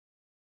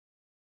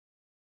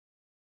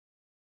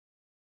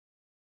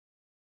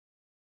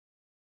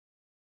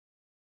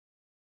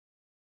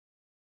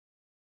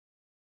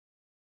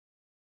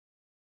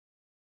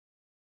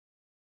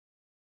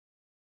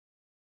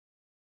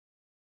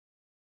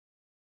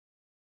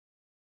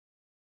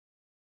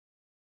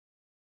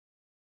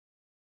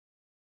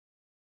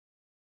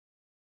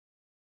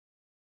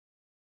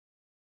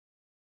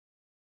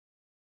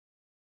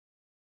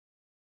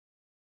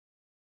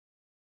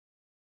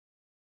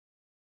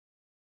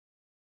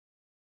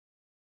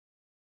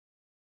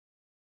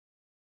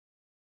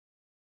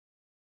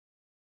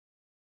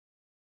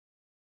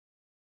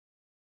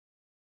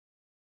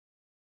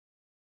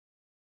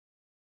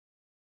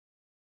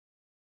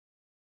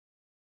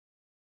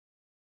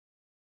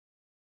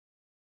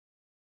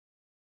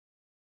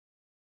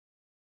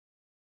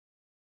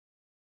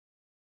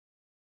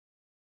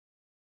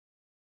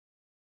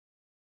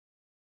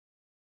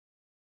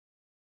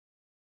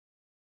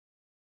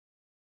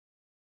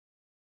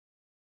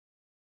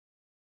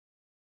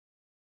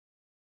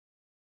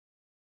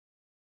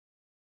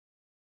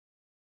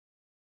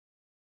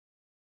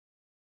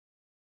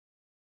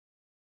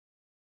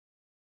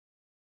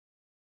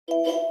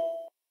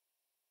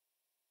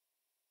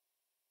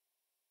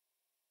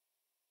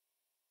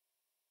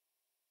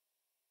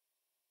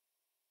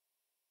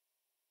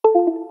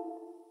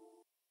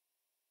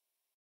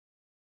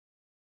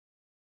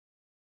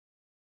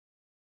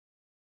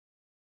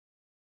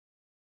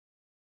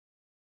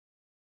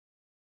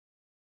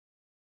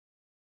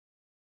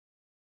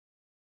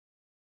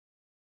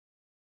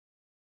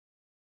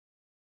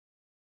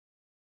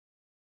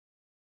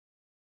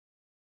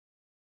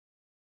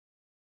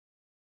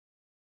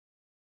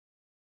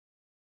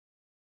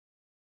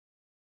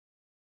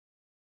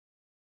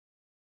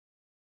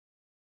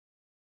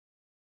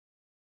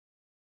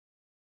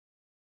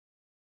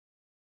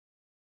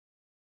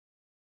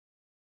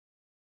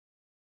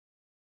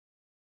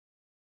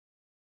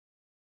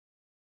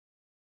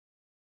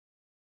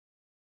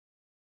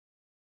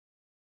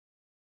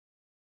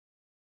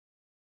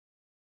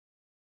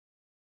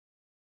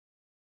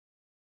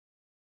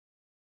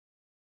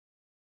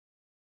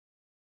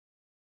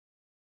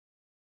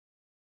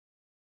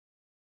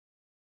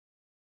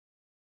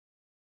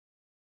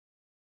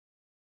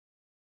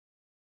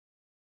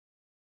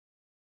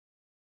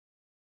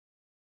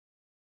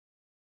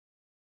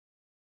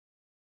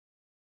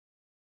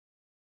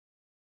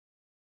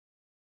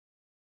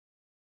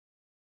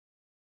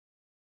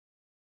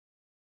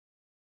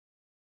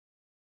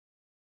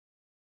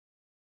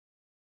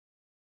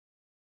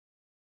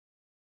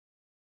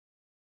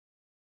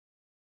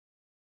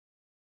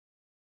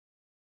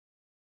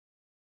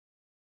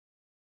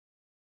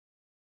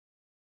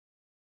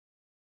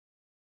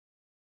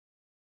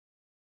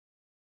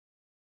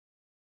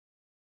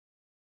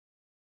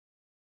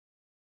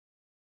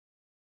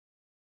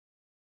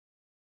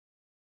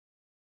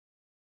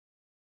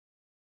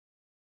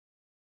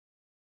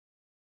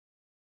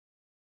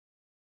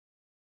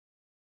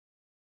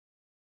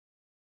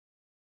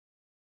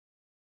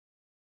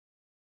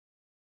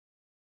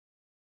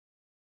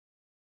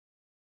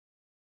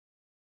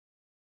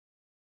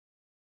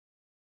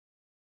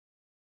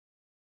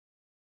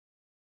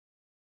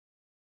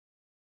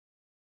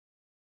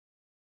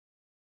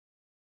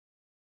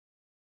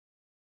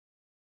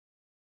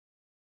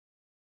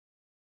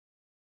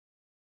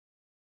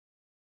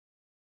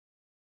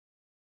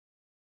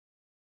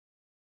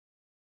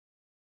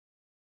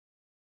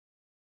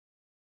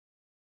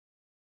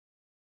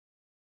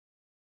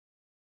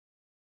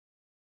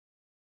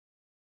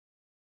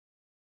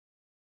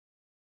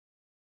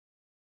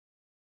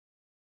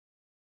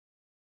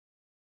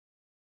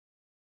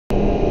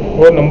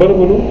और नंबर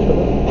बोलो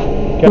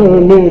क्या?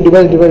 नहीं,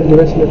 डिवाइस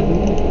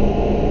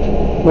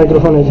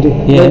माइक्रोफोन एचडी।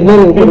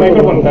 नहीं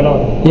माइक्रोफोन पहला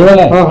ये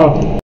वाला है। हाँ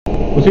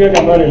उसी का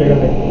कैमरा ले लेगा।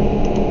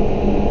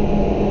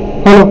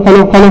 हेलो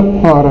हाँ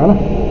आ रहा है ना?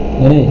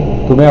 नहीं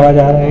तुम्हें आवाज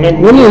आ रहा है? नहीं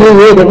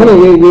ये देखो ना,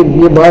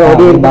 ये बाहर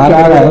ऑडियो बाहर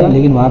आ रहा है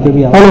लेकिन वहाँ पे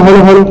भी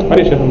हेलो।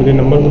 अरे सर मुझे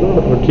नंबर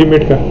बोलो 3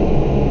 मिनट का।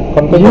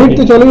 लिमिट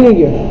तो चलो ही नहीं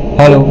गया।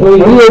 हेलो तो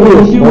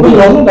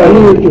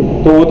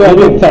वो तो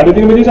अभी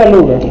 3:30 बजे चालू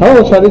होगा।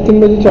 हाँ 3:30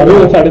 बजे चालू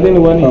अभी 3:30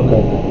 हुआ नहीं।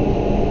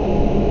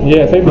 ये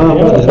ऐसा ही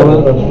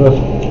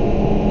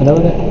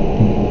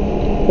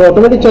वो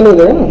ऑटोमेटिक चालू हो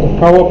जाएगा ना।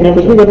 हाँ वो अपने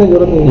कुछ भी करने की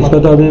जरूरत नहीं। इसको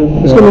तो अभी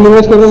इसको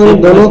मिनिमाइज कर दो,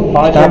 दोनों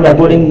स्टार्ट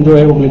रिकॉर्डिंग जो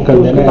है वो क्लिक कर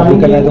देना। अभी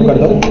करना है तो कर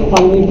दो।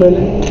 5 मिनट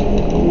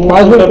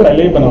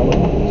पहले ही बनाओ,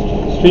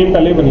 स्ट्रीम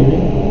पहले ही बनी हुई।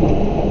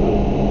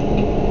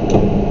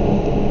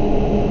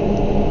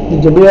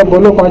 जब भी आप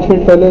बोलो 5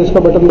 मिनट पहले इसका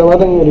बटन दबा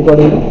देंगे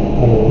रिकॉर्डिंग में।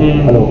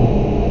 हेलो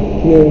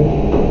ये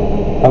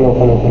हेलो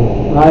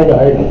आएगा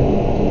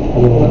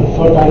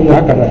क्या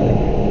कर रहा है?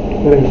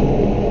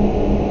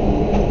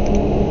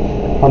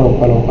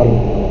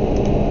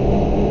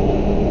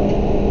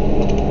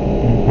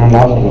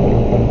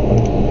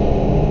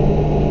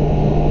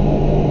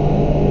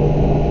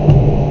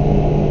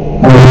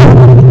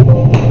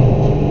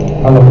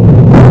 हेलो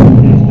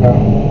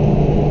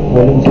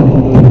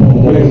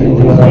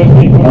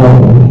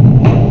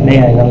नहीं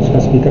आएगा, उसका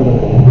स्पीकर बंद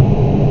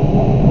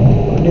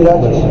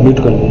बस म्यूट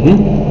कर दीजिए।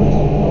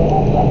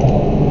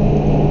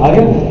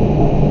 आगे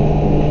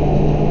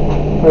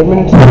 5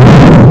 मिनट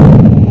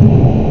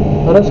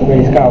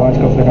इसका आवाज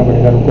कब देना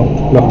पड़ेगा? रुको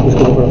लो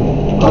इसको पकड़ो।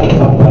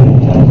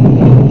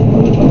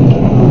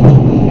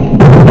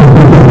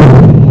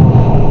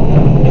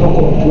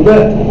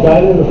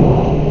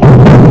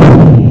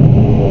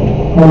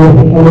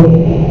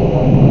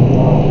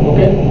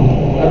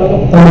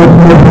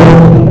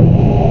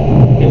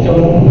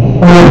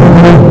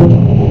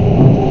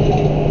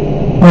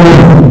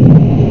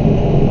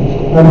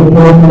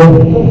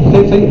 ओके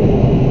सही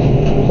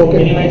ओके।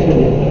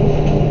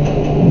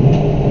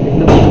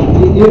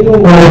 ये जो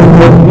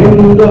मेन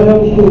विंडो है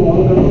उसको ऑन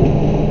करो।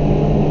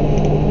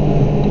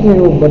 नहीं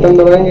वो बटन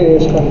दबाएंगे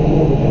इसका।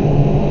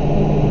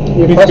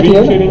 ये फर्स्ट है ना?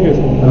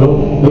 हेलो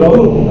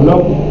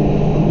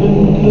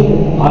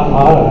आ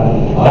रहा है।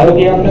 चालू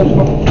किया आपने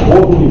उसको? वो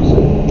प्लीज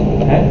सर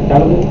है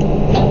चालू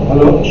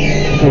हेलो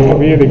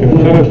अभी ये देख रहे हैं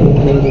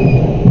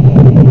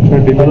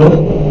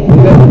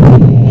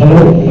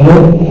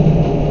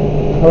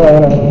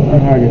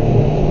आ गया।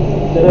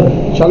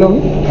 चालू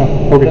होगी। हाँ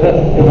ओके।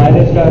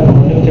 वायरलेस का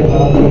चेक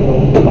करो।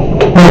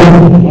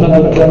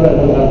 ठीक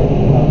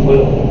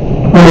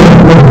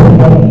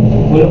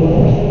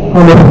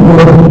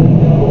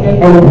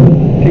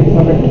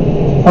परफेक्ट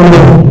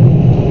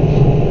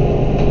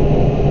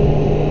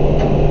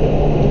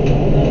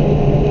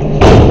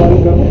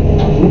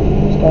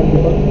स्टार्ट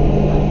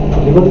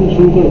देखो तुम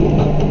शुरू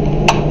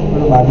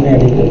करो बाद में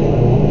एडिट कर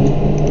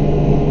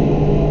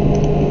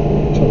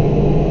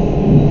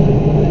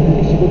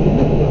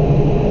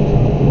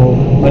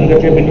बंद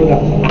करके विंडो का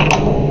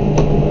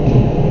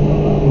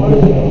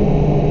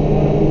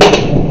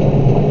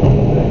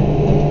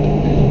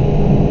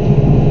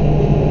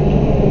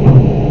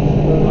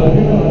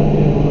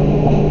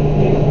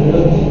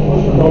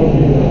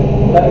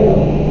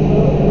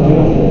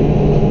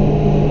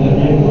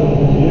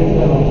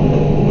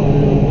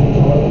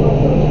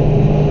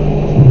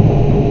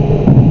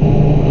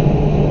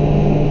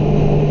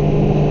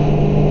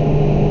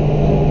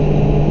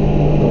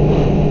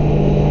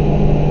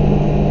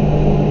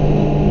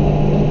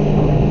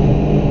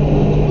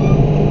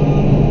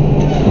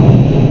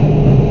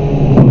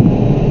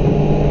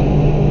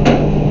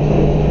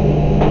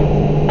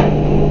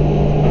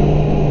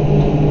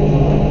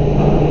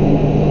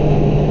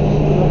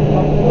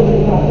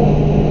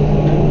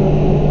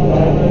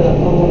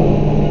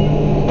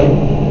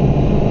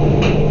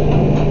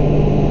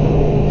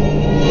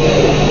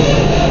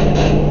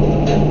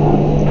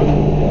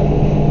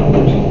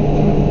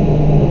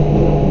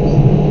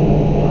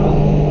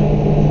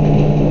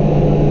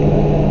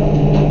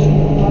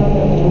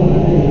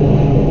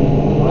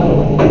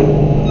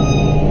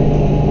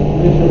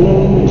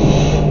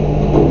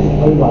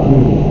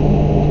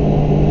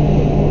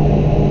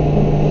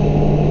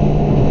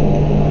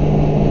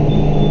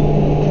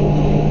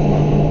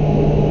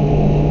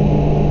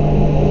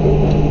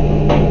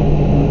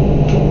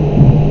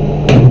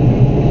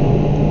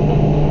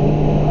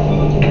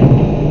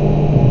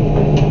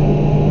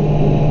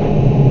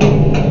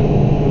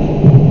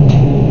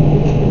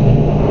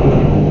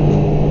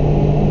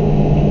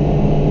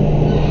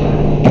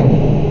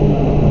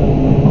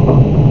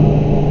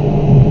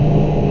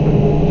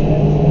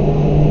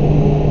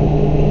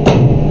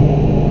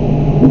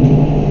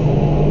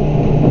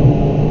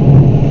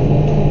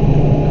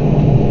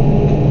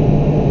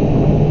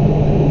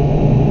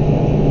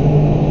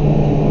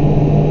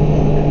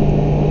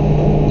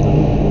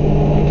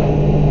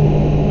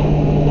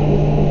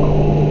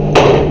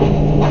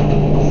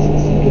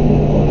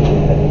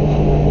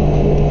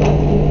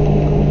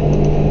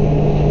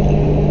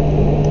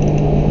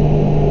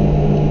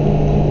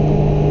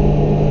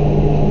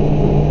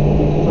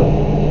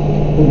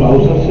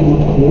ब्राउजर से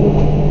मत खोलो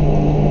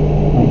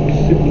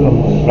किससे खुला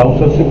हुआ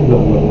ब्राउजर से खुला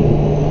हुआ है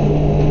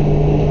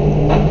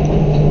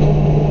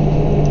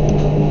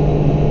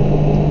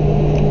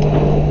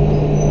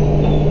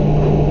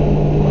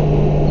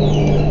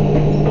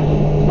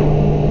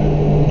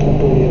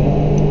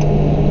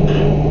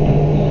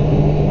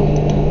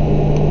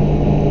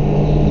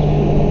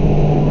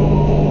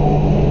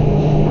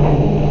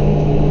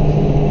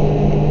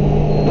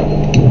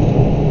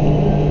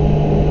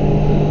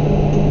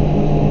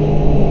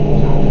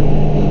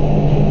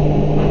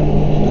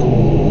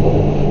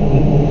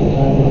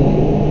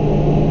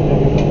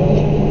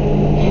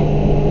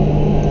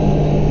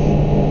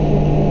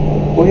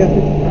हो गया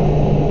फिर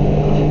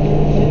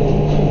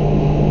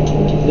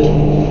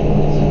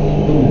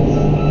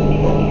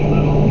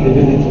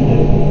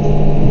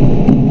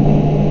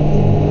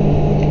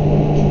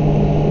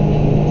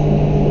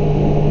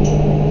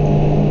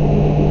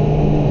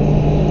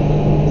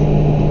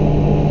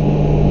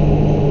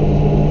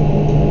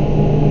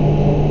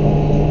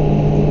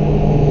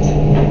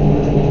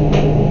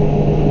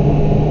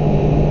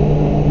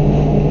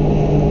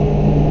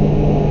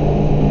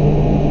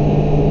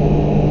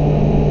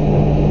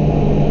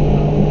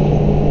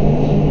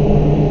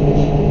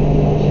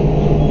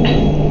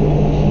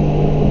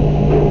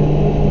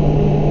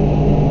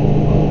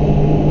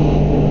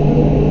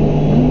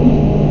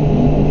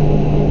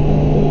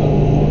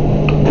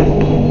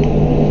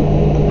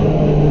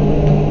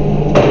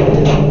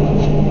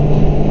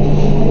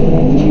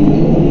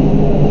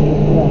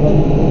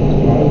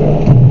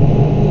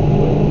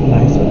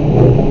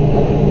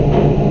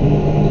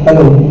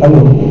hello hello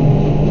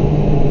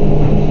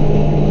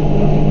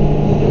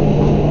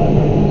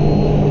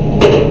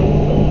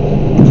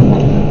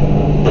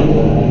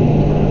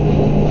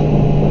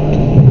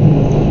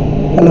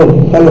hello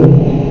hello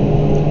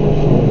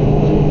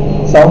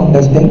sound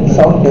testing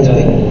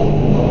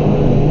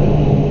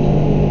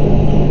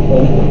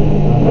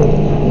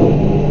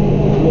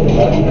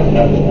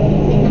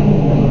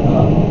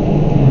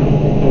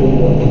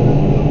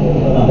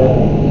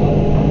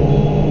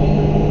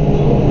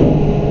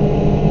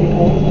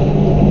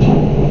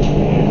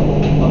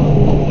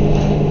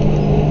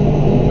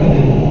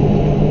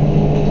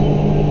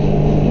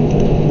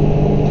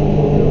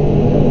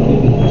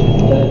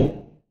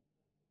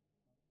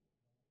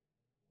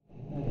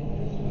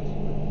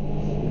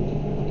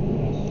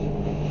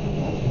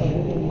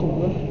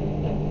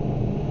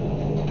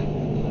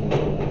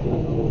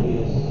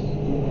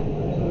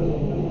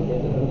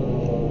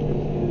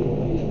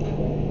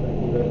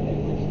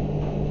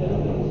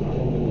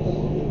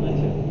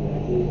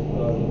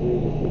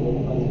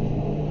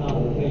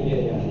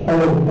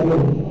Hello, hello.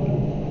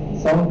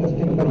 Sound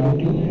testing for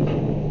YouTube.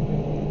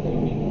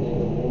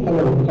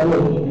 Hello, hello.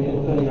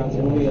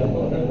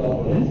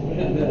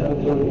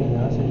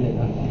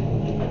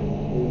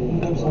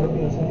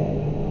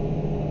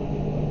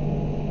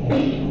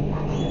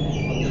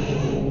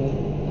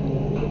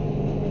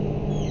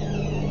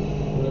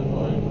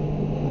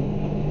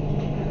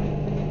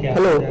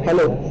 Hello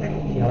hello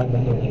आवाज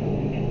बंद हो गई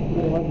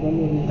आवाज बंद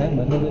हो गई है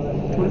बंद हो गई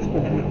थोड़ी सी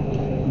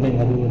नहीं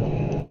अभी बोलो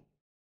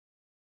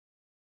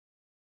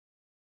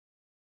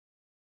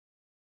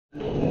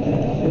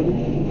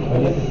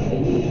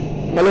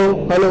हेलो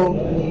हेलो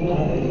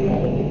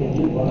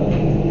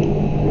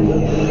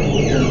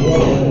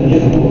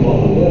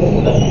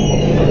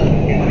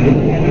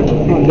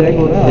जैक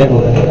हो रहा है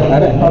आ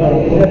रहा है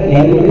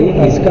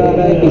इसका आ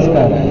रहा है किसका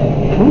आ रहा है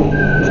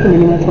इसको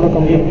मिनिमम थोड़ा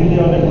कम कर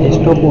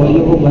स्टॉप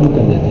ऑडियो को बंद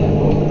कर देते हैं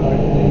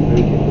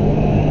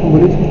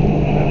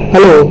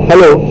हेलो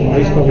हेलो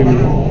नॉइस का भी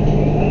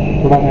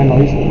थोड़ा है,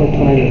 नॉइस बट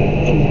थोड़ा ही है।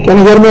 Can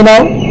you hear me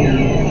now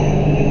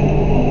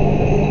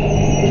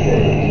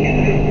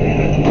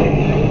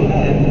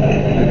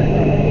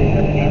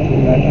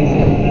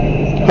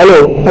hello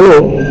hello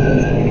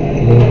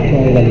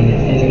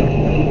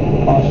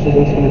पाँच से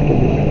 10 मिनट के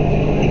बीच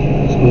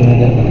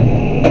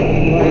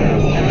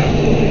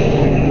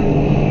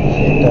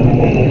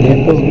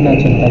लैपटॉप बिना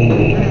चलता ही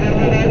नहीं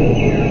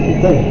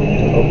ठीक है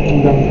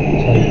एकदम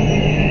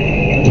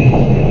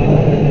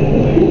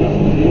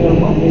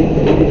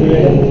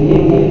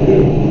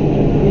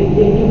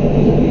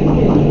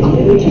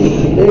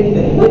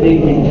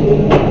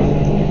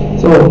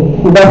So,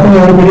 good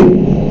afternoon everybody.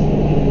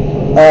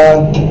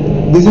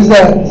 This is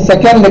the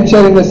second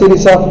lecture in the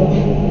series of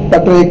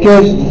Dr. A.K.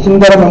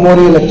 Sundaram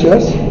Memorial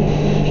Lectures.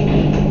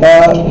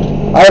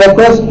 I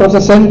request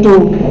Professor Sen to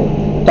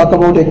talk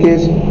about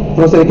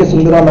Professor A.K.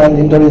 Sundaram and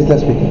introduce the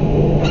speaker.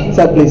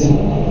 Sir, please.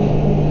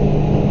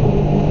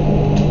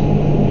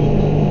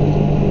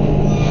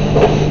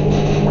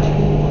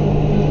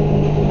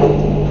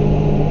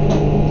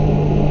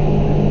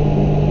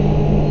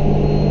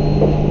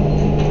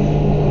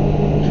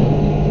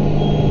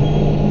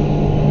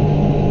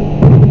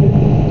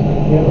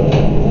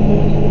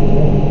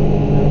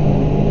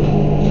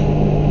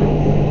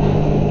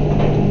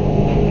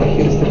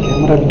 Here is the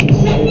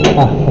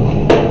camera.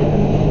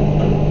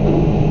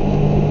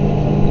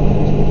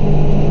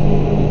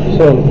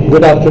 So,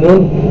 good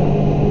afternoon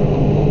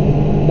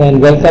and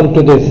welcome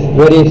to this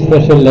very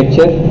special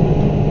lecture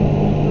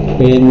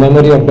in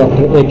memory of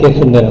Dr. A.K.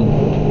 Sundaram.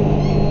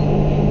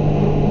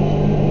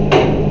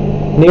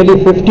 Nearly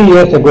 50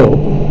 years ago,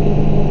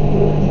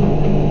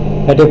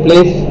 at a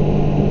place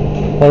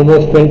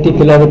almost 20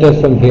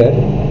 kilometers from here,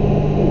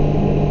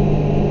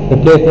 a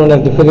place known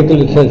as the Physical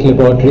Research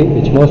Laboratory,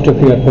 which most of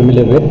you are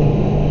familiar with,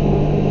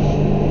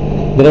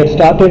 they had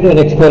started an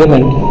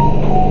experiment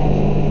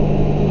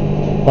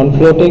on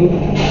floating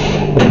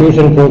a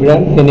fusion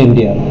program in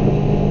India.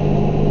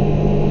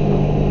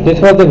 This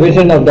was the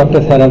vision of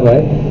Dr.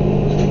 Sarabhai,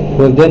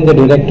 who was then the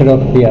director of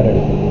PRL.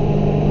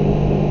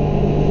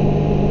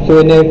 So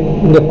in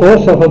the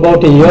course of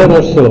about a year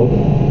or so,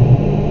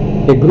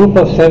 a group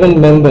of 7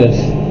 members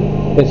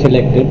were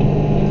selected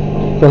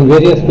from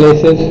various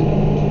places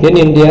in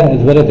India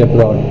as well as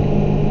abroad.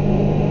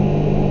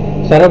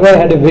 Sarabhai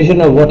had a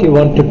vision of what he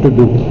wanted to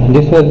do, and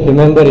this was,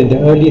 remember, in the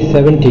early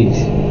 70s,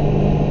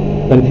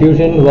 when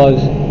fusion was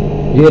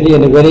really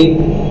in a very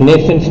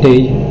nascent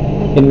stage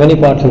in many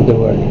parts of the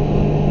world.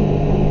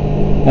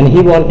 And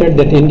he wanted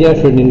that India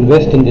should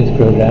invest in this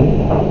program,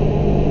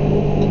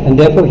 and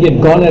therefore he had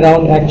gone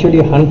around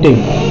actually hunting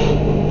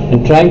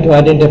and trying to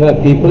identify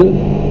people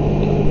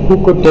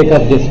who could take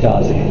up this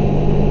task.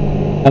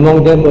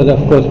 Among them was, of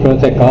course,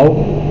 Professor Kao,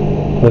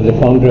 who was the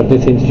founder of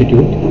this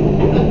institute.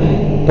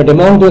 But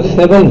among those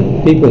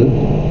 7 people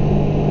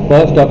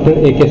was Dr.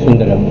 A.K.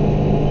 Sundaram.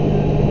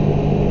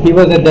 He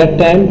was at that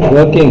time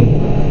working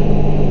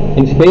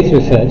in space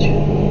research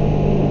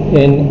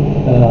in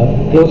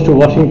close to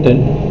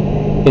Washington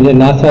in the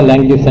NASA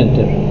Langley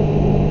Center.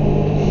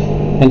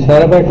 And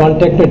Sarabhai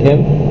contacted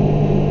him,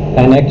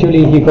 and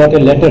actually he got a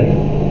letter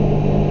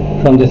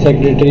from the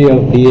Secretary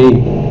of DA,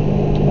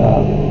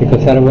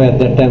 because Sarabhai at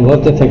that time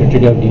was the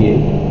Secretary of DA,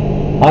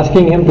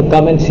 asking him to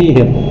come and see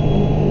him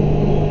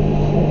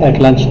at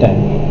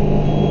lunchtime.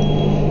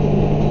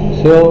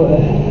 So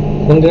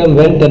Sundaram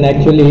went and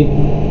actually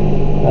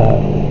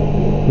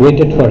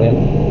waited for him.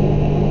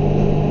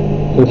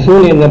 So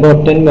soon, in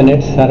about 10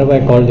 minutes,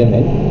 Sarabhai called him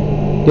in.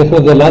 This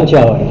was the lunch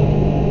hour,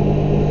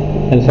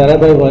 and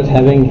Sarabhai was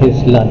having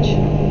his lunch.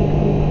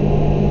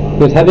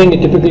 He was having a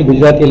typical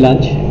Gujarati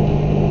lunch,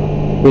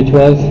 which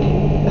was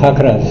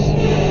khakras,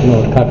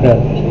 khakra.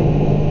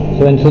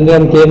 So when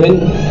Sundaram came in,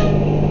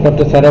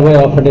 Dr. Sarabhai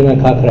offered him a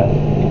khakra,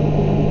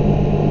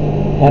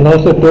 and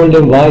also told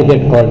him why he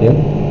had called him,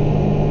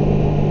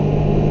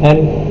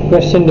 and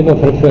questioned him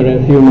for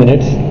a few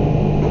minutes.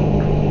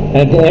 And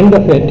at the end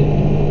of it,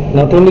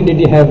 not only did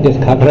he have this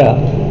khakra,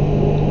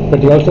 but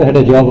he also had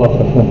a job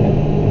offer from him.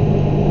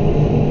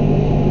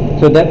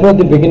 So that was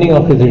the beginning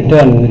of his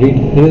return,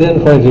 reason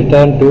for his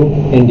return to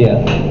India,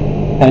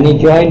 and he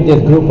joined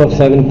this group of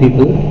 7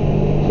 people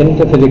in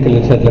the physical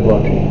research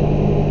laboratory.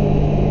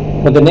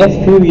 For the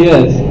next few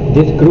years,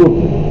 this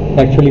group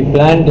actually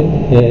planned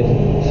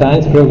a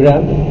science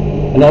program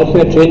and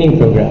also a training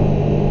program.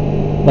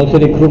 Also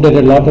recruited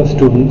a lot of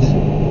students,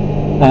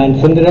 and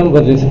Sundaram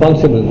was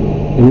responsible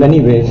in many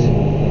ways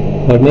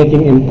for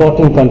making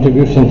important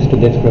contributions to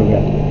this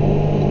program.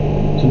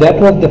 So that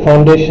was the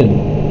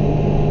foundation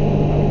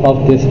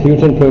of this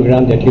fusion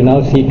program that you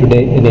now see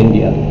today in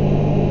India.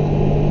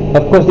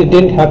 Of course, it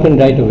didn't happen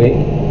right away.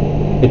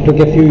 It took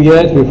a few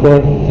years before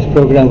this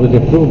program was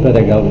approved by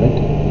the government,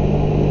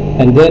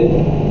 and then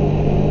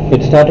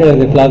it started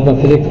as a plasma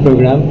physics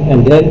program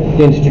and then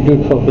the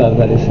Institute for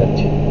Plasma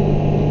Research.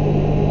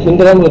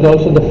 Sundaram was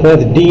also the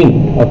first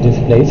dean of this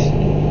place,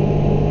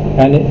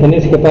 and in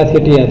his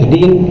capacity as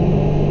dean,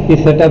 he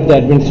set up the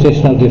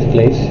administration of this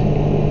place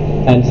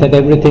and set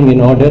everything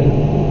in order,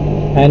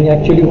 and he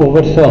actually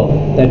oversaw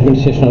the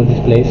administration of this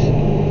place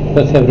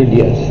for several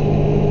years.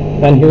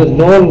 And he was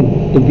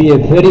known to be a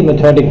very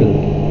methodical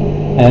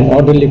and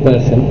orderly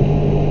person,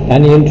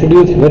 and he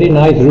introduced very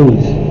nice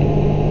rules.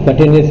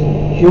 But in his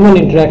human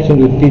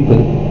interaction with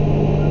people,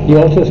 he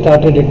also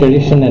started a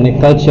tradition and a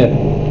culture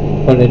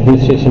for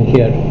administration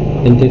here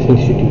in this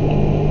institute.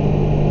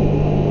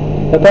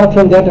 Apart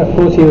from that, of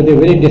course, he was a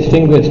very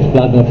distinguished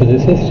plasma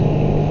physicist,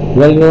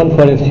 well known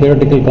for his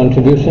theoretical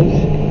contributions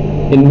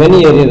in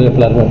many areas of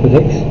plasma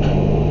physics.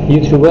 He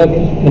used to work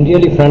in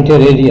really frontier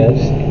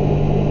areas.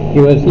 He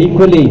was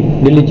equally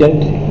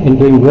diligent in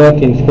doing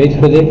work in space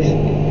physics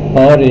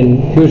or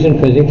in fusion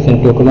physics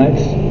and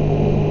tokamaks.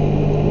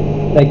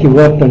 Like he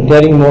worked on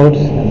tearing modes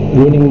and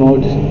ruining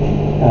modes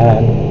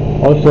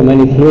and also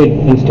many fluid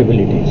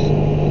instabilities.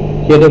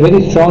 He had a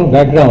very strong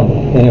background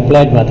in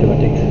applied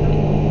mathematics,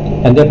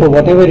 and therefore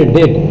whatever he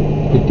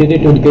did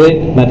it with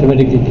great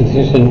mathematical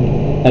precision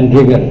and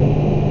rigor,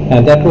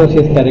 and that was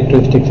his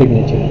characteristic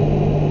signature.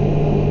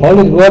 All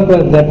his work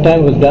at that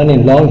time was done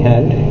in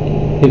longhand.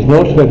 His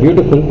notes were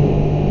beautiful,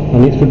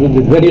 and he used to do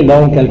these very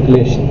long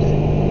calculations.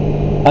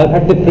 I've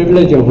had the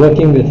privilege of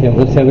working with him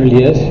for several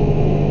years.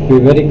 We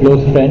were very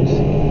close friends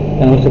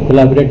and also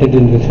collaborated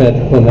in research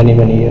for many,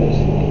 many years.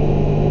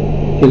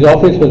 His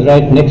office was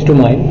right next to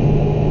mine,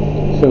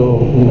 so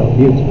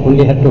we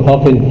only had to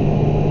hop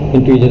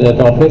into each other's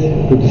office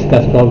to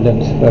discuss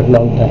problems for a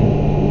long time.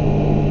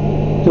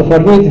 So for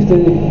me,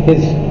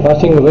 his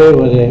passing away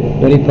was a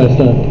very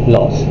personal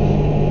loss.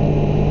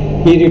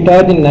 He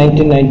retired in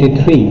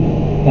 1993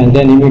 and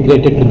then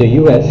immigrated to the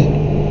US,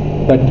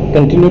 but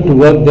continued to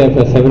work there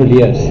for several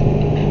years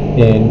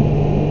in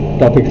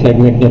topics like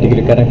magnetic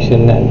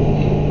reconnection and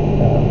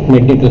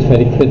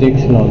magnetospheric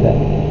physics and all that.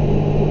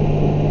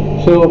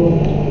 So,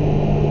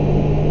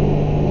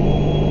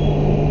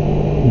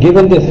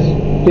 given this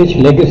rich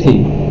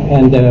legacy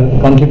and the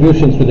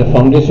contributions to the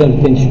foundation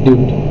of the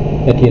institute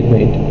that he has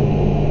made,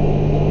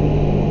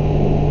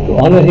 to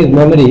honor his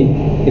memory,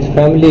 his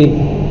family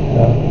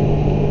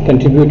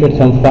contributed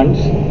some funds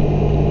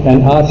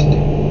and asked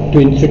to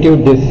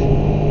institute this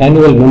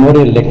annual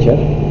memorial lecture,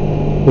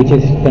 which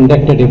is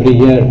conducted every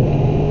year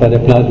by the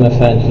Plasma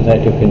Science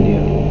Society of India.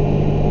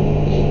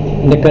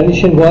 And the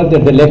condition was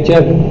that the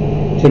lecture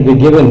should be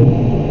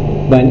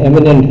given by an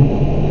eminent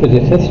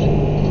physicist,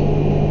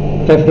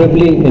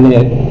 preferably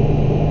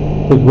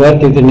whose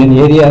work is in an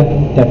area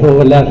that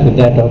overlaps with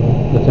that of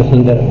Mr.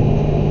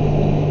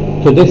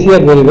 Sundaram. So this year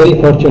we are very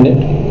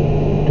fortunate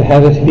to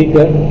have a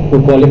speaker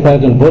who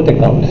qualifies on both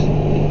accounts.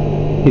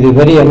 He is a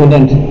very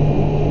eminent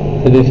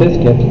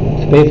physicist, a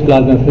space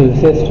plasma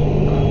physicist,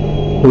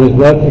 who has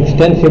worked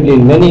extensively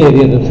in many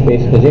areas of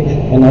space physics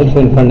and also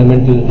in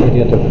fundamental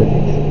areas of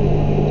physics.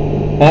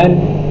 And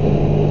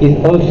is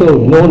also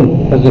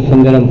known as the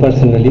Sundaram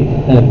personally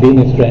and has been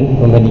his friend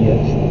for many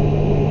years.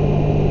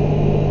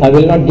 I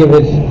will not give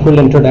his full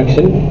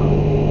introduction.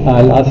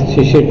 I'll ask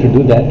Shishir to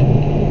do that.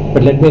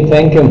 But let me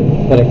thank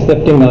him for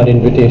accepting our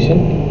invitation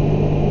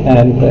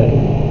and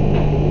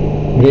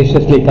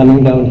graciously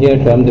coming down here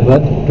to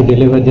Ahmedabad to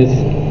deliver this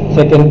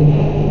second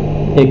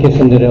A.K.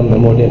 Sundaram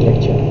Memorial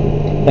Lecture.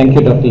 Thank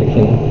you, Dr.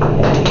 Lakshmana.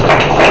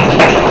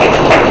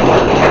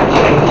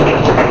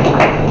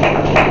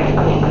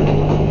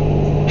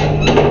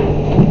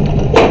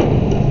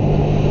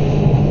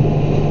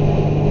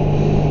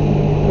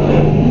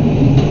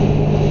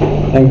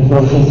 Thank you,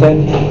 Professor Sen.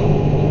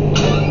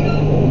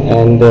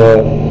 And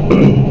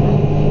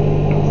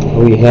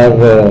we have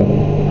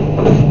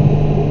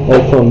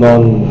also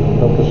known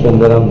Dr.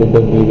 Sundaram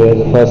because we were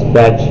the first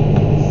batch.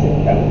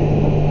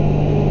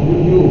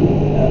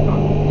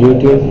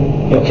 YouTube?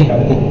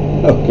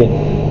 Okay.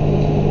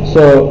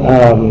 So,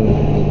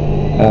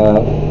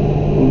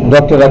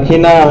 Dr.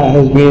 Rakhina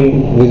has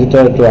been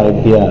visitor to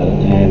IPR,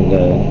 and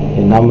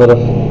a number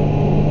of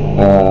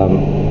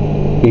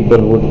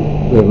people would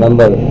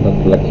remember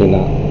Dr.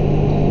 Rakhina.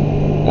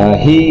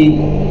 He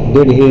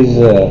did his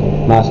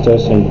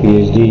Masters and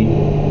PhD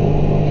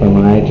from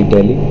IIT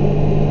Delhi,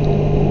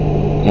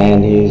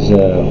 and his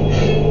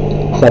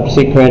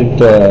subsequent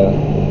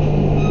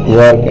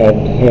work at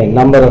a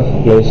number of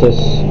places.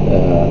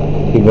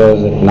 He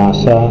was at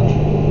NASA,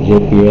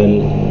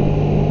 JPL,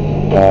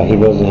 he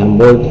was a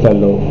Humboldt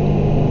Fellow.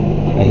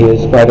 He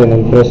has quite an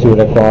impressive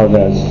record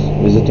as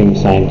visiting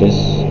scientist.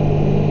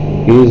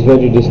 He is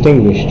very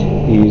distinguished.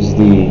 He is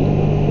the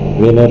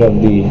winner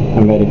of the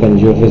American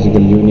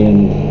Geophysical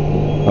Union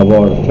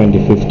Award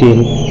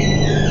 2015,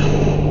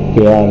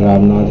 K.R.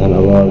 Ramanathan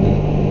Award,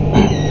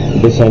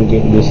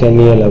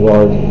 Decennial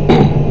Award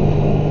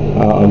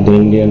of the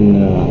Indian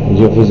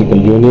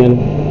Geophysical Union,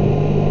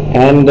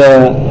 and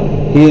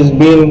he has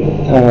been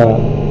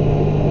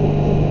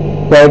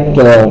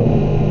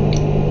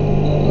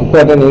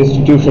quite an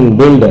institution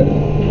builder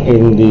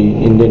in the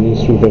Indian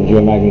Institute of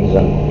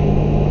Geomagnetism.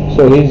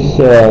 So his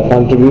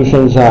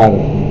contributions are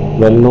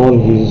well known.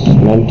 He's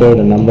mentored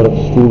a number of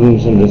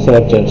students and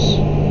researchers,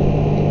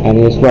 and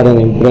he has got an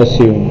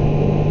impressive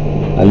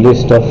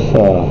list of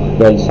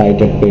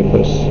well-cited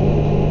papers.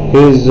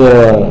 His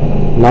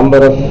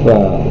number of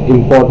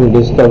important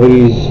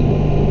discoveries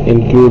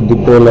include the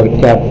polar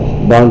cap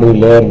boundary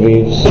layer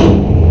waves.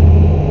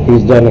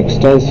 He's done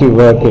extensive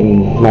work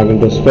in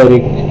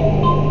magnetospheric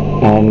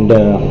and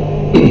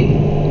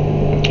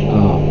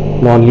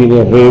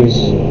nonlinear waves,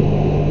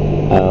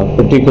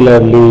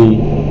 particularly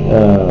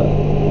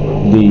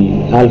the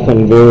alpha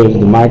waves,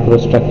 the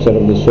microstructure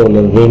of the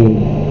solar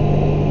wind.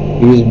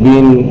 He's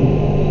been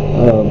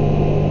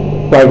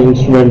quite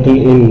instrumental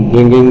in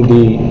bringing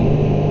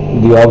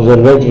the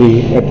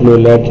observatory at low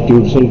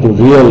latitudes into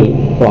real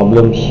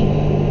problems.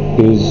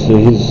 His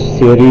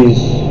theories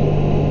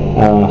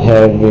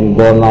have been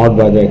borne out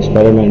by the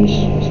experiments,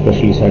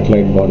 especially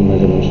satellite-borne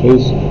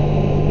measurements.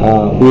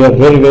 We are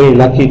very, very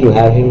lucky to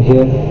have him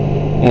here,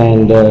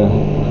 and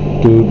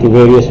to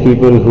various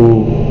people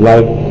who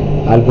like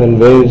alpha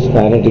waves,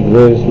 kinetic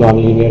waves,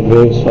 nonlinear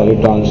waves,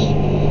 solitons,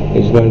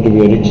 it's going to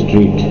be a rich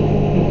treat.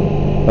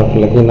 Dr.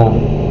 Lakina,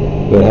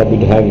 we are happy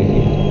to have you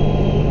here.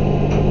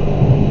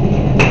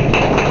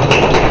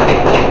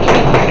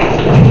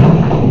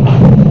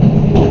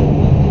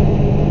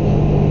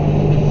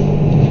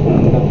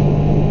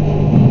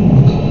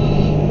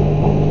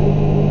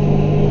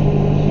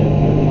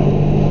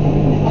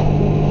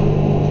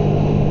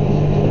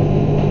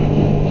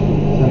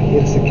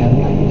 Here's the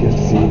camera, you just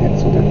see that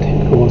so that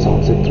it goes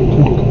outside through the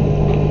tube.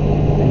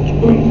 Thank you.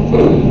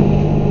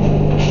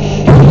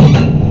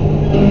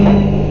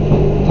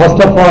 First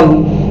of all,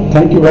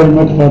 thank you very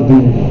much for the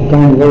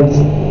kind words.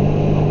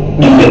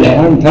 And I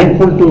am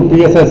thankful to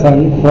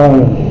PSSI for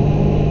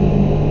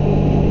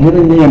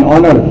giving me an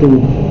honor to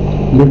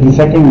give the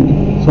second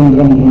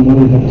Sundaram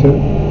Memorial Lecture.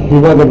 He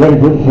was a very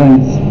good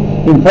friend.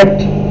 In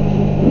fact,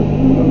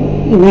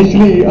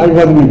 initially I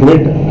was in a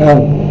great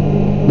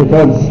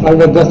because I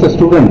was just a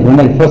student when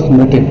I first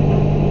met him.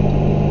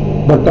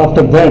 But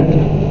after that,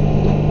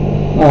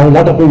 I had a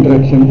lot of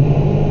interaction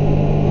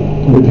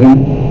with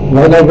him.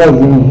 While I was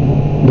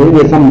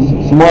doing some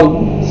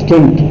small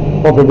stint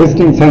of a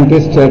visiting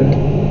scientist at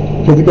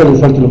Physical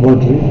Research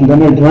Laboratory,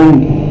 then I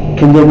joined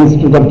Indian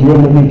Institute of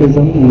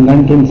Geomagnetism in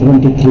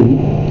 1973.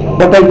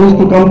 But I used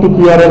to come to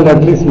PRL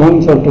at least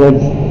once or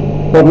twice,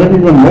 or maybe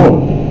even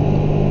more,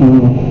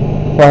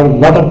 for a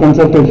lot of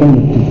consultation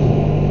with people.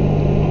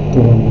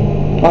 So,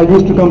 I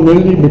used to come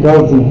mainly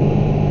because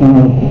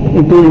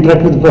to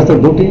interact with Professor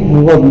Bhuti,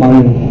 who was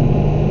my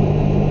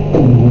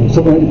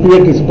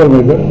PhD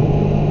supervisor,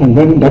 and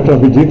then Dr.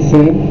 Abhijit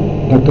Sen,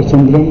 Dr.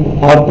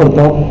 Sundaram, R.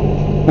 Pratap,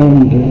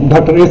 and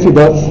Dr. A.C.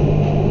 Das,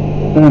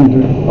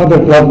 and other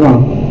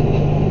plasma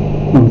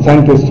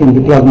scientists in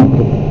the plasma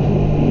group.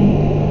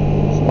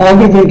 All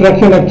this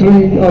interaction,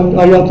 actually,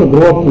 I also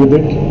grew up with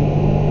it.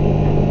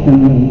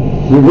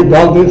 And with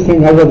all these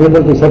things, I was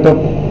able to set up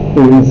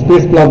a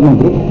space plasma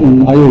group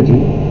in IAG,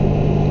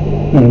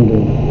 and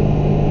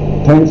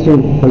thanks to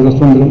Professor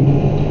Sundaram,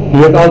 he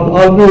has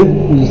always,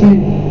 you see,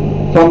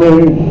 from a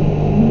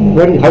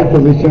very high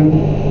position,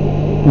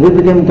 we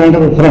became kind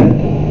of a friend.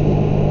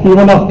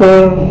 Even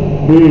after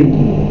he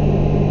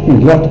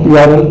left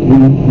PRL,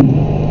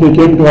 he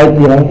came to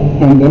IPR,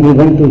 and then he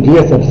went to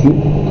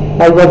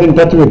GSFC. I was in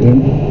touch with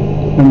him,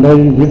 and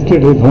I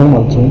visited his home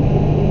also.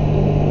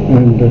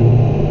 And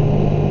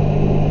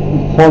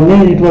for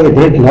me, it was a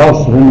great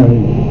loss when I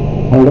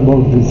heard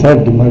about the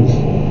sad demise.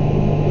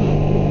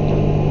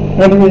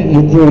 Anyway,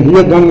 he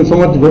has done so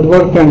much good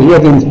work, and he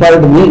has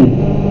inspired me.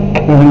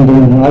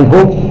 And I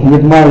hope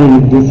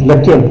with this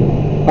lecture,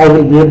 I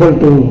will be able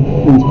to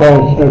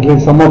inspire at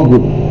least some of you.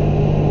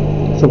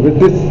 So with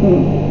this,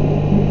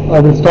 I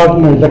will start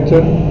my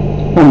lecture.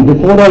 And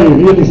before I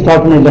really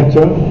start my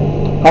lecture,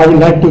 I would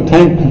like to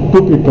thank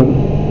two people.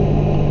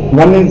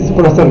 One is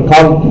Professor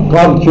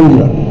Carl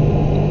Schindler.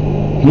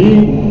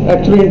 He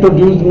actually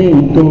introduced me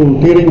to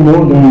tearing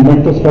mode and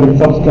magnetospheric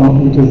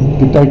substorm, which is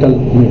the title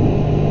here.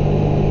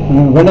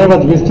 When I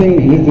was visiting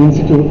his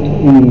institute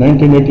in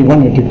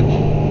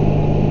 1981-82.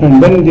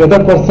 And then the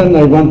other person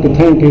I want to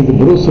thank is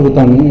Bruce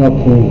Surutani of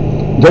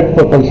Jet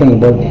Propulsion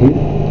Laboratory.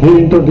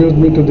 He introduced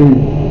me to the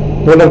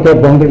polar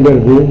cap boundary layer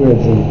wave,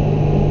 as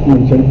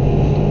mentioned,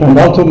 and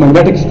also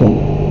magnetic storm.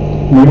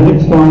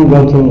 Magnetic storm is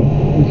also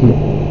here.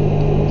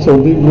 So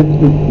with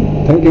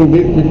thanking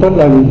these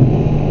people, I will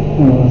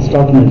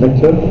start my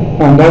lecture,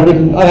 and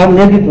I have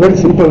made it very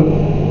simple.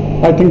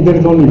 I think there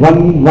is only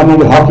one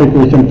and a half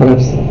equation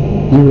perhaps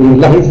you will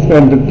realize,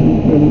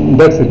 and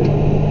that's it.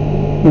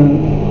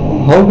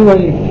 How do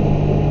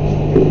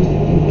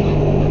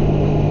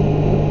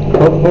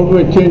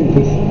I change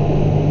this?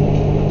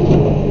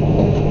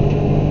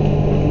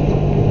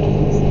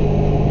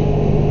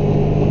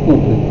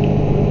 Okay.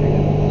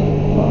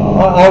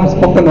 I have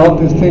spoken all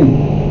these things.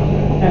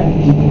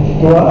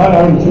 So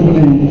I will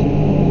simply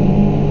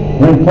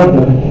went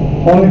further.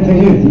 Only thing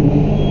is,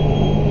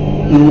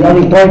 I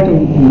will try to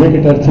make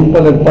it as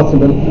simple as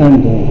possible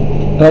and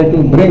try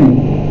to bring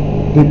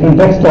the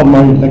context of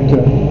my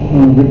lecture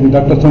with the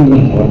Dr.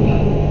 Sundaram's work.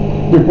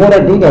 Before I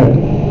do that,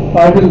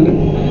 I will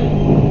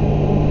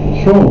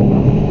show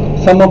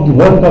some of the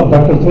work of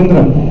Dr.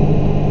 Sundaram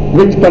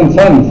which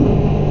concerns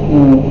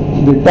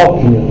the talk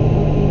here.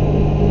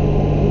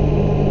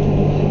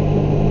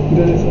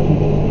 There is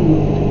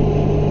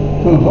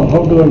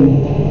how do I?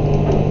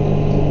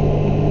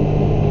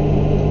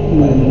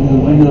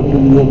 You have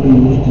to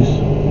use this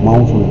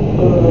mouse.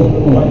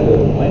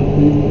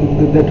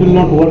 That will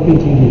not work in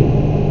 3D.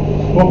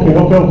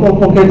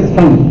 Okay, it's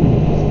fine.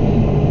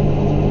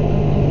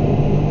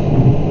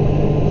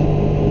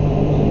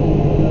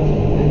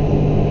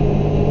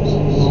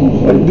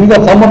 These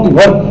are some of the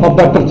work of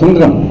Dr.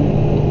 Sundaram,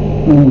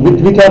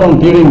 which are on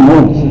tearing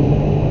modes,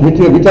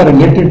 which are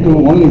related to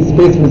only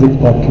space physics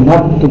part,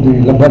 not to the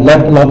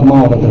lab plasma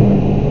or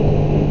otherwise.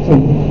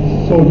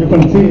 So you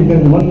can see there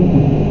is one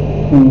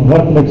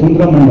work by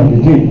Sundaram and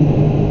Abhijit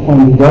on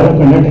the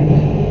gyrokinetic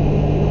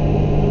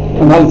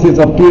analysis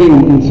of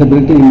tearing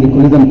instability in the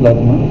collision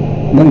plasma.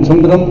 Then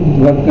Sundaram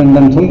work, and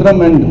then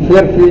Sundaram and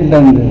Fairfield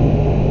and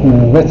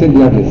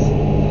Veseliadis.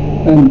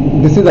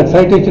 And this is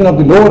excitation of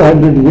the lower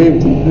hybrid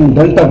waves and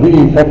delta V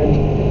effect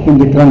in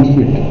the current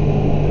sheet.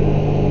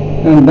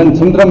 And then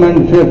Sundaram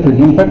and Fairfield.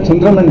 In fact,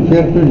 Sundaram and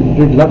Fairfield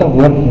did a lot of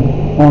work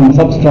on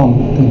substorm,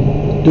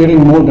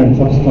 tearing mode and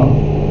substorm.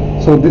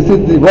 So this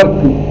is the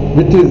work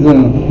which is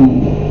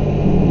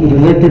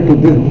related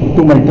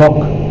to my talk.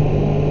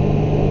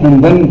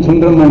 And then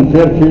Sundaram and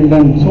Fairfield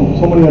and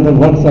so many other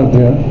works are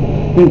there.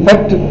 In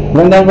fact,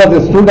 when I was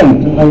a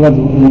student, I was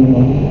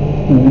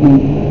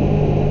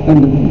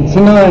and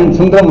Sinha and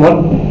Sundaram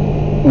work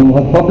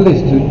was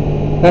published,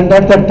 and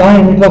at that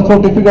time it was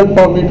so difficult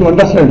for me to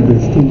understand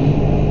this thing.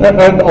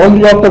 And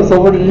only after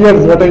so many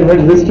years when I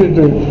visited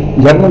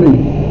Germany,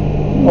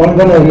 only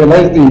when I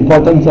realized the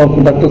importance of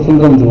Dr.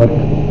 Sundaram's work.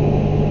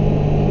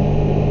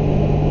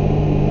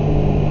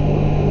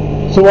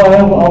 So I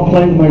have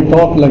outlined my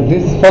talk like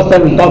this. First I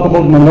will talk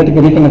about magnetic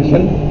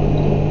reconnection.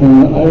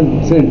 I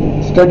will say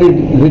studied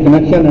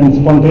reconnection and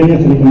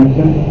spontaneous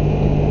reconnection.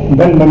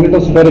 Then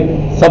magnetospheric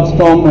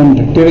substorm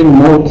and tearing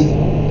modes.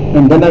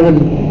 And then I will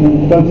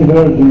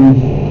consider the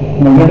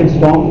magnetic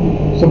storm,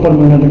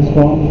 supermagnetic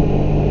storm,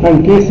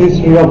 and case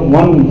history of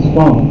one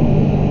storm,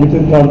 which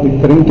is called the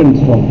Carrington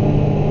storm.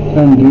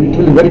 And it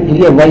will be very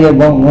clear why I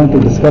want to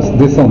discuss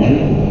this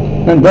only.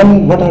 And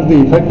then what are the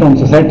effects on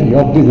society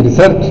of this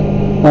research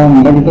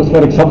on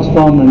magnetospheric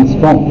substorm and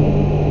storm,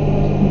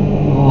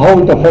 how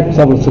it affects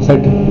our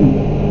society.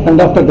 And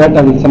after that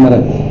I will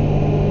summarize.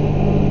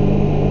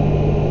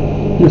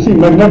 You see,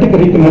 magnetic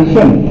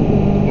reconnection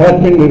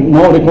has been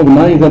now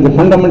recognized as a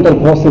fundamental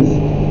process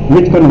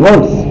which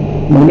converts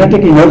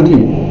magnetic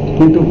energy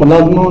into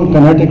plasma,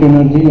 kinetic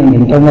energy and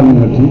internal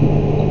energy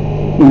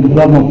into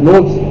plasma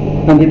flows,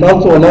 and it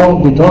also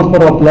allows the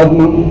transfer of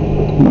plasma,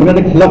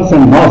 magnetic flux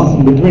and mass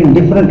between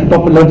different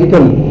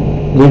topological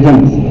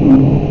regions.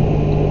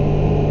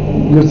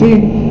 You see,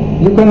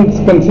 you can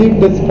conceive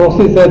this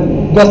process as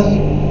just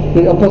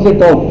the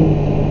opposite of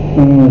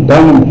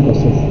dynamic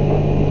process.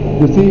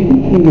 You see,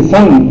 in the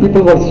sun,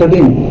 people were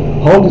studying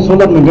how the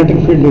solar magnetic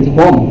field is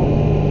formed.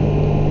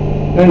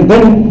 And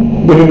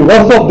then the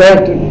reverse of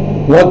that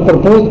was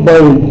proposed by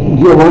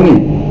Giovanni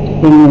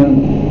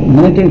in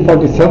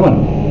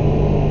 1947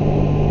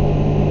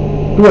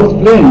 to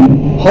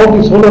explain how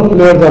the solar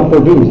flares are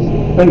produced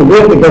and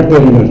where they get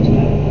their energy.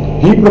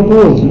 He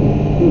proposed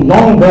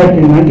long back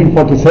in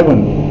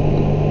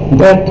 1947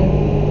 that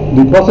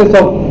the process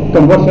of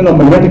conversion of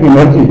magnetic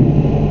energy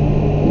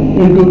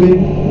into the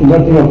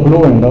energy of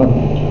flow and all,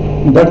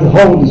 that is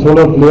how the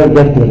solar flare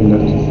gets their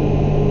energies.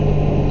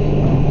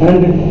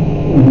 And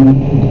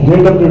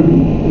J.W.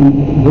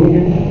 doing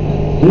it,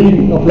 he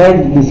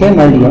applied the same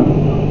idea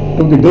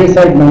to the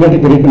day-side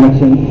magnetic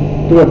reconnection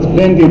to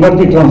explain the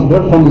energy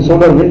transfer from the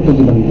solar wind to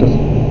the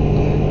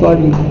magnetosphere. So I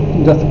will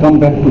just come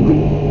back to the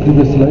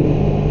previous slide.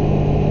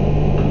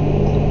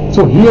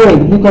 So here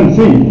you can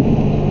see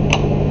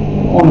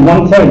on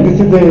one side, this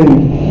is the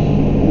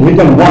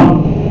region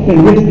 1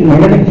 in which the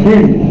magnetic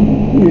field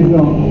is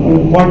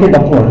pointed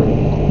upward.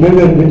 There is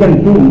a region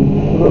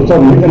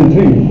region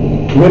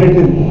 3 where it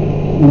is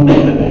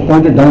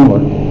pointed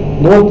downward.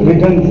 Both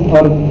regions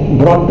are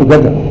brought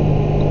together,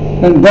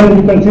 and then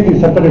you can see the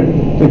separate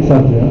peaks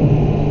are there.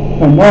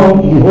 And now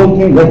the whole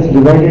thing gets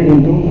divided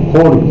into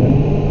 4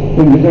 regions.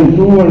 in region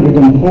 2 and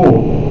region 4,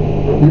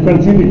 you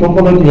can see the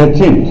topology has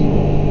changed.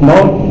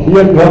 Now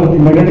here you have the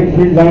magnetic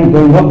field line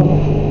going up,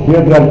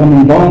 here they are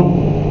coming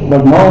down,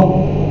 but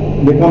now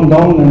they come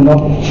down and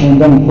up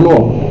and then flow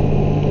out.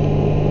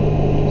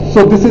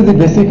 So this is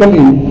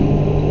basically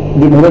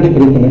the magnetic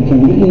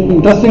reconnection. The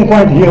interesting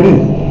point here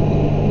is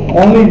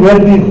only where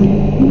these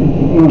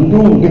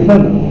two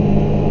different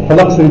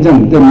flux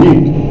regions they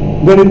meet,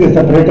 there is a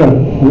separator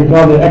we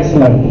call the X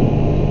line.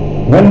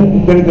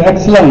 When there is the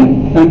X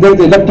line and there is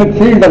electric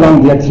field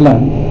along the X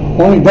line,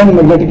 only then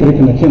magnetic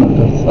reconnection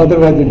occurs,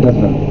 otherwise it does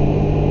not.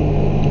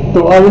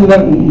 So I will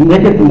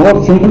make it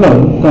more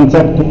simpler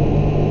concept,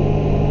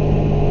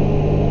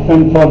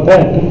 and for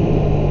that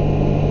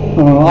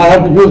I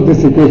have to use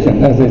this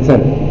equation as I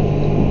said.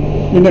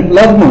 In a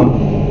plasma,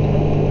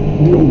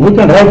 we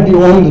can write the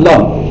Ohm's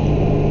law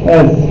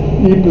as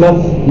E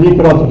plus V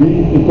cross B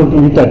equal to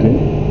eta J,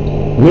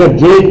 where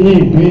J,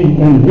 E, B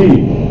and V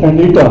and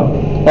eta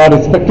are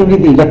respectively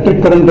the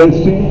electric current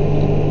density,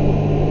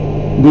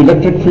 the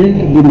electric field,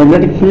 the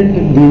magnetic field,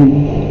 the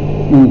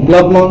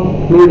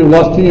plasma fluid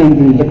velocity and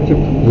the electric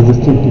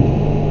resistivity.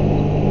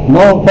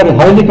 Now for a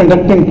highly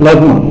conducting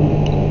plasma,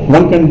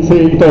 one can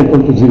say eta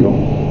equal to 0.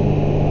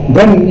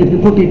 Then if you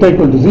put eta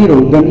equal to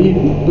 0, then E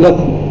plus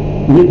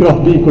V cross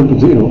B equal to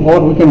 0,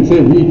 or we can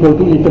say V equal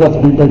to E cross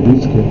B by B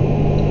square.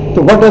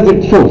 So what does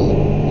it show?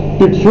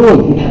 It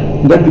shows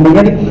that the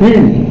magnetic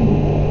field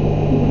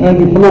and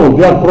the flow,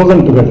 they are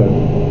frozen together.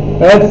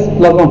 As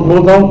plasma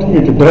flows out,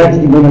 it drags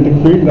the magnetic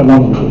field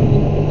along with it.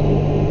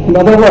 In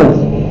other words,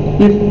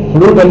 if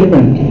fluid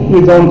element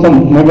is on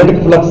some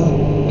magnetic flux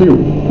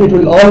tube, it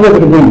will always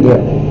remain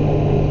there.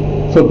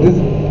 So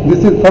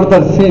this is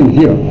further seen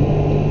here.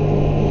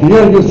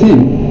 Here you see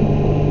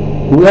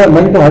we have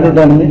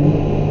magnetohydrodynamic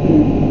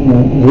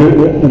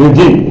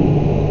regime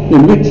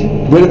in which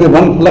there is a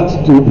one flux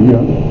tube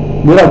here.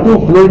 There are two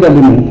fluid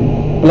elements,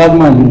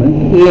 plasma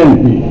element A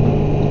and B,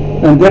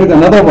 and there is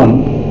another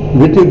one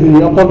which is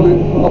the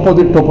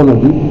opposite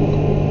topology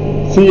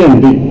C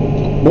and D.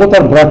 Both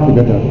are brought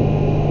together.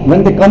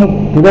 When they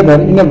come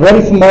together in a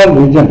very small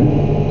region,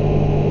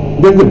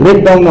 there is a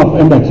breakdown of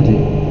MHD.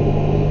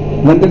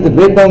 When there is a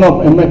breakdown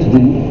of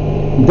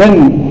MHD, then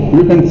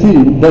you can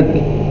see that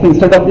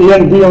instead of A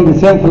and B on the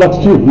same flux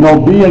tube, now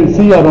B and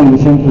C are on the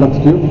same flux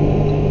tube,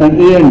 and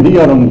A and D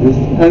are on this,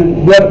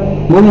 and they are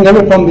moving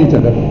away from each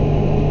other.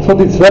 So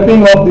the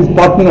swapping of this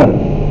partner,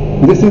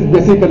 this is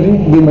basically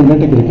the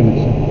magnetic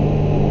reconnection.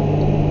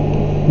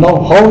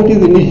 Now how it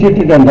is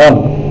initiated and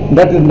all,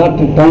 that is not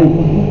the time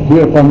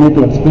here for me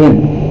to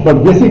explain,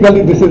 but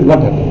basically this is what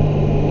happens.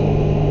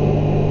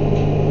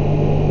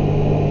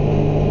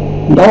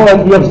 Now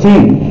as we have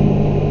seen,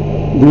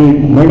 the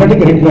magnetic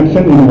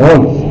reconnection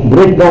involves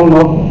breakdown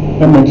of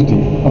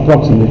MHD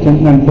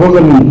approximation and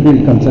frozen in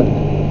field concept,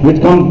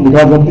 which comes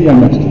because of the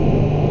MHD.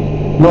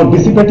 Now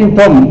dissipative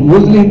term,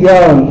 usually they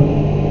are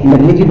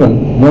negligible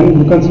when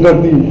you consider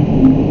the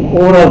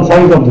overall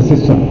size of the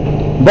system.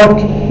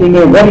 But in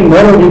a very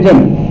narrow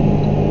region,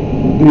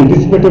 the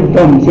dissipative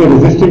term, say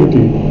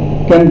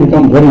resistivity, can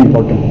become very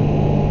important.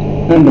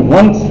 And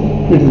once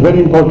it is very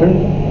important,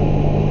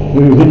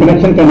 the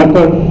reconnection can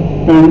occur,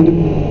 and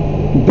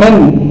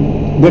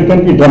then there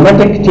can be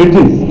dramatic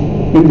changes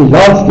in the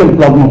large scale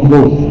plasma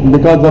flows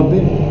because of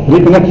the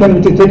reconnection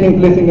which is taking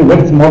place in a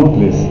very small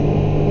place.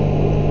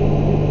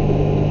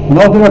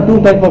 Now there are two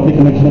types of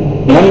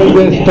reconnection. One is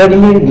a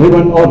steadily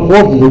driven or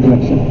forced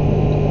reconnection.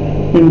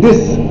 In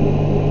this,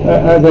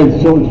 as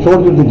I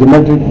showed you the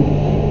geometry,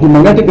 the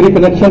magnetic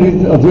reconnection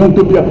is assumed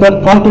to be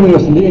occur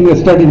continuously in a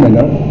steady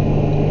manner.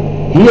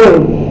 Here,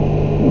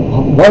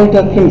 why it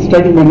occurs in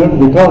steady manner?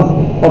 Because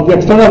of the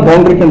external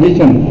boundary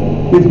condition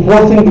is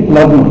forcing the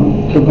plasma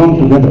to come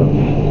together,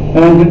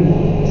 and it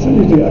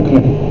is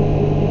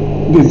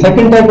occurring. The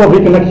second type of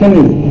reconnection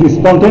is the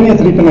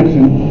spontaneous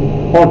reconnection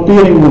or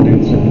tearing mode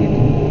instability.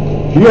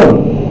 Here,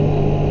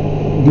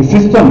 the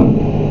system,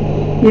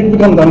 it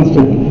becomes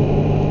unstable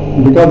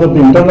because of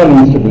the internal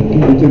instability,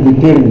 which is the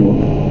tearing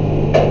mode,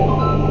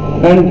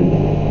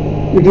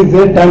 and it is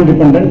a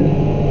time-dependent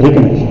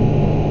reconnection.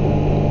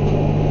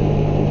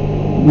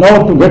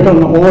 Now, to get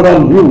an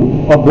overall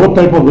view of both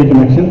types of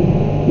reconnection,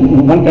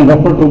 one can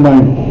refer to my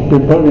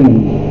paper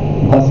in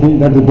Bhasi,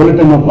 that is the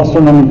Bulletin of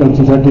Astronomical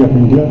Society of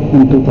India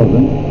in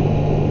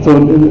 2000. So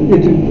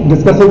it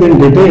discusses in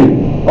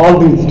detail all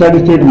the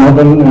steady state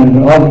model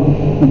and all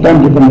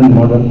time dependent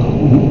model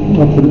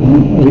of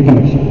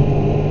reconnection.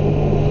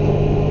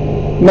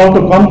 Now to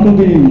come to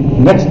the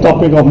next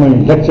topic of my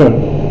lecture,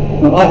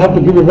 I have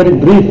to give a very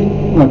brief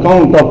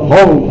account of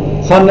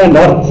how Sun and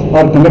Earth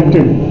are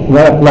connected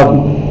via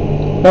plasma.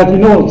 As you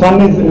know,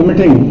 Sun is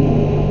emitting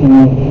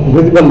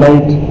visible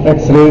light,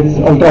 X-rays,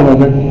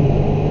 ultraviolet,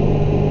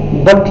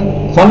 but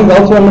Sun is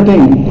also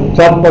emitting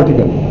charged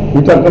particles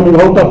which are coming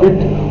out of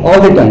it all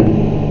the time,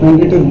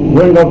 and it is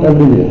going out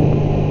everywhere,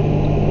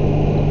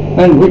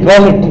 and we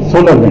call it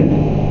solar wind.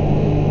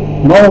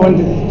 Now when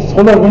the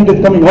solar wind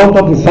is coming out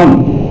of the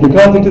Sun,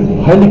 because it is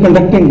highly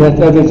conducting gas,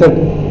 as I said,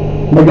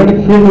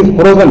 magnetic field is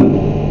frozen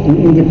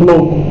in the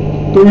flow,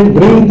 So it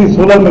brings the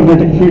solar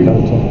magnetic field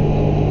also.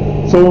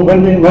 So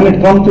when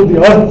it comes to the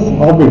Earth's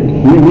orbit,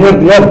 near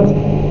the Earth,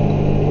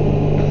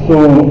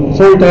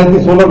 so it has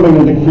the solar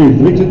magnetic field,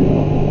 which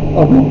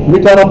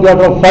are of the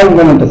order of 5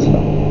 nanotesla.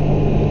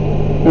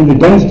 And the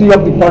density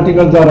of the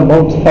particles are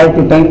about 5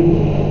 to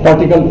 10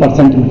 particles per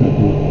centimeter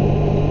cube.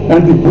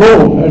 And the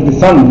flow at the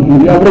sun,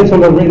 the average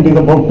solar wind is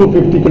about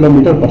 250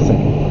 kilometers per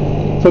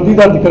second. So these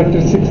are the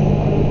characteristics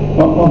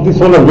of the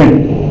solar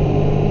wind.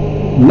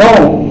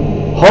 Now,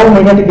 how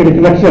magnetic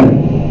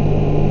reconnection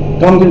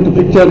comes into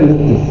picture is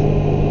this.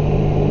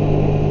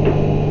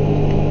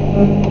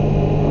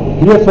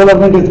 Here solar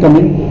wind is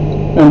coming,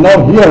 and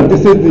now here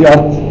this is the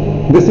Earth.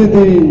 This is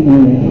the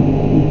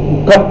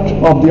cut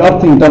of the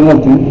Earth internal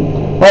thing.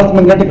 Earth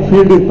magnetic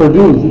field is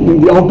produced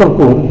in the outer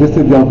core. This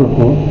is the outer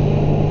core.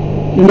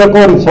 Inner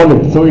core is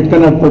solid, so it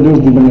cannot produce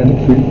the magnetic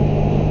field.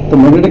 The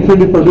magnetic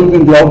field is produced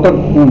in the outer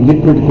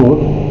liquid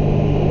core,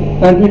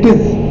 and it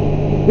is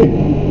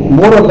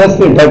more or less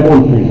a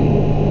dipole field.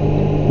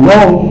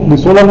 Now the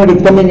solar wind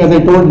is coming, as I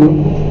told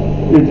you.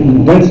 Its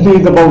density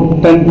is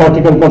about 10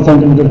 particles per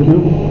centimeter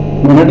cube.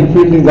 Magnetic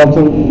field is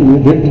also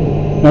with it,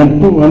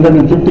 and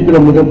 250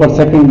 kilometers per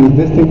second is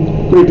this thing.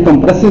 So it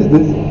compresses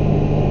this.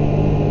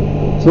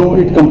 So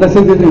it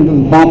compresses it into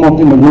the form of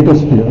the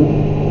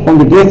magnetosphere. On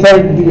the day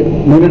side, the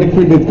magnetic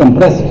field is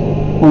compressed.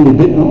 On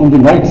the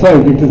night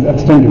side, it is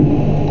extended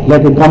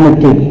like a comet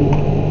tail.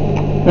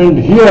 And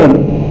here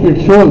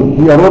it shows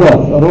the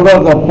auroras.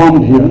 Auroras are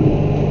formed here.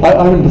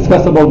 I will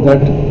discuss about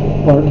that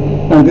part.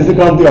 And this is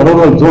called the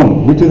auroral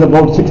zone, which is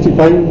about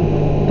 65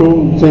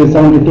 to say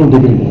 72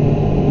 degree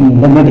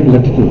magnetic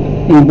latitude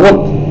in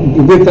both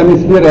this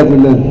hemisphere as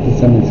well as this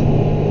hemisphere.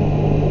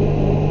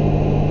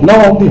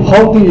 Now,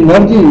 how the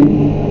energy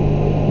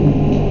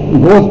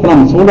goes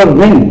from solar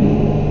wind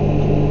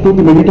to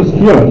the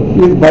magnetosphere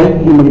is by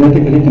the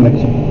magnetic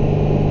reconnection.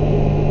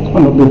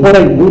 Before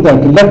I do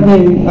that, let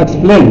me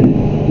explain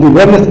the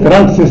various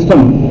current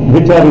systems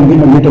which are in the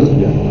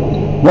magnetosphere.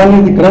 One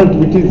is the current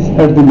which is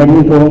at the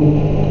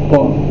magnetopause.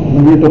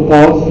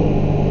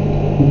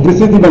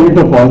 This is the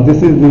magnetopause.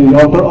 This is the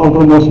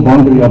outermost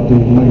boundary of the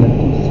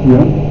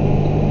magnetosphere.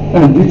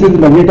 And this is the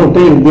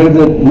magneto-tail. There is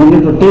a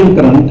magneto-tail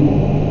current,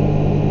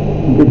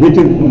 which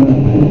is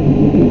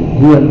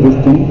here, this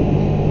thing.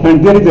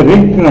 And there is a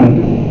ring current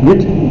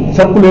which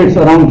circulates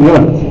around the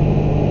Earth.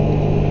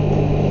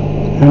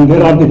 And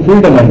there are the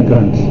field-aligned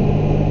currents.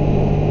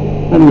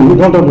 And we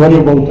don't have to worry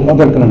about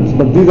other currents,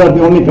 but these are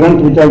the only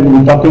currents which I will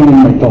be talking in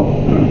my talk.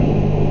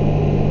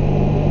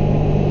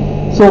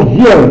 So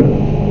here,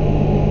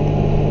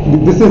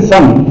 this is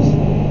sun.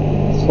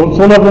 So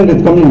solar wind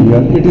is coming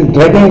here. It is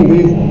dragging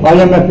these.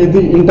 IMF is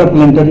the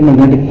interplanetary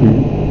magnetic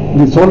field.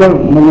 The solar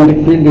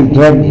magnetic field is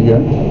dragged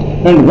here,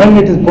 and when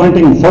it is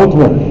pointing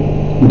southward,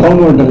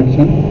 downward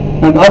direction,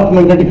 and Earth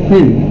magnetic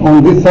field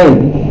on this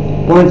side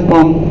points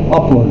from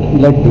upward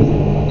like this.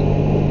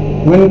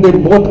 When they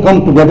both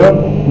come together,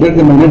 there is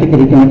a magnetic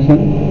reconnection.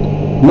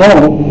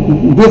 Now,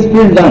 this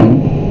field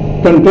line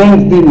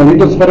contains the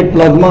magnetospheric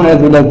plasma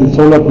as well as the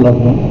solar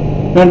plasma,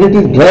 and it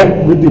is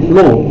dragged with the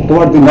flow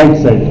toward the night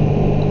side.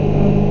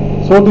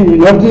 So the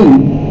energy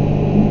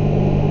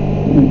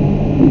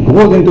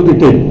goes into the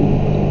tail.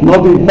 Now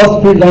the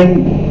first field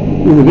line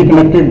is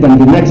reconnected, then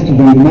the next,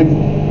 then the next.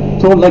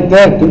 So like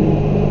that,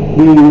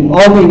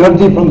 all the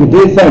energy from the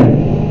day side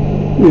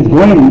is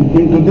going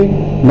into the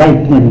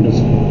night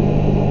magnetosphere.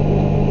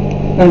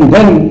 And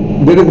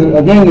then there is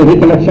again a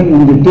reconnection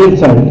in the tail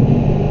side,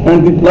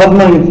 and the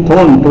plasma is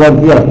thrown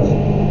towards the Earth.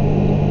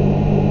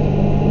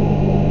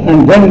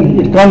 And then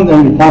it comes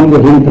and forms a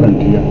ring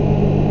current here.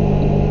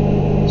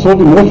 So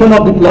the motion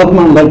of the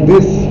plasma like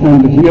this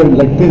and here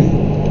like this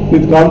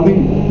is called the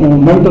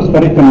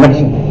magnetospheric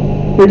convection.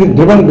 It is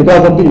driven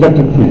because of the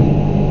electric field.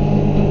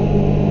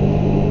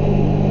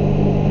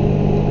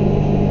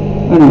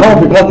 And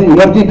now because the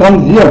energy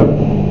comes here,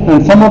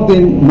 and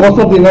most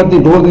of the energy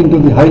goes into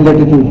the high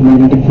latitude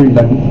magnetic field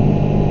line,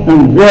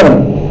 and where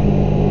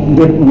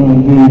the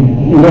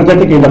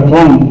energetic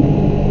electron,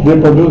 they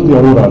produce the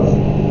auroras.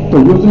 So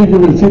usually you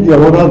will see the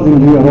auroras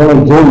in the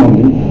auroral zone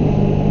only,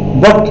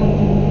 but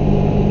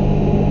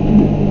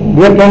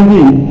there can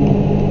be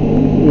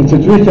a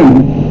situation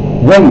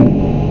when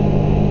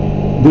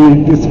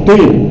this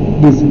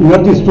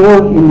energy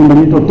stored in the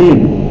magneto tail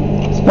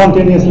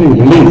spontaneously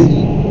released,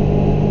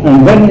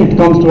 and when it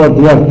comes towards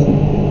the Earth,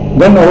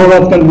 then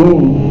auroras can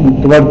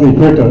move towards the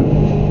equator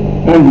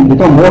and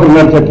become more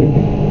energetic,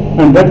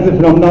 and that is the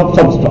phenomenon of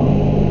substorm.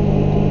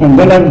 And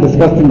then I will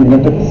discuss the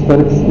magnetic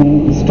spheric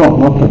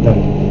storm after that.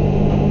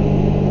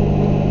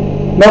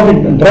 Now the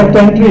direct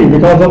entry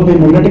because of the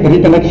magnetic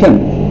reconnection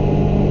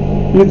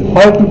is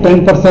 5 to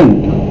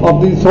 10%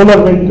 of the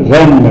solar wind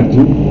RAM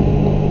energy,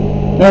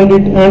 and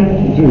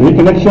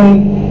reconnection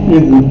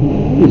is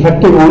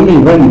effective only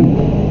when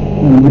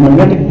the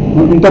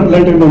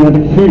interplanetary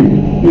magnetic field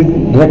is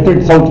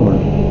directed southward.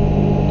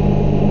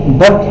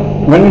 But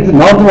when it is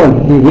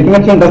northward, the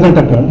reconnection doesn't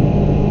occur,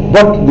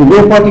 but the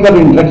wave particle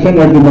interaction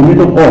at the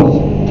magnetopause,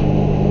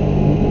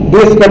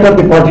 they scatter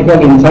the particle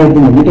inside the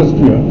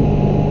magnetosphere,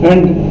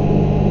 and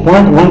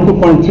 0.1 to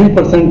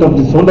 0.3% of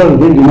the solar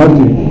wind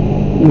energy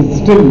is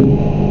still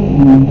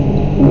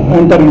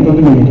enter into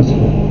the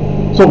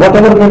magnetosphere. So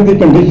whatever may be the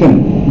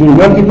condition, the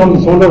energy from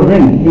the solar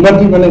wind,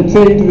 energy when I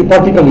say it is the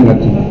particle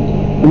energy,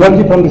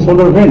 energy from the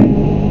solar wind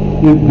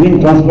is being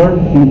transferred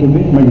into the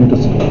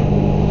magnetosphere.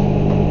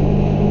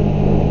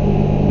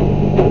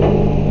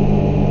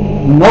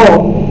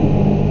 Now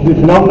the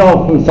phenomena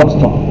of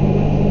substorm.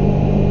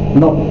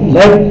 Now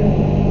like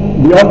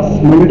the Earth's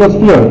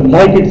magnetosphere,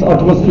 like its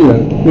atmosphere,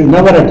 is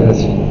never at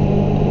rest.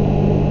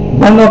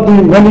 One of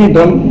the many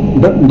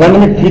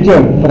dynamic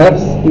features,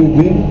 perhaps is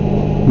the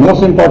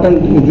most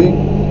important, is the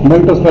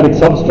magnetospheric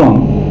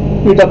substorm.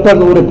 It occurs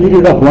over a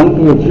period of 1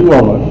 to a few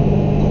hours,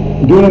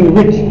 during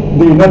which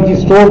the energy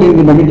stored in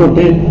the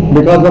magnetotail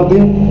because of the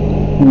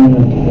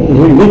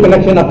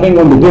reconnection occurring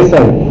on the day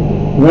side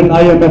when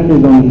IMF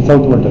is on the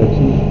southward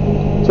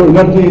direction. So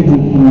energy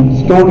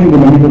is stored in the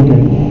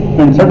magnetotail,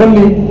 and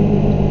suddenly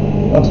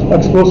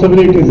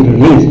explosively it is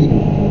released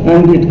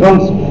and it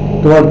comes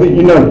towards the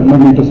inner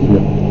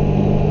magnetosphere.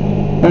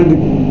 And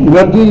the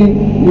energy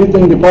is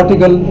in the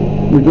particle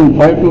between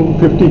 5 to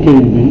 50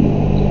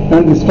 keV,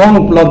 and the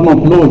strong plasma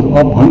flows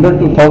of 100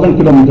 to 1000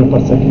 km per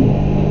second.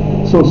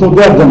 So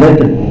they are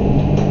generated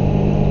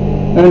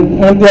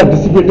and they are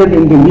dissipated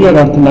in the near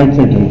Earth night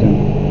side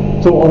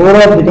region. So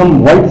auroras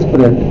become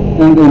widespread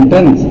and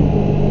intense,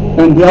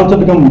 and they also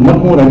become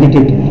much more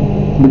agitated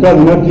because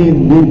energy is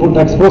being put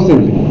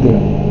explosively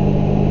there.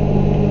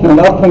 And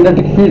Earth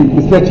magnetic field,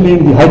 especially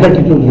in the high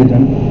latitude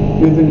region,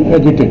 is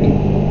agitated.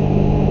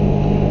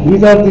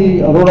 These are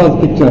the auroras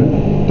picture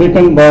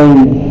taken by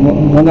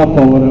one of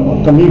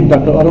our colleague,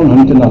 Dr. Arun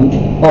Hanchanal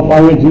of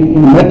IAG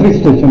in Maitri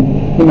station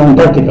in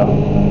Antarctica.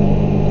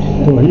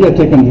 So he has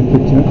taken this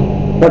picture.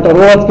 But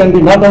auroras can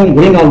be not only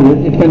green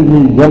always, it can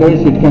be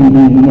yellowish, it can be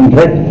even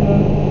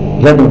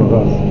red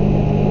auroras.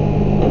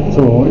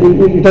 So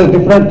it has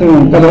different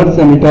colors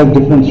and it has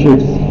different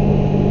shapes.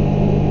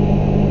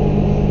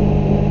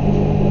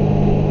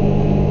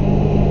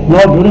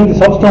 Now during the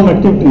substorm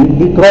activity,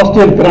 the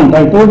cross-tail current,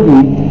 I told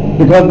you,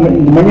 because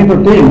in the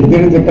magnetotail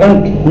there is a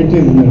current which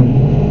is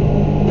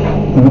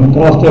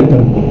cross-tail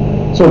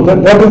current. So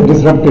that is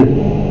disrupted.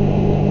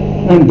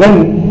 And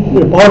then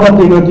a part of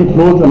the energy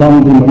flows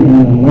along the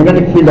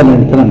magnetic field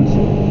aligned currents.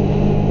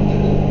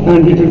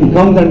 And it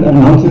comes and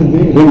enhances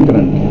the ring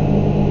current.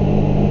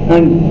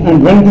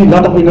 And when the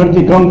lot of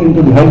energy comes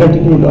into the high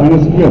latitude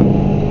ionosphere,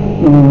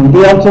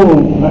 they also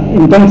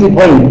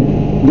intensify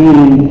the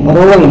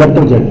auroral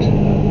electrojet,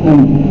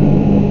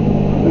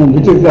 and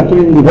which is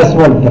actually in the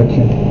westward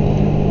direction.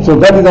 So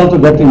that is also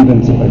getting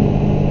intensified.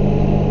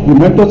 The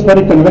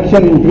magnetospheric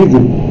convection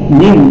increases,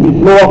 means the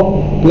flow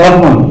of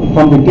plasma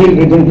from the tail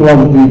region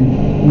towards the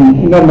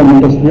inner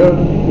magnetosphere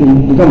will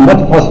become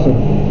much faster.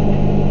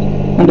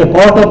 And a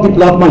part of the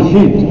plasma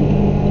sheet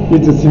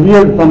is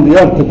severed from the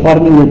earth,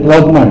 forming a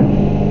plasmoid,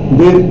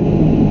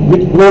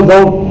 which flows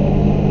out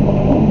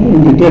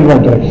in the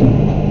tailward direction.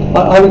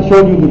 I will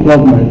show you the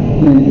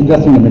plasmoid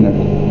just in a minute.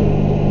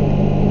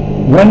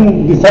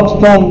 When the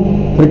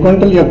substorm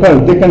frequently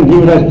occurs, they can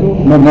give rise to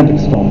magnetic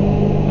storm.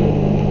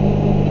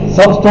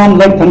 Substorm,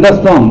 like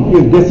thunderstorm,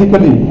 is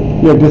basically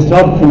a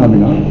discharge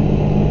phenomenon.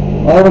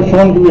 I have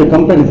shown you a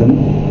comparison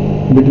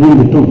between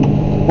the two.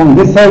 On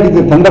this side is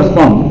a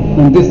thunderstorm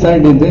and this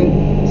side is a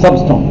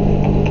substorm.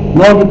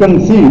 Now you can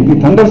see the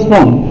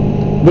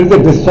thunderstorm, there is a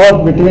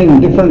discharge between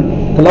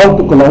different cloud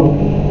to cloud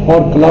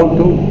or cloud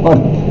to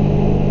earth.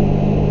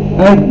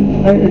 And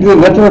it is a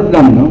natural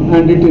phenomenon,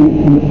 and it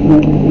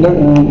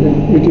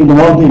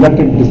involves the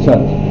electric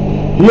discharge.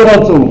 Here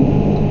also,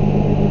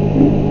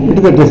 it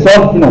is a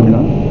discharge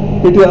phenomenon.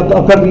 It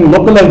occurs in a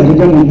localized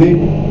region in the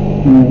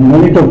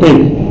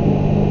magnetotail,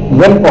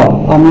 well far,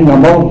 I mean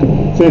about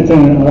say 10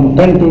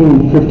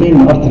 to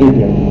 15 Earth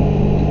radii,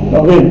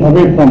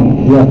 away from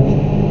the Earth.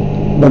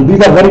 But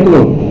these are very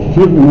close,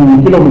 few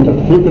kilometers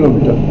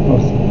or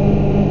so.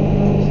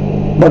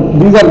 But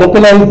these are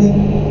localized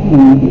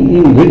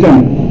in region,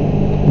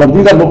 but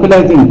these are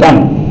localized in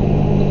time,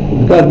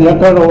 because they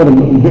occur over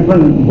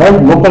different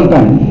wide local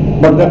time,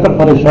 but they occur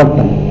for a short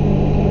time.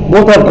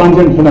 Both are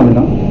transient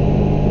phenomena.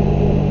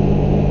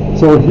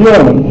 So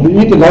here,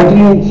 each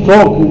lightning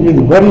stroke is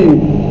very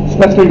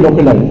specially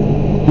localized.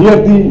 Here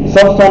the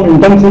substorm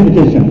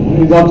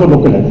intensification is also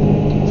localized.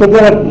 So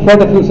there are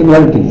quite a few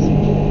similarities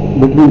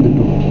between the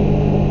two.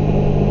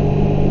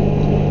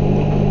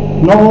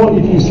 Now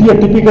if you see a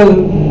typical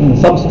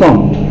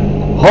substorm,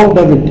 how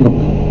does it look?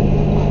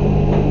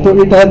 So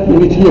it has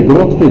initially a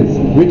growth phase,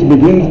 which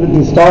begins with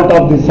the start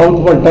of the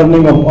southward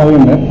turning of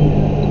IMF.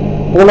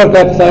 Polar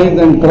cap size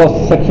and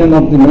cross section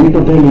of the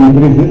magnetotail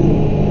increases,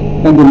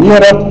 and the near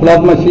Earth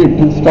plasma sheet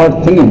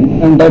starts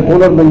thinning, and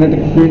dipolar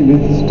magnetic field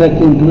is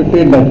stretched into a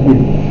tail-like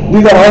field.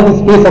 These are all the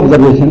space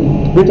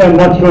observations, which I am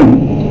not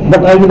showing,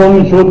 but I will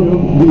only show you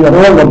the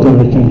auroral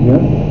observation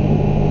here.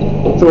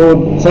 So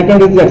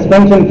second is the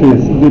expansion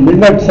phase. The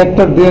midnight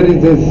sector, there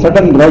is a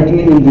sudden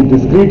brightening in the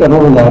discrete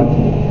auroral arc,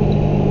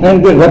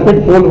 and the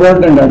rapid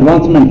poleward and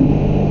advancement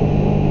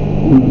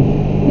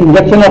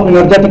injection of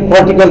energetic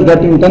particles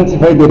that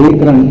intensify the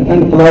recurrent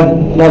and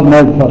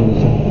plasmoid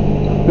formation.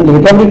 And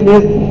recovery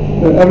phase,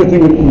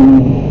 everything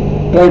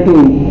try to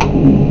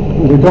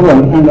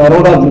recover and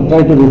auroras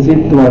try to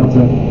recede towards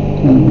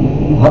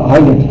high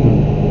latitude.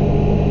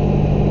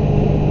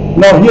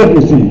 Now here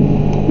you see,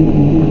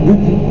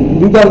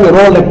 these are the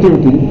roll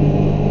activity.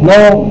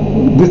 Now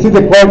this is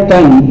a quiet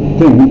time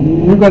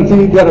thing. You can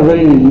see there are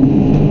very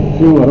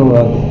few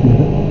auroras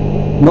here.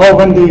 Now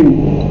when the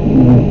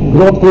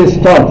growth phase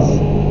starts,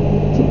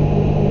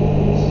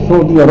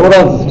 so the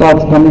auroras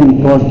starts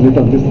coming towards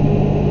later. This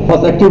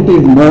first activity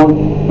is more,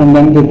 and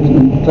then they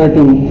try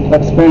to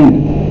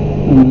expand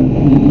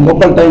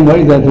local time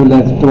wise as well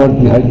as towards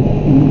the high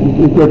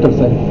equator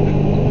side.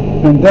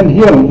 And then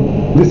here,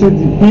 this is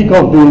the peak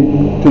of the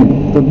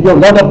thing. So we have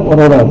a lot of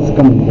auroras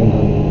coming here.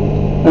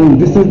 And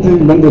this is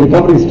when the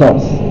recovery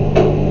starts.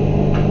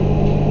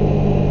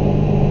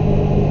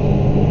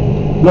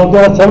 Now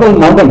there are several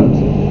models,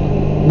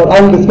 but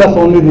I will discuss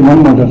only the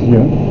one model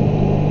here.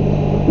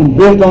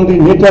 Based on the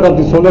nature of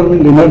the solar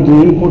wind energy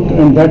input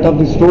and that of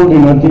the stored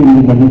energy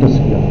in the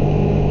magnetosphere.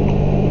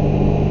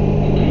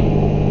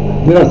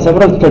 There are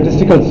several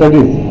statistical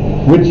studies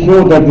which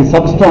show that the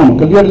substorm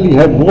clearly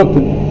have both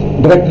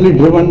directly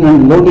driven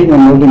and loading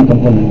unloading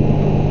component.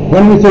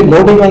 When we say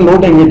loading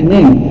unloading, it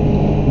means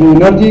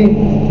the energy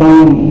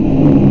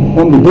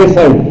from the day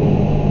side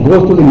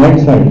goes to the night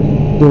side,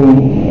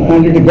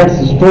 and it gets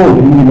stored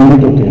in the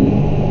magnetotail,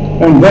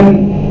 and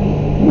then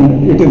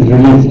it is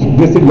released.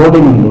 This is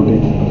loading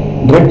unloading.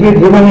 Directly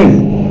driven is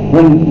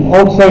when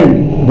outside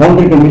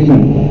boundary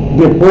condition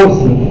they force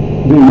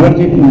the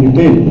energy in the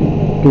tail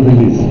to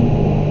release.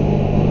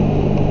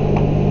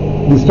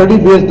 The study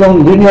based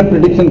on linear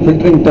prediction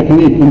filtering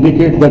technique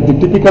indicates that the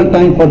typical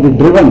time for the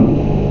driven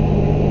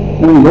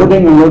and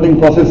loading and unloading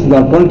processes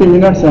are 20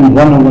 minutes and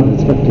 1 hour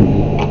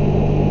respectively.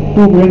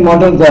 Two main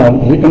models are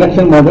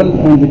reconnection model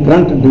and the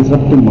current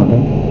disruptive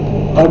model.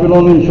 I will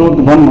only show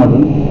the one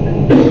model.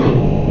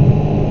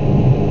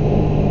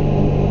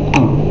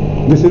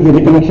 This is the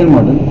reconnection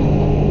model.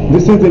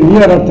 This is the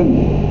near earth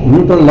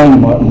neutral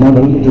line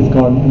model, it is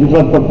called, which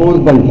was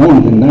proposed by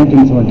Holmes in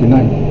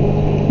 1979.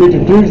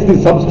 It treats the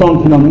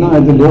substorm phenomena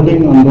as a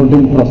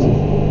loading-unloading process.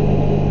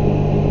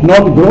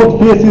 Now the growth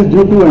phase is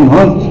due to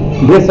enhanced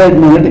day-side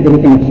magnetic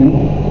reconnection,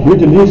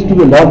 which leads to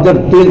a larger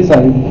tail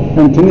size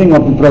and thinning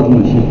of the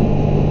plasma sheet.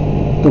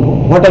 So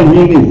what I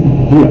mean is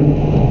here,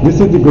 this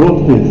is the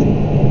growth phase.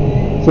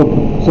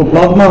 So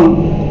plasma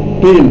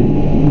tail,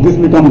 this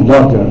becomes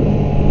larger.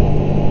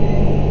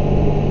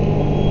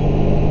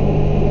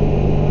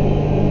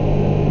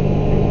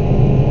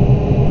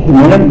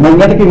 The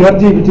magnetic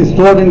energy which is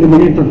stored in the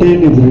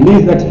magnetotail is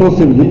released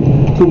explosively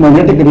through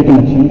magnetic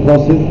reconnection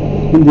process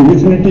in the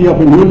vicinity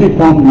of a newly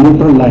formed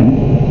neutral line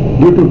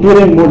due to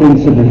tearing mode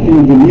instability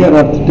in the near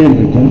earth tail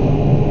region.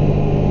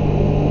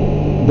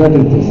 That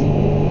is this.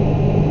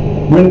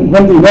 When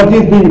the energy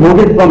is being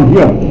loaded from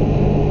here,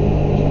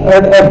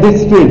 at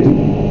this stage,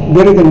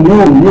 there is a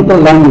new neutral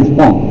line is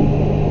formed.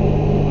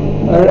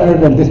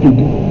 At this stage,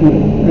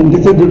 and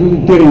this is due to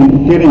the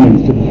tearing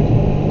instability.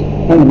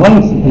 And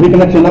once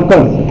reconnection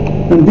occurs,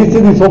 and this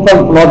is the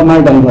so-called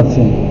plasmoid I was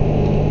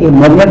saying, a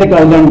magnetic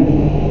island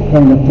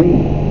kind of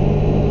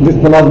thing. This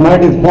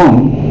plasmoid is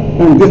formed,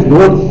 and this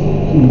goes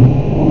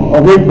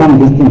away from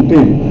this thing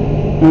tail,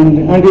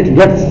 and it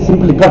gets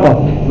simply cut off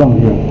from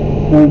here,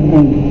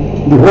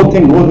 and the whole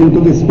thing goes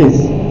into the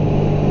space.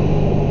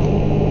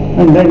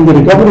 And then in the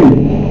recovery,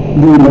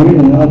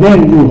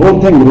 again the whole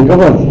thing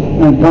recovers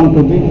and comes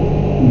to the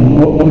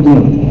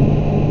original thing.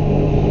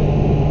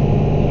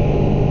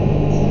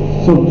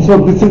 So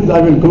this is, I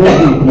will close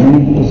the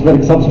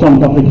magnetospheric substorm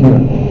topic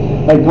here.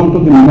 I come to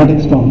the pneumatic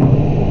storm.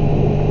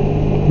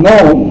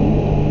 Now,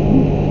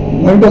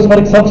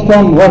 magnetospheric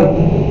substorm work,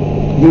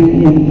 the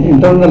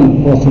internal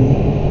process,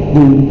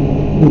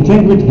 the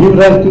thing which gives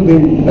rise to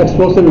the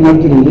explosive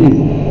energy release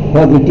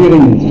was the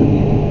tearing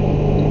instability.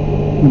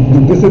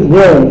 This is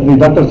where the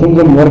Dr.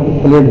 Sundaram work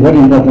played very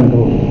important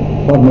role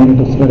for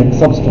magnetospheric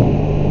substorm.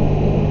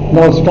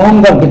 Now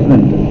storms are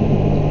different.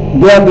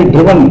 They are the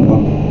driven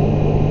one.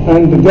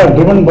 And they are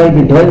driven by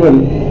the driver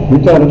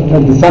which are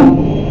at the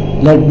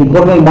sun, like the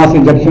coronal mass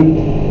ejection,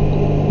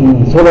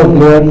 solar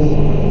flares,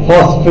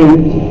 fast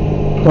streams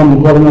from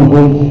the coronal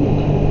holes,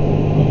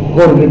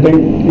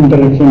 coordinating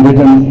interaction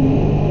regions,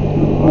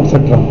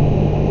 etc.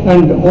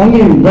 And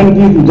only when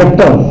these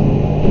ejectors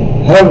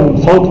have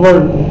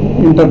southward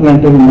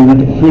interplanetary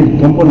magnetic field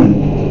component,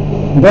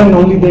 then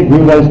only they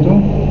give rise to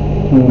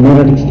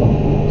magnetic storm.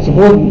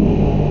 Suppose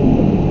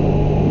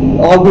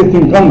all these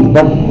things comes,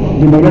 but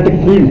the magnetic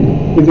field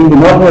is in the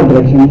northward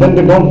direction, then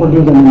they don't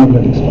produce any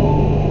magnetic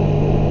storm.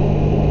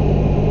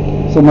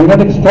 So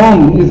magnetic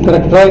storm is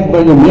characterized by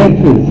a main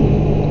phase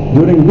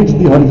during which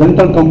the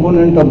horizontal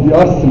component of the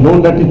Earth's low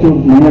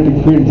latitude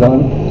magnetic fields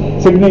are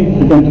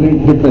significantly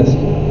depressed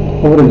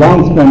over a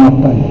long span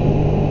of time,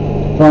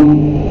 from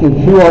a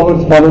few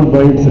hours followed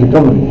by its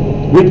recovery,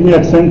 which may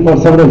extend for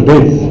several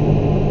days.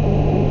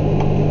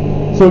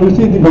 So you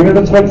see, the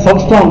magnetospheric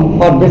substorm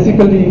are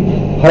basically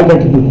high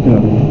latitude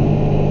phenomena.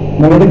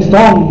 Magnetic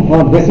storm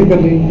are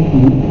basically,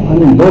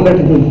 low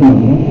latitude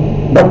phenomena,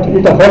 but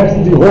it affects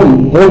the whole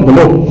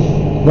globe,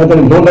 whether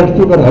in low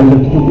latitude or high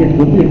latitude.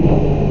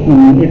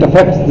 It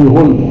affects the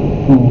whole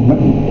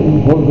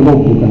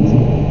globe, you can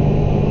see.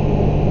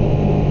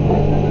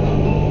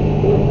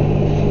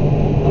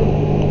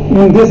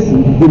 In this,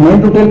 the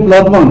magnetotail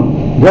plasma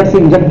gets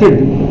injected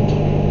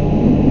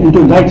into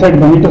right side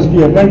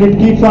magnetosphere, and it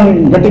keeps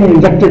on getting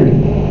injected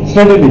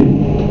steadily.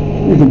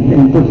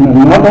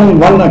 Not only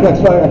one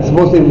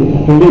explosive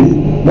release,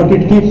 but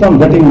it keeps on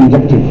getting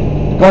injected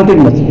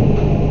continuously.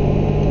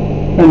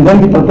 And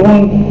then the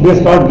proton, they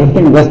start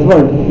drifting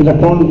westward,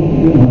 electron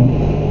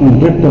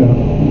drift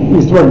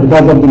eastward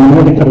because of the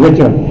magnetic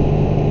curvature,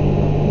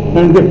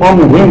 and they form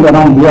a ring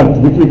around the earth,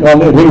 which we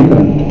call a ring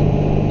current.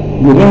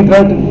 The ring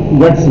current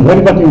gets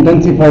very much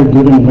intensified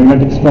during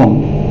magnetic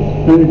storm,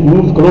 and it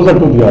moves closer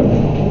to the earth.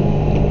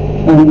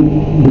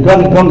 And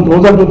because it comes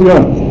closer to the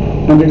earth,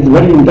 and it is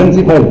very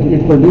intensified,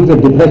 it produces a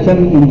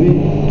depression in the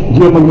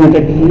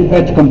geomagnetic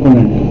H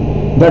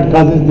component that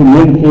causes the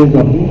main phase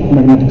of the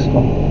magnetic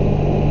storm.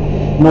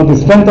 Now the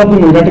strength of the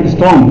magnetic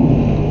storm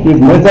is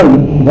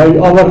measured by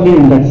hourly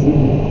index,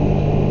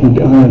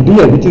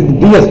 which is the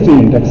DST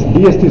index.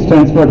 DST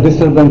stands for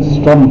Disturbance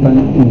Storm Time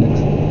Index.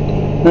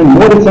 And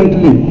more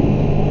recently,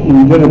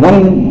 there is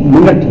 1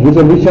 minute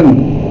resolution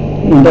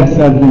index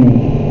has been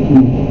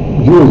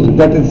used,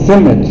 that is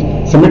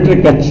SIMH,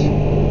 symmetric H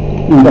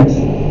index.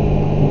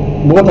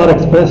 Both are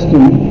expressed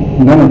in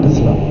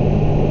nanotesla.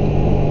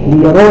 The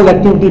auroral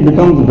activity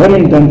becomes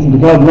very intense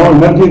because now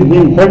energy is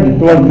being fed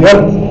towards the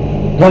earth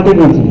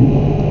continuously.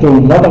 So a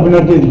lot of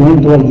energy is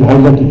going towards the high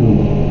latitude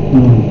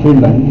field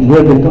line,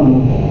 where they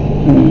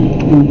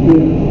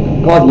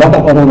cause lot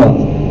of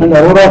auroras. And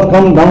auroras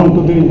come down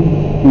to the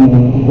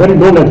very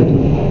low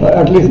latitude,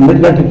 at least mid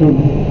latitude,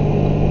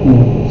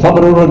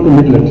 subauroral to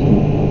mid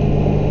latitude.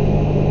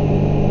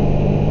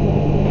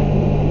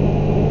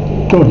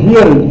 So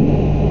here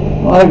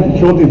I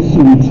show this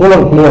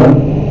solar flare.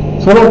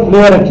 Solar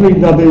flare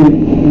actually are the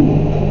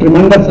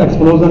tremendous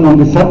explosion on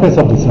the surface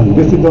of the sun.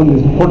 This is on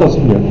the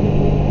photosphere.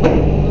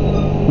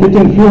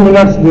 Within few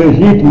minutes they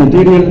heat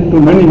material to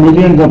many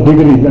millions of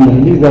degrees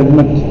and release as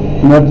much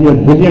energy as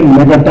billion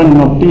megaton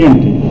of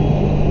TNT.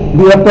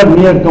 They occur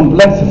near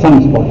complex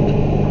sunspot.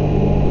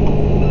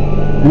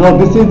 Now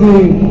this is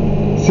the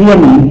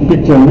CME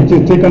picture, which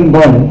is taken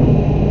by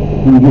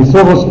the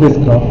SOHO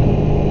spacecraft.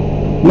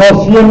 Now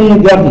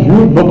CME, they are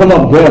huge bubble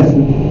of gas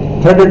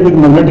threaded with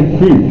magnetic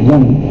field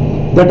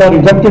that are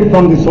ejected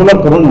from the solar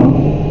corona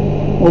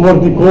over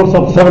the course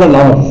of several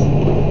hours,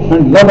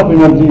 and lot of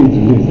energy is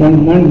released.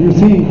 And you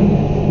see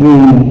the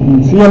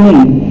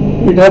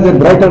CME, it has a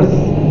brighter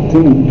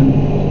thin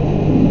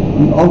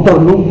outer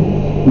loop,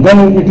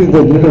 then it is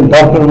a little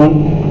darker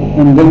one,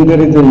 and then there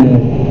is a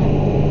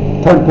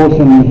third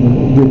portion,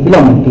 the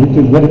filament, which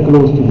is very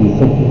close to the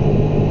surface.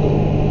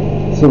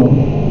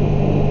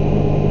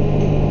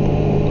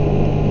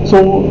 So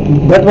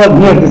that was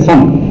near the sun,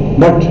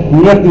 but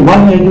near the 1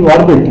 AU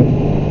orbit,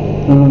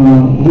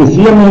 the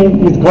CME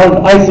is called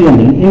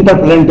ICME,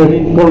 interplanetary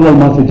coronal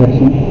mass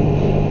ejection.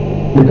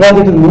 Because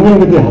it is moving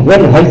with a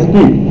very high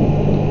speed,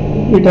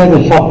 it has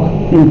a shock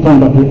in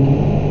front of it.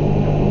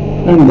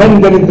 And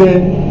then there is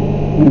a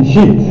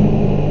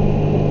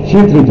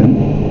sheath region.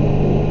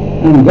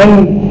 And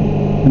then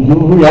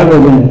we have a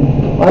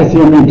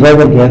ICME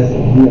driver gas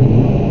here.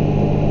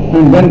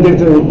 And then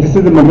this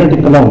is a magnetic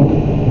cloud,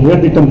 where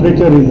the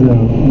temperature is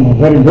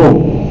very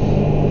low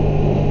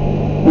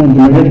and the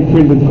magnetic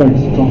field is quite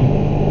strong.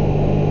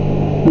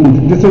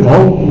 And this is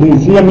how the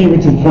CME,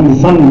 which is from the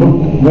sun,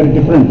 looked very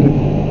different.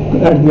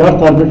 At the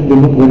earth orbit they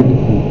look very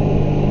different.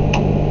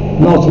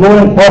 Now slow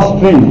and fast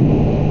stream.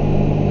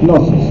 Now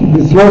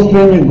the slow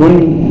stream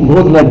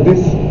goes like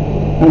this,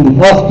 and the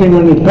fast stream,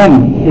 when it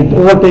comes, it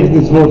overtakes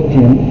the slow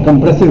stream,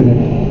 compresses it.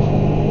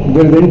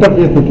 There is an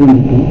interface between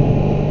the two,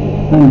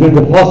 and there is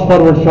a fast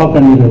forward shock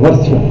and a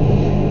reverse shock.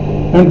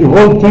 And the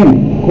whole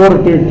thing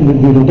co-rotates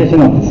with the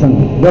rotation of the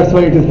sun. That's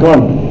why it is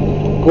called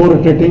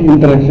co-rotating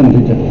interaction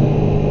region.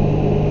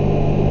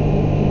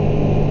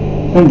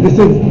 And this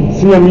is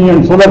CME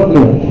and solar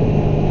flare.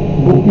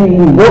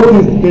 In both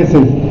these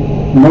cases,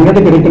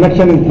 magnetic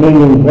reconnection is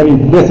playing a very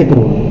basic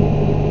role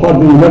for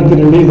the energy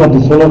release of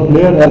the solar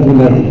flare as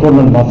well as the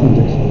coronal mass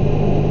injection.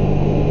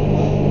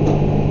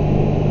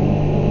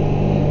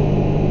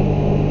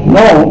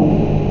 Now,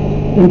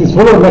 in the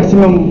solar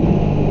maximum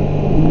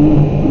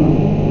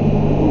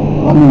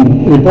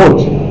report,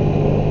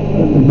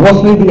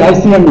 mostly the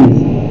ICMEs,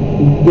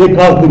 they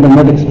cause the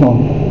magnetic storm.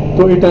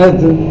 So it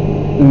has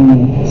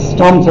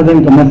storm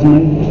sudden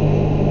commencement,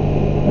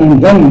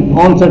 and then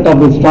onset of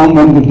the storm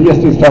when the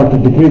DST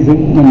started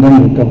decreasing, and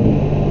then recovery.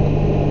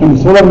 And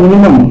the solar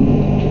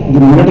minimum, the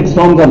magnetic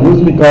storms are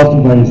usually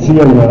caused by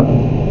CIR,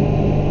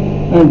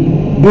 and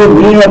they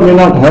may or may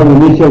not have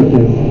initial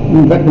phase.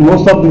 In fact,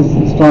 most of these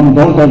storms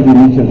don't have the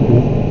initial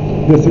phase.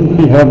 They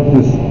simply have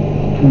this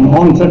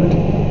onset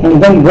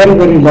and then very,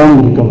 very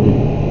long recovery.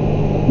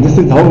 This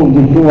is how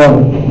the two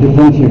are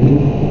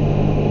differentiated.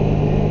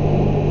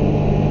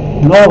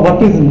 Now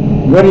what is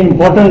very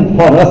important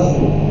for us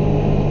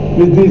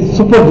is the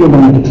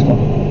supergeomagnetic storm.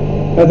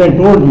 As I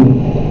told you,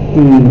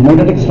 the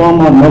magnetic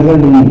storm are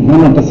measured in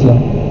nanotesla.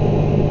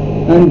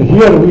 And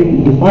here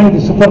we define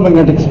the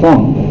supermagnetic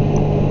storm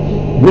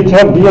which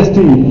have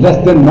DST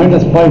less than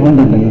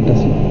 -500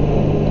 nanotesla.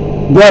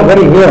 They are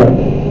very rare,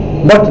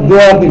 but they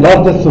are the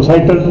largest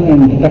societal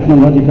and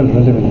technological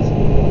relevance.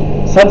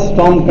 Such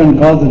storms can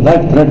cause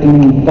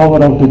life-threatening power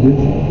outages,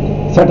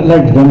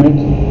 satellite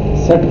damage,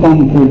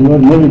 SATCOM failure,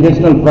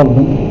 navigational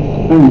problem,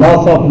 and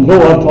loss of low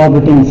Earth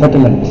orbiting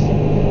satellites.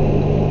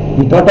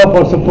 The data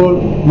for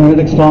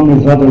supermagnetic storm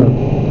is rather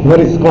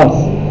very scarce.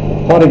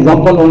 For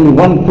example, only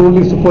one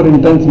truly super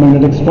intense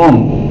magnetic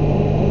storm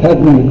has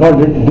been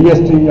recorded,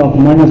 DST of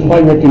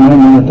 -589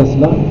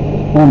 nanotesla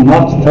on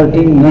March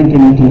 13,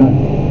 1989,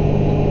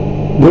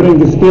 during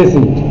the space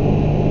age.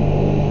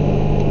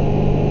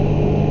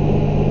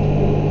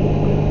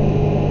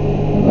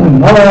 And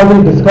now I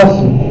will discuss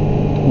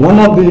one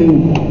of the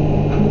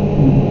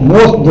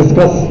most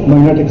discussed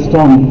magnetic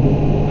storm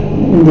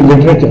in the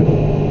literature.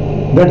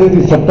 That is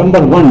the September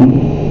 1,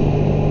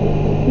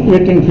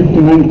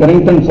 1859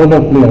 Carrington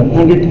solar flare,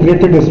 and it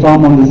created a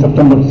storm on the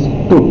September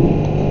 2.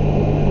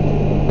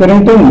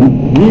 Carrington,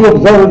 he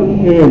observed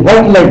a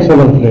white light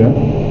solar flare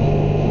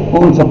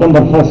on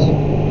September 1st,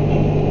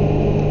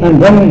 and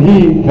then he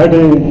had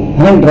a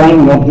hand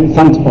drawing of the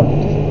sunspot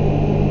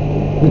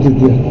which is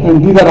there,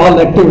 and these are all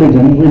active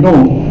region. We know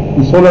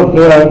the solar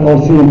flare or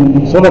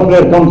CME, solar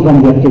flare comes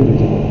from the active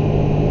region.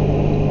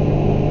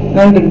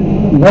 And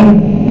when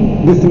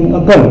this thing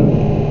occurred,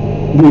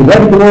 the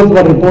red glows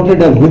were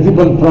reported as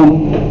visible from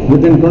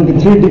within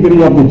 23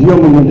 degrees of the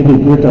geomagnetic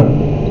equator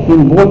in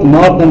both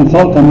north and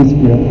south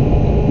hemisphere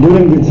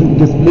during this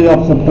display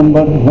of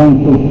September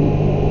 1-2.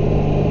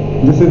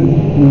 This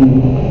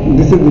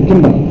is the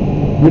Kimball,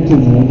 which is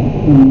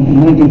in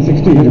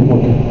 1960 he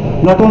reported.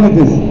 Not only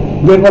this,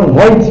 there were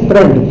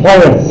widespread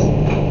fires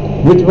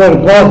which were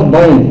caused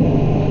by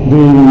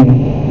the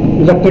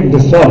electric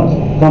discharge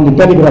from the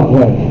telegraph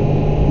wire,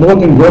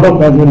 both in Europe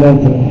as well as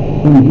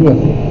in US.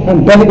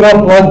 And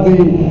telegraph was the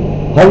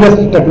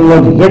highest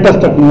technology,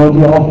 latest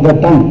technology of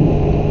that time.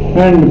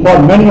 And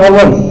for many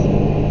hours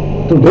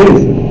to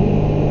days,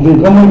 the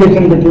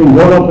communication between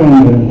Europe and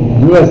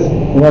US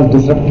was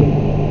disrupted.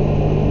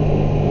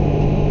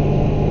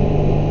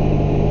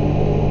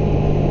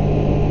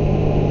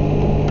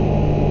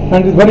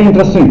 And it's very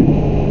interesting.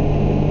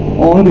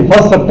 On the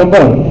 1st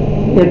September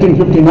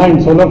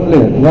 1859 solar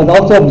flare was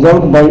also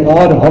observed by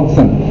R.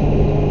 Hodgson,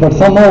 but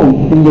somehow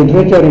in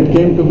literature it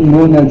came to be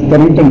known as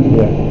Carrington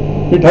flare.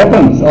 It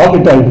happens all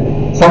the time.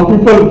 Some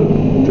people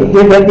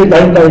they get the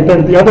limelight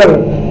and the other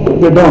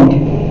they don't.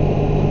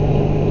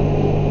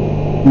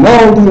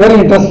 Now it is very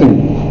interesting.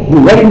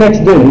 The very next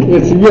day a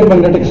severe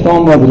magnetic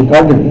storm was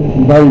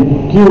recorded by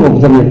Kew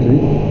Observatory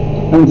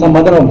and some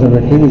other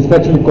observatories,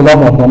 especially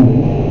Colaba, Bombay.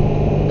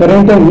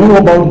 Carrington knew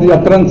about the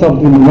occurrence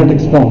of the magnetic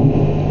storm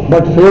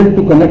but failed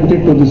to connect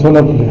it to the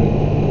solar flare.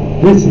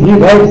 He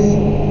writes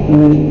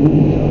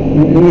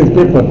in his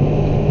paper,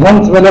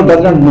 one swallow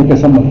does not make a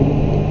summer,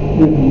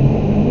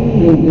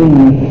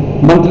 in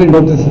monthly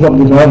notices of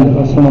the Royal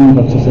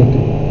Astronomical Society.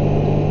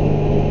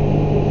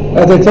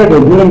 As I said,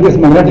 during this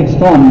magnetic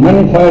storm,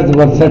 many fires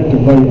were set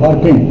by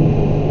arcing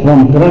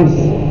from currents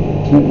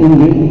in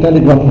the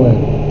telegraph wire.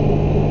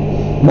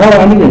 Now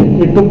anyway,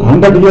 it took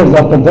 100 years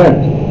after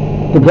that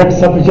to get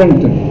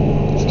sufficient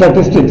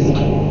statistics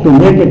to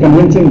make a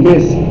convincing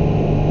case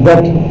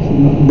that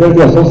there is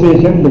an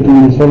association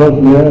between the solar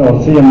flare or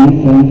CME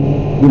and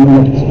the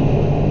magnetic storm.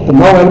 So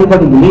now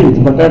everybody believes,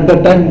 but at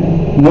that time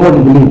nobody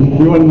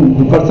believed, even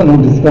the person who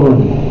discovered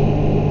it.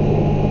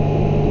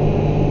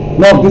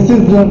 Now this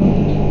is,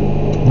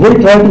 we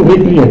try to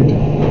recreate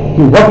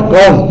what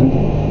caused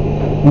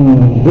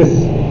this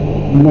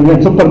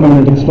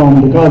supermagnetic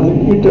storm, because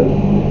it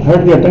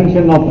had the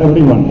attention of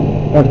everyone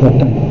at that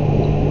time.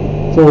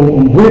 So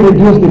we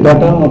reduced the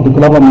data of the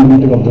Colaba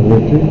Magnetic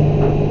Observatory,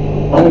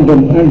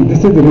 and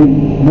this is the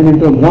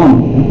magnetogram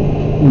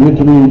which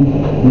we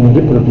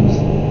reproduce.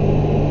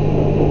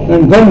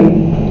 And then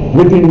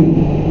with the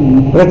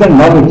present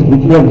knowledge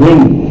which we have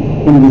gained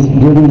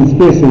during the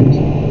space age,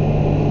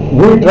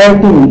 we try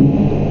to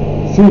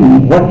see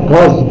what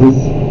caused this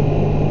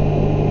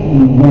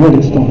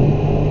magnetic storm.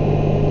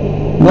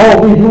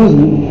 Now we use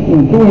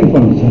two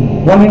information.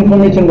 One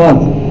information was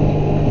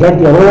that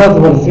the auroras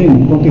were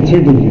seen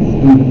 23 degrees,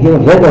 and they were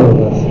red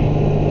auroras.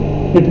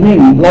 It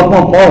means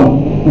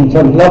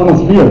plasma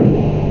sphere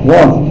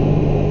was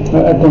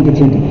at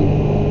 23 degrees.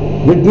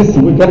 With this,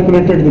 we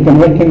calculated the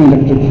convection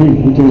electric field,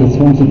 which is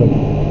responsible.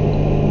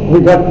 We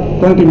got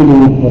 20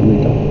 millivolts per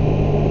meter.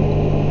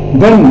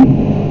 Then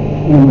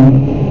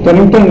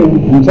Carrington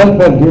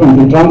himself has given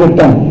the transit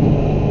time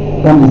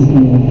from this,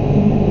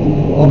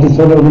 of the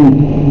solar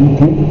wind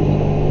thing,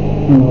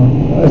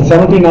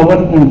 17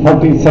 hours and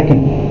 40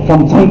 seconds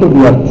from sun to the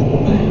earth.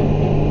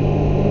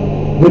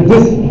 With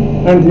this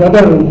and the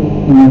other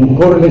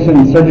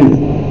correlation studies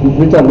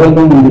which are well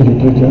known in the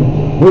literature,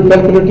 we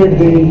calculated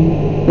the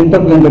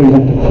interplanetary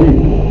electric field,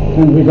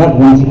 and we got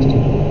 160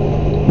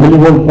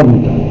 millivolt per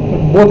meter.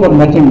 Both are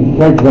matching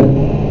quite well.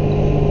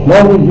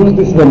 Now we use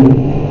this value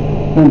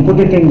and put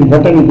it in the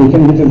Button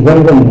equation, which is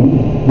very well known,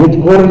 which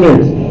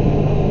correlates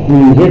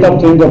the rate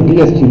of change of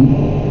DST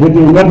with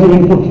the energy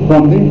input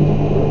from the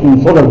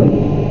solar wind.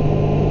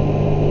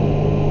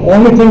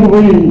 Only thing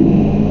we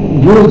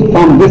used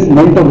from this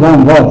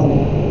magnetogram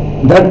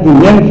was that the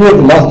main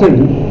phase lasted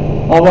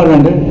hour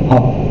and a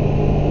half.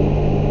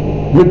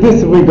 With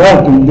this we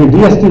got the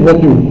DST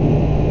value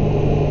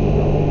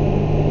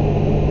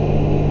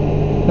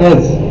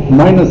as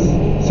minus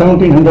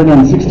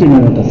 1760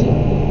 nanotesla,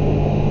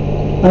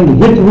 and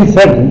which we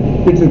said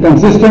it is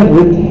consistent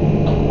with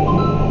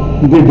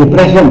the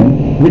depression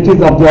which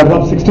is of the order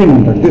of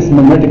 1600, this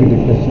magnetic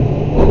depression.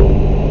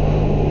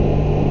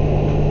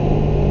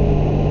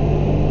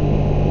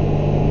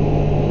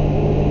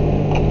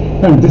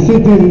 And this is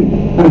the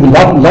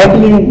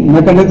likely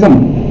mechanism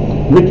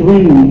which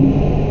we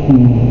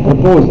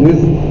propose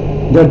is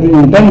that the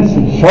intense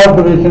short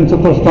duration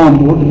superstorm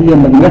would be a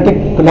magnetic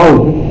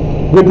cloud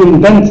with the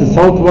intense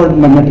southward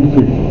magnetic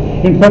field.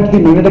 In fact, the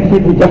magnetic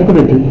field we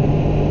calculated,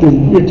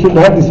 it should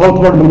have the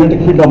southward magnetic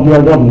field of the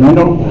order of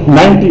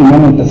 90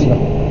 nanotesla,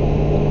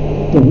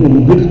 so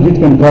which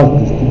can cause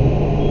this thing.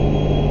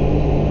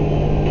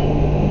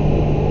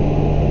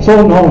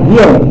 So now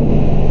here,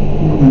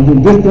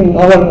 this thing,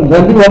 our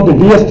value of the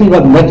DST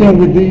was matching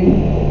with the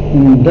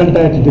delta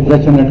H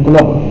depression at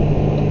Colaba.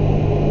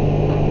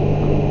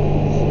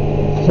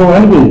 So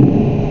anyway,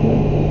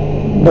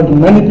 but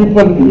many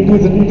people, it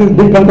is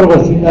big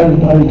controversy. I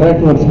will try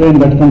to explain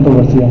that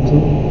controversy also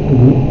to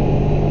you.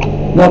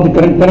 Now the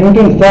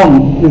Carrington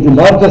storm is the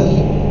largest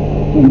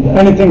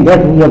anything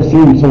that we have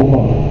seen so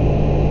far.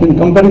 In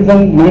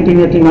comparison,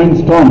 1989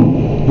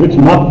 storm, which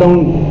knocked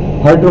down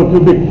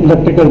hydrocubic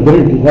electrical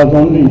grid, was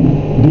only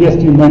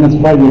DST minus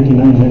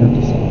 589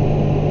 nanotesla.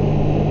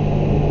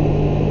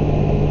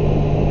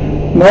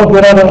 Now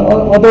there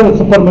are other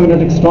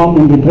supermagnetic storms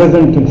in the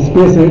present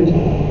space age.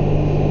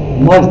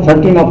 March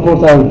 13, of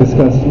course, I have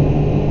discussed.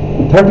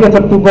 30th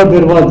October,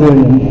 there was a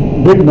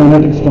big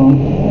magnetic storm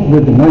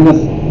with minus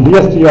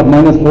DST of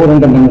minus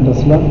 400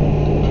 nanotesla,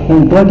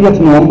 and 20th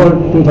November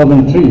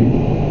 2003,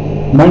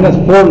 minus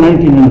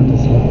 490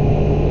 nanotesla.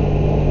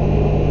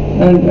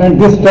 And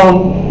this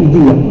storm is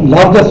the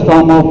largest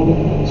storm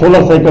of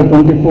solar cycle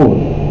 24,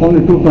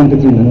 only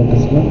 223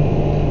 nanotesla.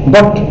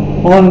 But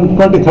on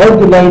 23rd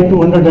July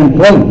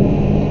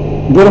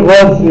 212, there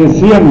was a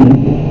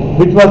CME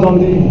which was on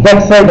the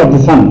back side of the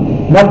sun,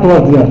 not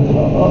towards the earth,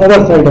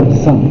 other side of the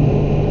sun.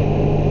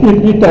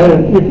 It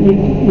had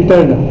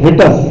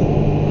hit us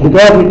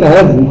because it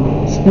has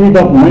speed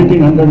of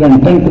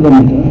 1910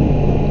 kilometers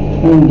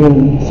and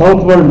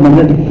southward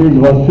magnetic field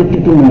was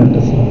 52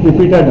 nanotesla. If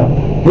it had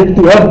hit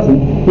the earth,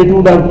 it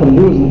would have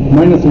produced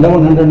minus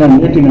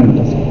 1180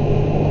 nanotesla.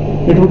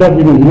 It would have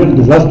been a real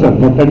disaster,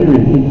 but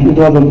anyway, it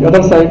was on the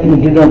other side,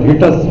 it did not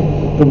hit us,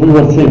 so we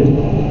were safe.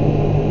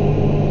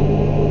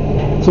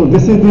 So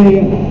this is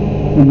the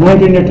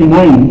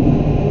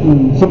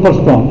 1989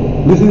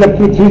 superstorm. This is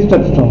actually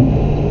three-step storm.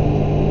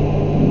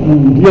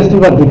 DST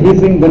was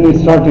decreasing, then it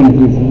started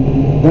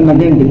increasing, then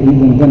again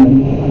decreasing, then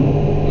again.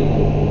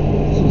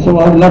 So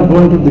I will not go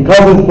into the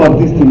causes for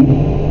this thing,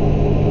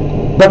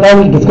 but I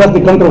will discuss the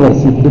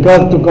controversies,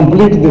 because to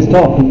complete this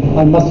talk,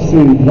 I must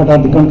say what are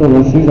the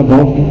controversies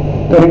about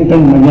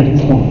Carrington magnetic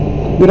storm.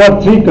 There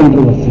are three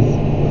controversies.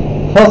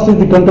 First is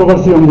the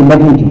controversy on the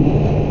magnitude.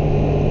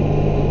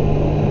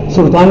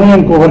 Sultani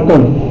and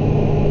co-worker,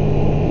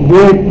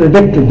 they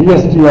predict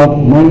DST of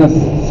minus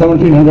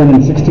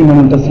 1760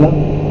 nanotesla.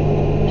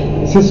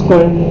 Cisco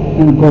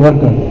and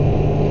co-worker,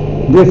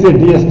 they say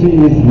DST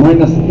is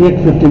minus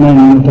 859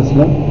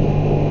 nanotesla,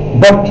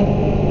 but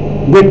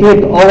they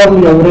take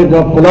hourly average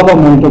of Colaba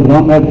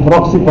magnetogram as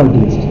proxy for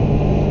DST.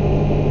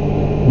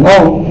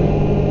 Now,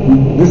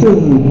 this is,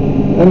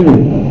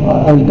 anyway,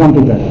 I will come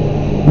to that.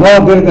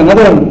 Now there is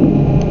another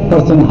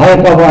person,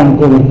 Hayakawa and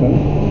co-worker.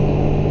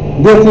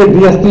 They say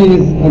DST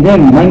is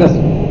again minus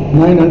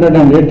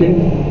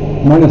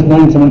 918, minus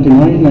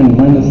 979 and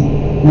minus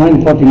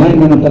 949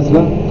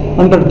 nanotesla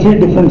under three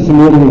different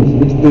scenarios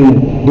which they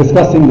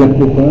discuss in their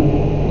paper.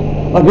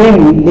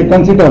 Again, they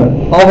consider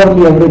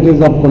hourly averages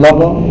of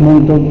Colaba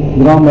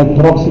magnetogram as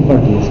proxy for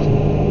DST.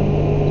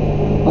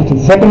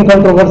 Second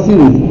controversy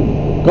is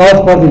cause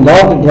for the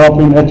large drop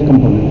in H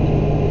component.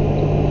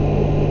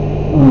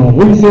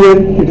 We say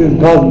it is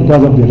caused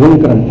because of the ring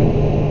current.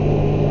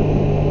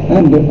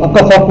 And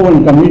Akasapu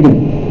and Comedian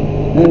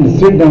and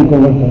Sid and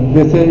co-worker,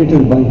 they say it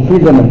is by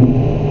field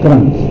line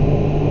currents.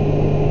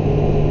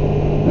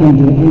 And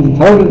the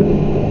third,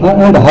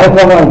 and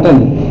Hayakawa tell,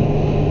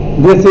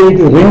 they say it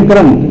is ring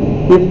current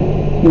if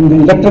in the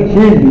electric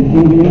field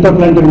in the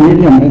interplanetary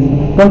medium is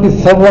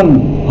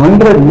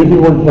 2700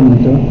 millivolt per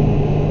meter,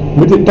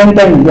 which is 10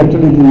 times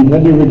actually the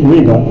value which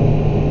we got.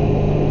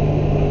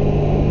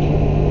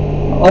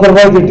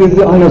 Otherwise it is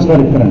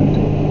ionospheric current.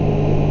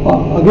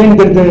 Again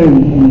there is a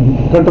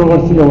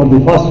controversy over the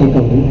fast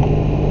recovery.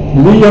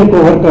 Lee and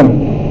co-worker,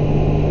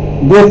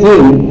 they say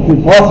the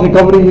fast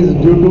recovery is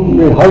due to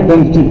a high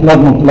density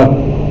plasma plug.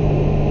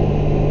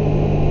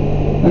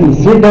 And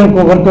Sid and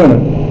co-worker,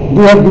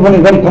 they have given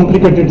a very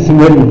complicated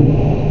scenario.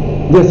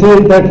 They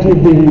say that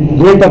if the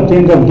rate of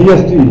change of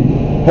DST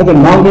has a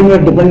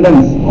nonlinear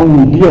dependence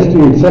on DST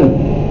itself,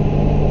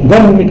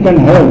 then it can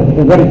have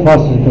a very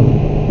fast recovery.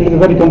 It is a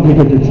very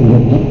complicated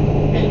scenario.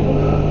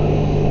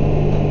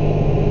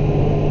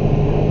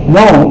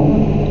 Now,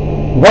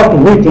 what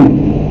we think,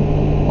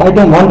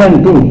 item 1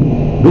 and 2,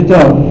 which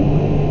are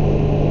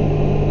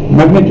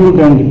magnitude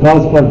and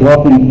cause for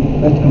drop in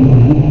H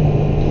component,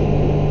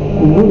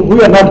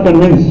 we are not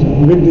convinced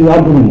with the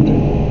argument.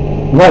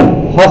 Why?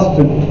 First,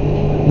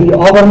 the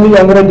hourly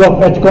average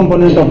of H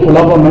component of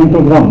Kulaba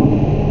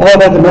magnetogram,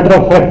 or as a matter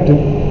of fact,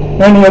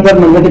 any other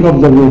magnetic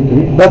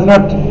observatory, does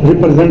not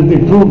represent the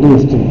true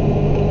DST.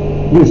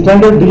 The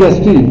standard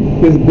DST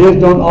is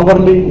based on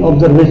hourly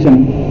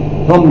observation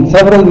from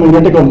several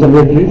magnetic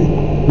observatories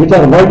which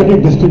are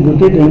widely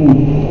distributed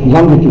in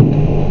longitude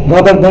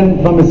rather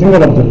than from a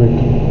single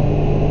observatory.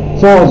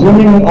 So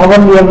assuming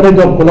hourly average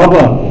of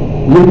Kulaba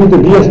leading to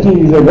DST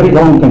is a very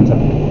wrong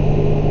concept.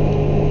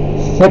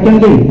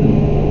 Secondly,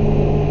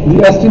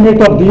 the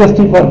estimate of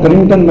DST for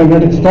Carrington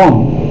magnetic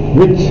storm,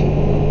 which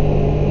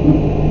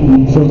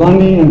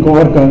Suzani and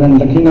co-worker and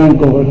Lakina and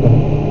co-worker,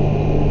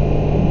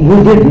 we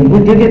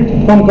did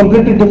it from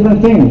completely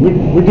different thing.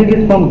 We did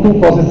it from two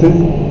processes.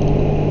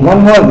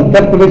 One was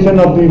calculation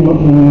of the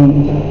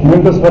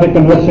magnetospheric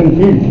convection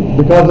field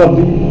because of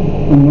the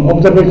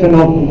observation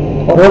of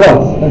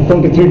auroras at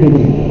 23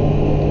 degrees.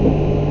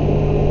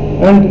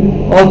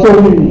 And also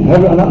we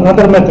have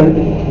another method,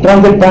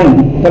 transit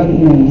time,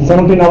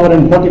 17 hours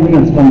and 40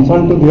 minutes from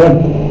sun to the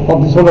earth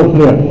of the solar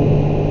flare.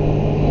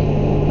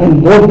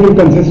 And both give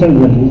consistent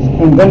values.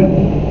 And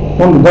then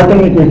from the bottom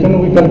equation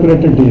we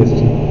calculated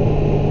DST.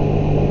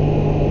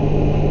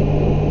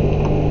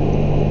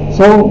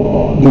 So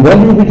the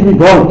value which we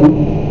got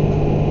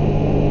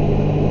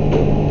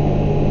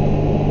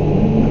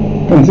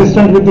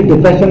consistent with the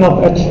depression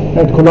of H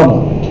at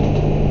Kulaba.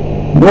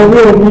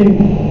 Nowhere we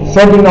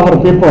said in our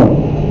paper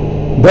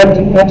that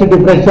H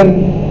depression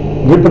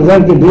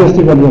represents the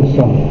DST value of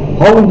storm.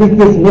 How is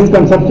this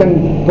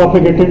misconception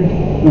propagated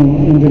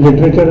in the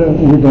literature,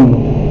 we don't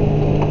know.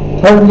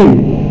 Thirdly,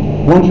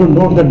 one should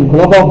note that the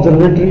Kulaba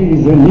Observatory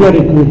is a near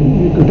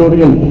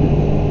equatorial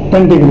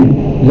 10-degree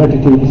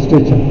latitude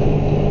station.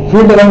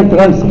 Field line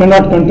currents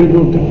cannot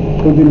contribute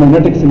to the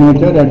magnetic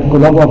signature at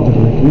Kulaba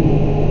Observatory,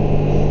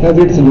 as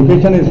its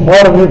location is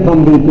far away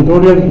from the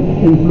equatorial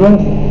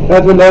influence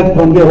as well as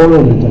from the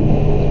auroral region.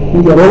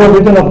 In the auroral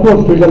region, of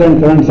course, field line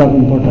currents are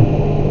important,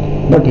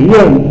 but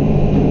here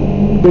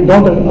they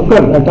don't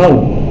occur at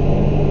all.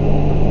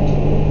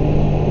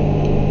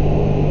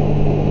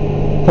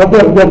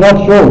 Further, we are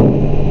not sure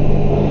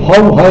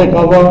how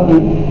Hayakawa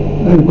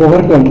and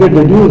co-worker they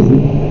deduce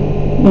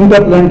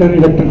interplanetary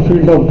electric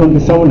field of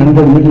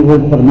 2700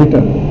 millivolt per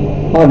meter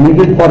are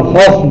needed for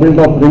fast build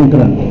of ring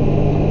current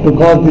to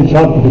cause the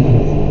sharp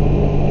difference.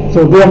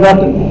 So they have not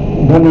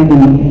done any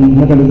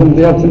mechanism,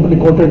 they have simply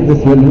quoted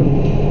this value,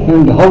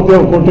 and how they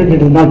have quoted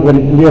it is not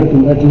very clear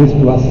to at least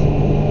to us.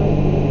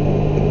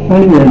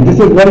 Anyway, this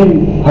is very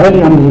highly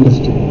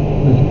unrealistic.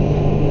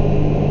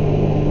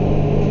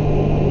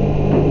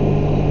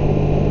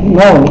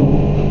 Now,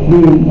 the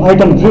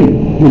item 3,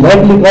 the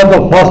likely cause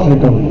of fast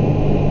recovery.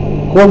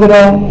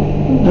 Kozera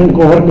and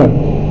co-worker,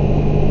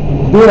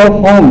 they have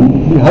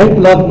found the high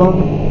plasma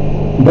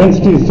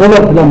density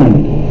solar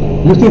filament.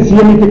 You see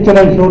CME picture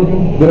I showed you,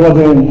 there was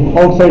an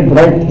outside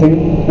bright thing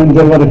and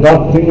there was a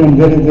dark thing and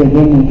there is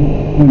again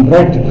a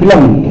bright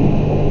filament.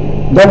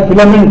 That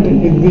filament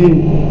is the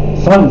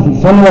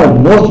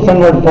sunward, most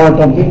sunward part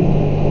of the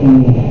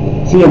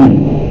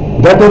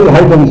CME. That is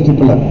high density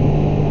plug.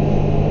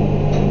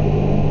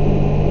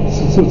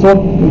 So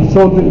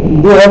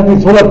they have the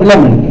solar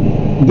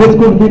filament. This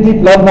could be the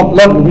plasma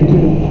plug which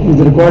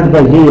is required by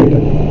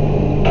radiator,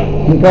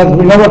 because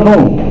we never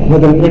know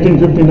whether in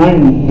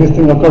 1859 this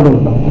thing occurred or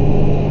not.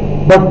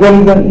 But there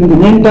is in the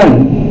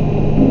meantime,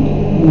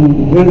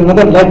 there is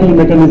another likely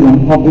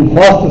mechanism of the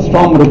fast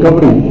storm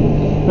recovery,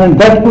 and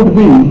that could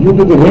be due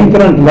to the ring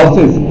current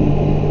losses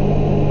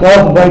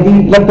caused by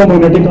the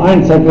electromagnetic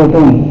ion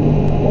cyclotron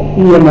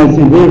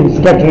EMIC wave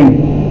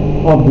scattering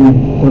of the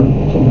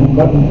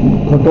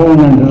photon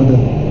and other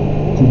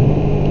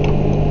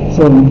things.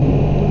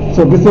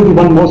 So this is the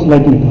one most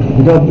likely,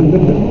 because the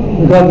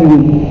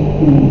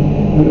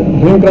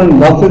ring current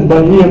losses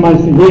by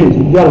EMIC waves,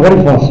 they are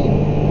very fast.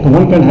 So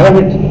one can have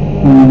it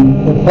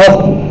a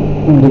fast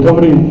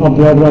recovery of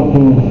the order of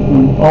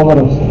hour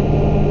or so.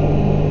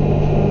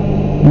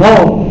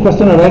 Now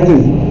question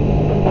arises,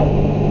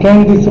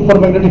 can the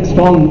supermagnetic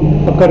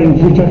storm occur in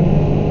future?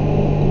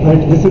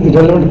 Right, this is the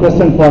relevant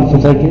question for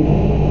society.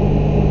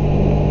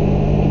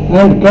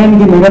 And can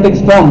the magnetic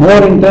storm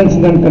more intense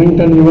than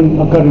Carrington even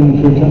occur in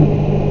the future?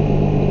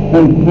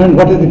 And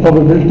what is the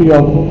probability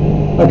of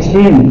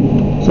extreme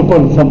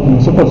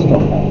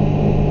superstorm?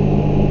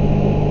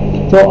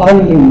 So I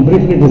will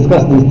briefly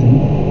discuss this thing.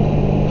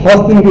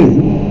 First thing is,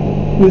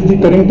 is the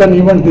Carrington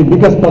event the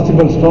biggest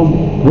possible storm?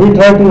 We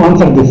try to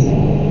answer this.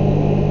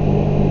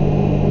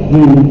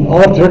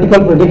 Our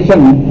theoretical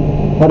prediction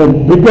for a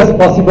biggest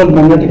possible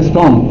magnetic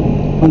storm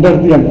under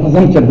the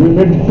assumption, we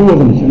made two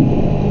assumptions,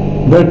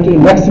 that the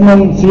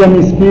maximum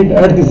CME speed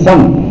at the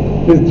sun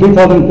is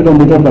 3000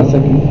 km per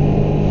second,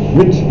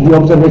 which the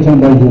observation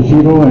by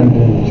Yoshiro and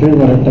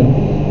Shaver et al.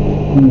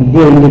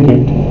 They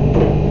indicate.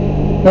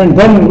 And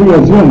then we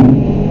assume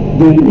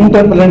the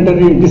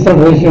interplanetary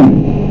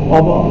deceleration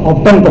of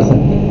 10%.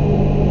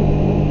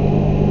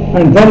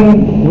 And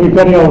then we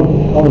carry out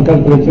our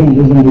calculation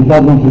using the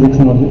plasma physics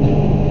knowledge.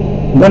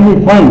 Then we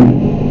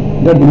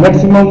find that the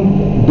maximum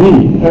D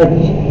at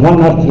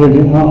one Earth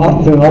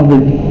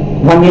orbit,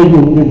 1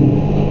 AU is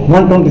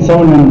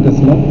 127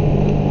 nanotesla,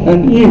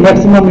 and E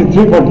maximum is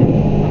 340.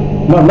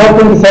 Now, not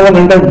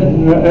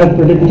 2700 as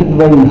predicted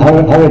by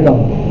Haveka.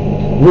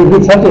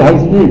 With such a high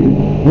speed,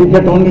 we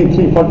get only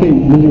 340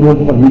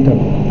 millivolt per meter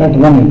at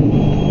 1 AU.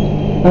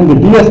 And the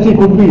DST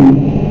could be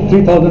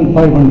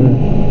 3500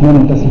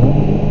 nanotesla.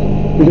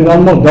 It is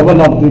almost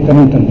double of the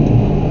Carrington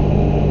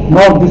thing.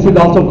 Now, this will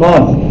also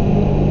cause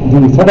the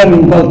sudden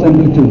impulse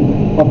amplitude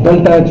of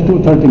delta H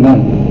 239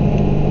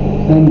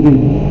 and the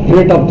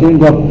rate of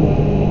change of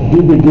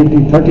dB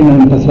dt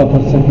 39 Tesla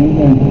per second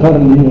and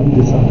curl E of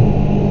this order.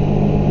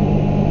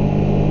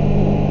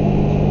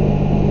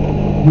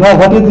 Now,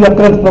 what is the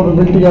occurrence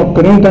probability of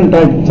Carrington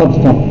type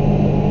substorm?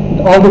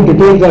 All the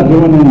details are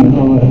given in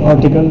our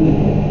article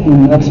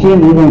in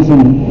extreme events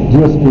in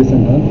geospace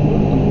and all,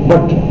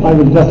 but I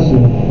will just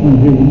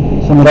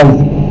summarize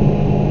it.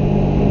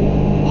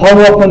 How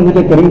often will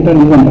a Carrington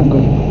event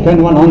occur?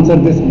 Can one answer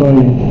this by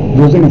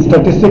using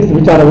statistics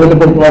which are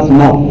available to us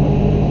now?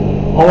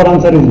 Our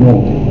answer is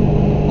no.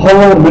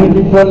 However, many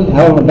people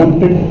have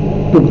attempted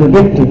to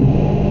predict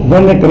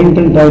when a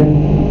Carrington type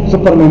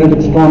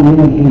supermagnetic storm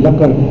event will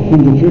occur in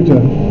the future,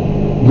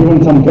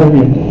 given some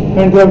caveat,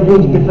 and they have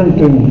used different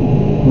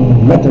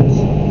methods.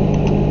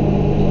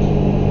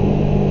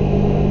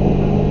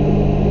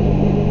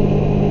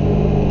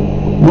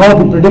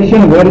 Now the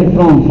prediction varies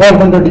from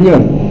 500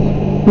 years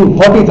to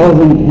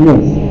 40,000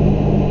 years,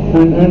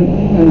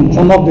 and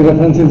some of the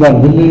references are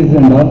Willis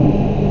and all,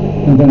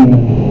 and then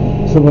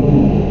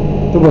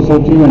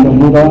Tubasochi and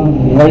Amura,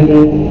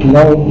 Riley,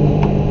 Love,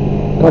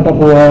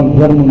 Katapoa,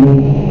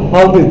 Vermulu,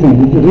 all these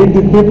things. If you read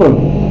these papers,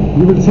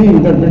 you will see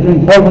that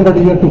between 500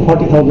 years to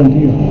 40,000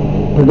 years,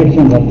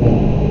 predictions are there.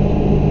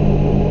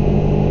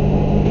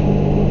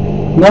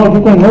 Now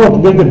you can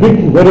note there is a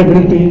big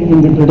variability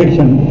in the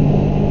prediction,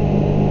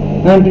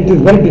 and it is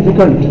very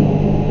difficult,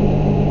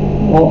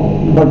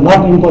 but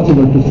not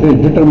impossible to say,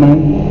 determine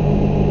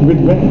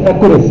with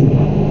accuracy.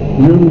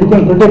 You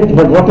can predict,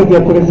 but what is the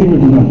accuracy we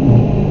do not know.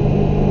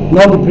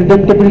 Now the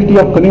predictability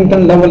of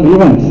Carrington level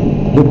events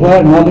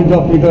require knowledge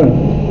of either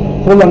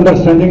full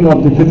understanding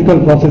of the physical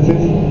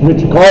processes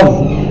which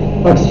cause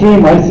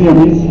extreme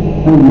ICMEs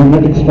and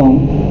magnetic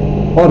storm,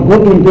 or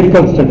good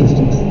empirical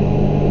statistics.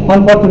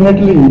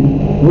 Unfortunately,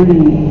 we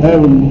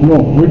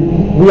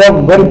have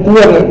very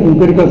poor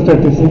empirical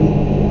statistics.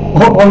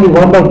 Only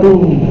 1 or 2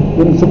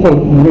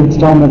 supermagnetic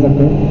storm has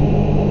occurred,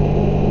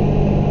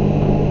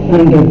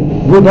 and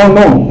we don't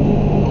know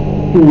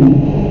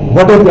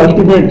what is the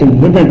ultimate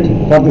limit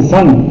for the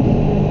sun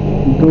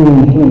to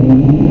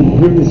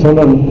give the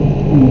solar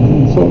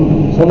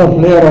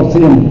flare of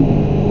CM.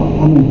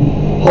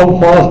 How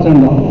fast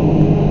and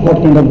what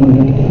kind of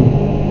magnetic field,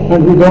 and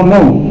we don't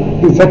know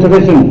the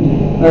saturation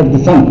at the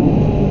sun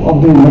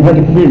of the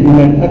magnetic field in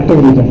an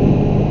active region,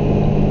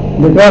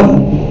 because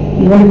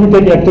even if we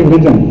take active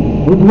region,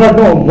 we do not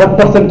know what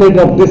percentage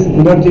of this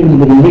energy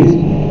will be released.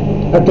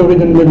 Active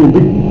region may be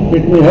big,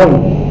 it may have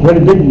very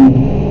big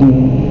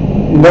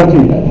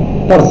energy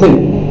per se,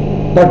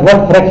 but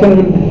what fraction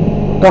will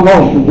come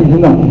out, we do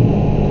not know.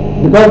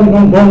 Because we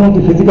don't know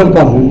the physical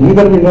causes,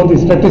 neither we know the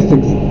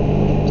statistics.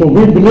 So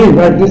we believe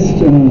at this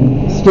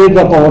stage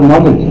of our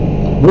knowledge,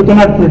 we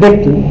cannot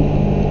predict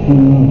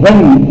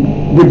when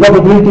the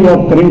probability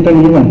of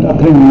Carrington event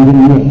occurring in the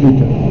near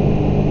future.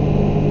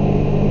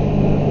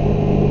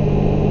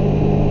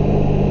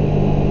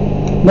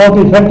 Now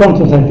the effect on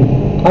society.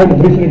 I will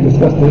briefly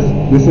discuss this.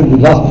 This is the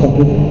last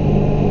topic.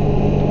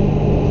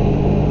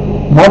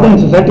 Modern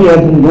society, as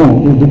we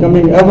know, is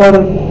becoming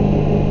ever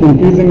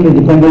increasingly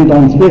dependent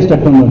on space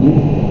technology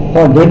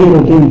for daily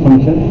routine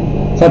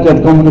functions such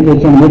as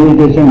communication,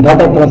 navigation,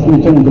 data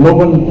transmission,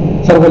 global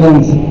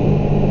surveillance,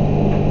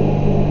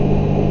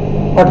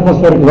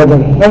 atmospheric weather.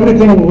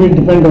 Everything we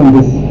depend on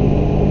this.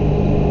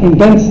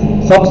 Intense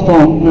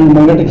substorm and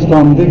magnetic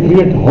storm, they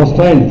create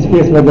hostile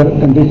space weather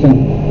conditions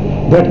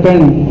that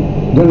can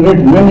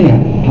generate many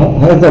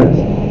hazards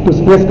to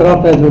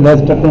spacecraft as well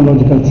as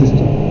technological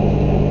systems.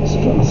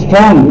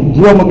 Strong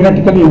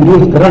geomagnetically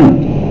induced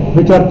current,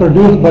 which are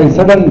produced by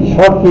sudden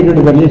short period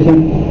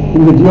variation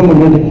in the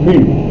geomagnetic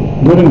field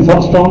during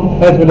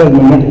substorm as well as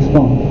magnetic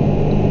storm.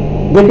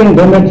 They can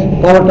damage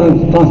power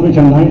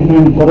transmission line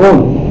and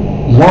corrode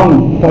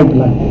long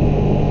pipeline.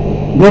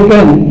 They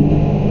can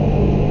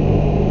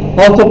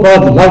also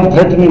cause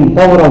life-threatening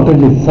power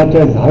outages such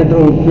as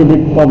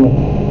hydrocubic power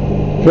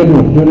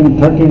failure during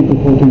 13 to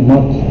 14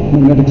 March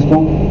magnetic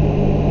storm.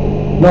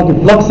 Now the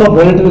flux of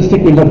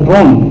relativistic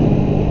electron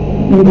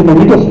in the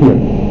magnetosphere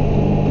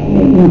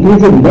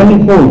increases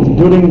manifold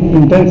during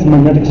intense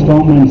magnetic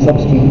storm and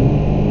substorm,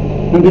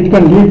 and it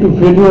can lead to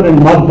failure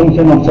and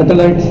malfunction of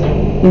satellites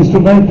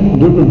instrument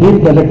due to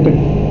deep electric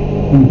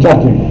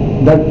charging,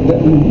 that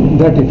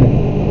effect.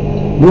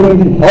 During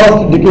the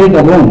past decade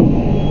alone,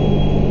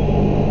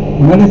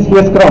 many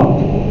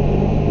spacecraft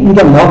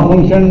either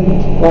malfunctioned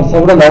for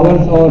several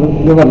hours or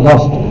they were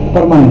lost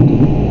permanently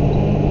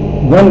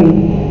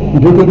when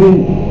due to the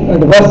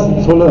adverse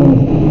solar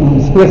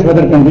space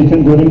weather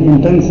condition during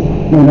intense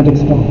magnetic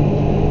storm.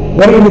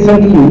 Very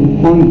recently,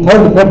 on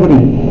 3rd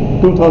February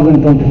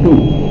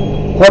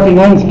 2022,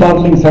 49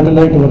 Starlink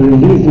satellites were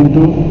released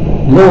into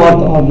low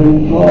Earth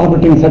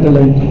orbiting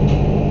satellite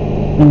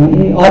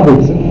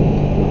orbits,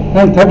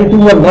 and 32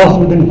 were lost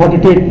within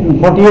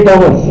 48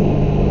 hours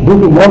due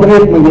to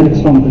moderate magnetic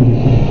storm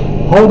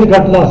conditions. How they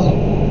got lost?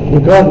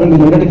 Because when the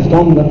magnetic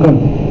storm occurs,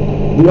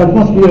 the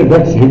atmosphere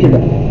gets heated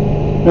up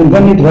and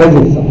then it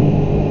rises up.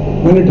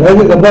 When it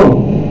rises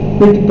above,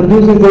 it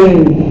produces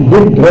a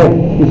big drag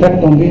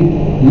effect on the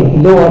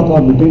low Earth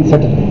orbiting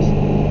satellites.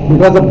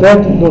 Because of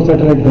that, those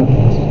satellites got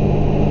lost.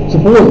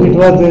 Suppose it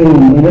was a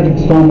magnetic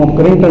storm of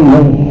Carrington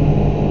level,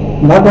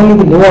 not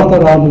only the low Earth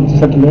orbiting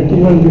satellite,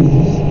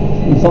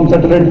 even some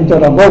satellites which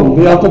are above,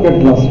 they also get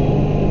lost.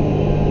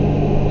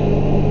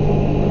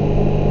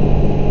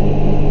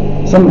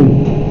 Summary.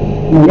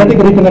 Magnetic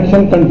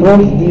reconnection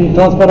controls the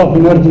transfer of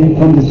energy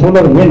from the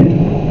solar wind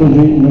to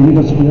the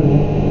magnetosphere.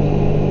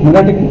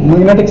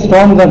 Magnetic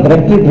storms are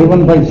directly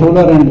driven by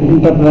solar and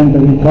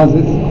interplanetary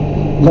causes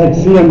like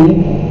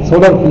CME,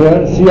 solar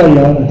flare,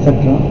 CIR, etc.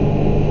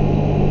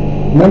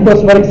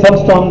 Magnetospheric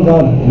substorms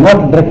are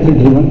not directly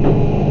driven,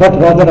 but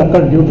rather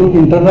occur due to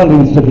internal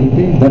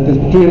instability, that is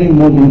steering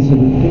mode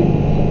instability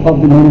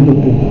of the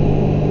magnetosphere.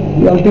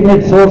 The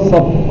ultimate source,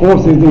 of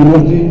course, is the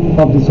energy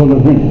of the solar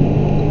wind.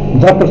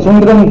 Dr.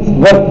 Sundaram's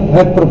work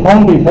has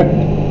profound effect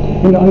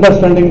in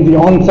understanding the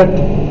onset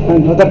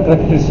and other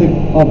characteristics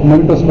of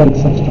magnetospheric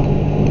substorm.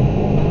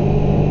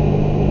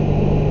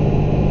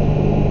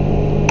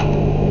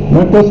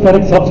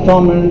 Magnetospheric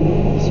substorm and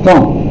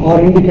storm are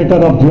indicator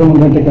of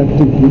geomagnetic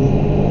activities.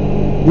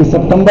 The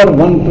September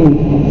 1 to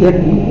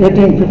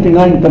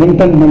 1859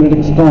 Carrington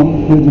magnetic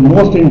storm is the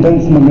most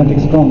intense magnetic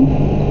storm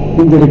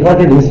in the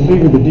recorded history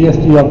with a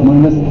DST of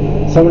minus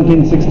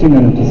 1760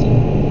 nanotesla.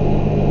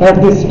 At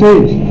this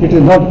stage, it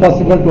is not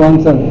possible to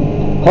answer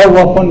how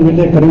often will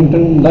a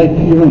Carrington-like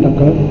event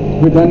occur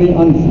with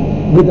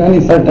any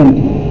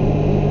certainty.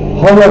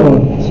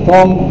 However,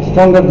 storm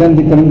stronger than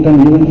the Carrington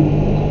event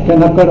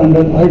can occur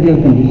under ideal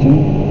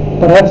conditions,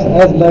 perhaps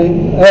as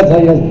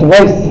high as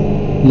twice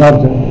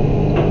larger.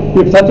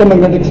 If such a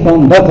magnetic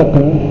storm does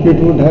occur, it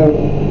would have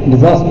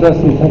disastrous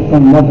effect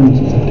on modern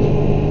society.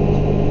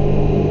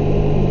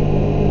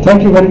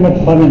 Thank you very much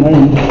for your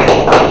time.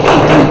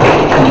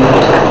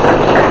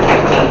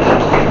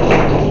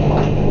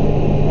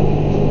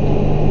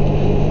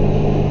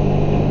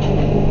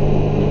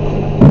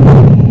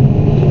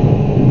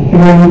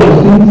 Any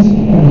questions?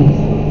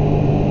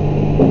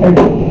 I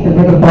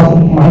better pass the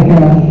mic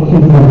and ask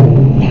questions.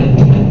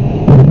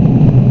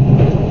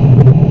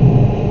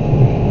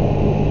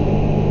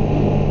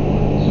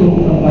 So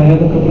I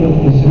have a couple of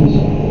questions.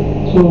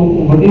 So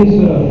what is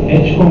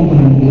H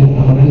component? Is it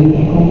the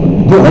horizontal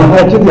component?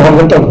 Actually the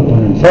horizontal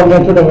component. Sir,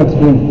 I should have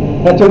explained.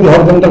 Actually the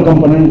horizontal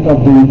component of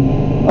the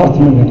Earth's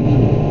magnetic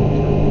field.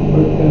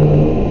 But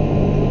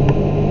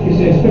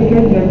it's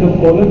expected that the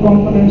polar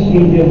components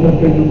will be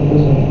affected due to the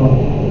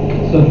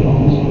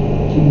substorms.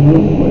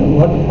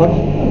 What? Because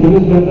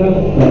when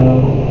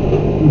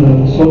the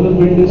solar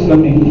wind is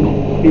coming,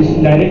 it's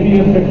directly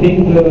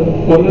affecting the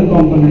polar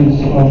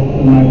components of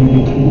the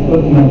magnetic field,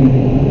 Earth magnetic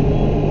field.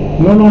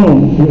 No.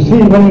 You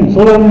see, when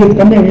solar wind is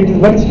coming, it is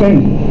very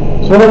strange.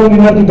 Solar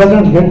wind energy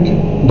doesn't get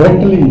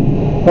directly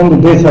from the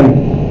day side.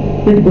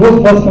 It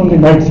goes first on the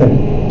night side.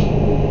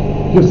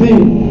 You see,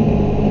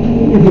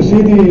 if you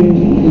see the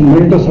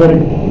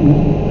magnetospheric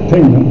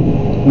thing,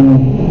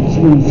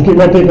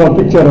 schematic or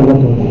picture or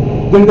whatever,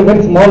 there is a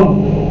very small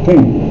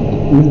thing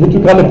which we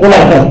call a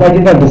polar cusp. I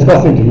did not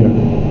discuss it here.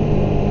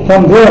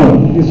 From there,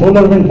 the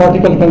solar wind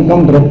particle can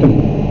come directly.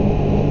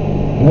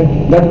 Right?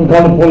 That we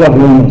call a polar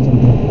rain or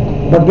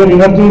something. But their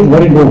energy is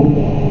very low.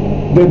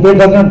 They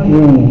does not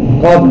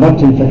cause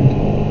much effect.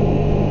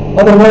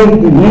 Otherwise,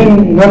 the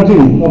main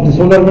energy of the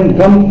solar wind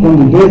comes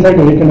from the day side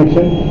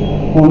reconnection.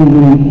 On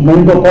the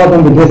magnetopause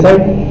on the day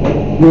side,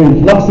 the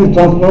flux is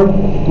transferred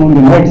on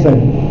the night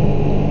side.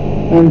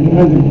 And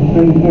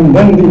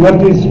then the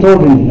energy is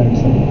stored in the night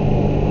side.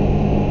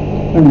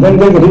 And then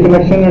there is a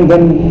reconnection, and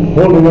then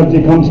whole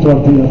energy comes to the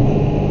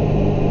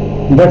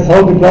Earth. That's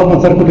how the plasma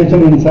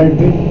circulation inside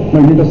the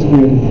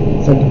magnetosphere is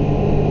set up.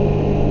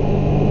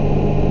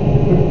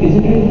 But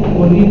isn't it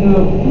only the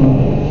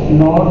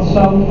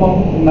north-south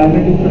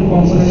magnetic field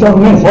component?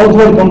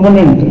 Southward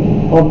component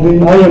of the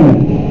IMN.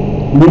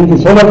 means the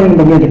solar wind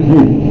magnetic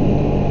field.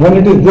 When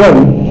it is there,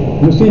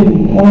 you see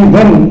only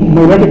then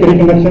magnetic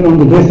reconnection on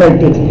the base side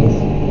takes place.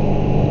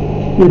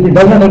 If it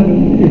does not,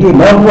 it is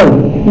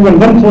northward, even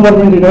then solar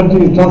wind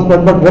energy is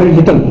transferred, but very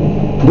little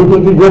due to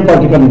the wave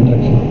particle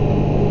interaction.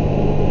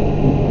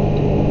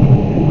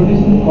 What is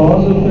the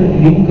cause of the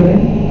ring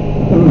current?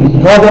 The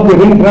cause of the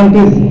ring current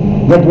is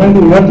that when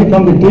the energy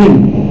from the tail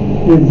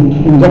is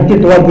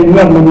injected towards the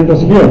inner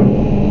magnetosphere,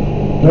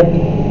 right,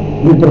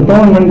 the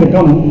proton when they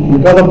come,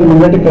 because of the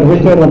magnetic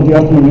curvature of the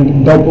Earth's magnetic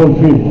dipole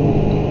field,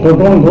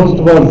 proton goes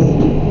towards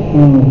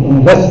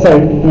west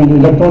side and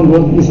electron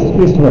goes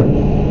eastward.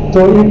 So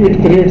it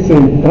creates a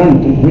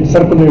current which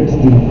circulates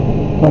the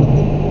Earth.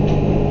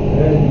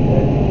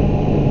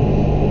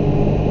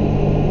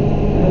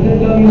 Another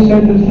term you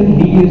said is the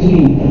DST.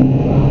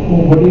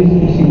 What is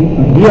its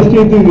significance? DST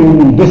is the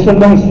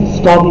disturbance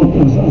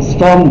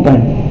storm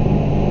time.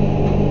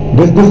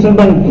 This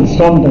disturbance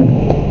storm time.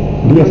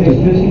 You are DST.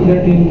 expressing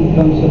that in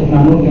terms of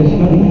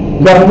nanotesla?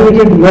 The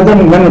ability measured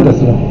in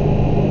nanotesla.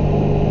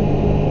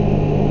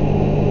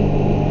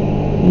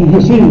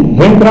 You see,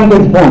 ring current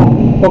is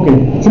formed.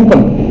 Okay,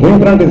 simple. Ring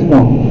current is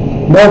formed.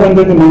 Now when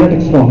there is a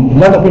magnetic storm,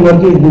 lot of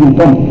energy is being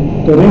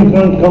pumped. The ring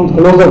current comes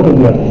closer to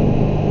the Earth.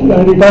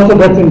 And it also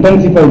gets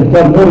intensified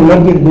because more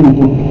energy is being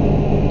put.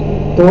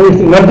 So its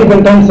energy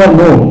contents are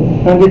low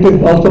and it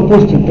is also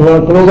pushed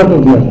closer to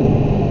the Earth.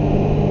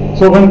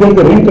 So when there is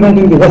a ring current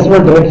in the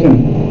westward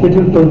direction, it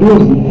will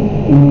produce the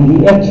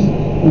H,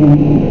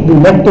 the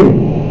negative,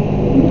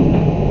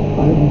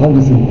 how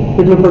to say,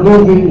 it will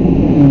produce the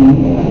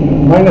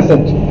minus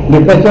H,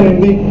 depression in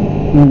the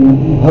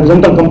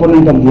horizontal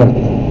component of the Earth.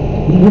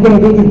 You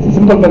can do the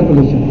simple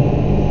calculation.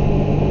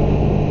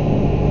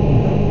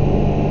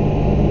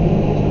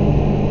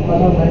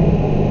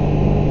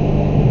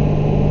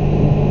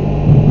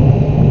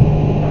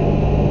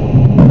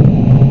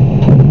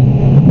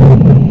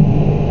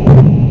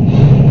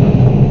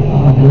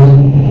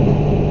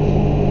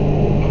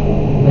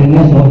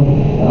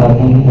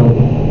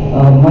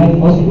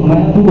 I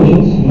have two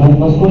questions. My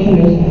first question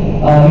is,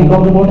 you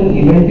talked about an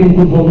event in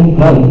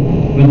 2012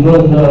 which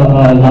was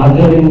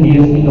larger in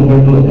DST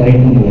compared to a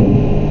correcting event.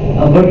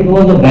 But it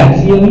was a back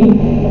CME.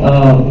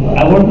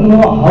 I want to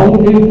know how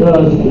did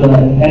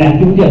an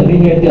activity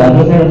occurring at the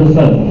other side of the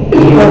sun?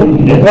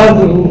 Because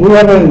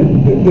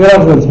there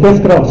are the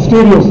spacecraft,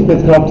 stereo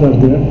spacecrafts are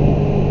there,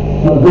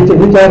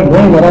 which are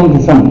going around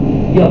the sun.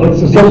 Yeah, but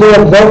So they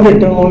observed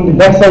it on the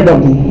back side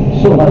of the.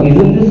 So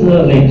isn't this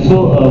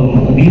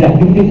these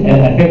activities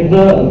affect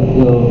the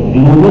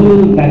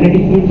global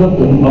magnetic fields of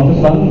the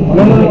sun?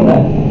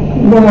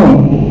 No,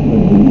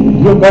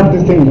 you got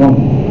this thing wrong.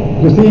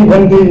 You see,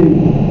 when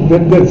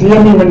the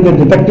CME, when they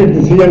detected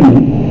the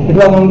CME, it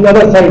was on the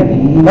other side,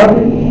 not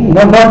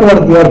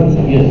towards the Earth.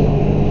 Yes.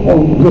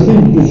 You see,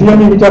 the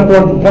CME which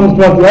comes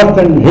towards the Earth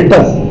and hit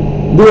us,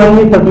 they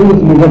only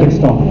produce magnetic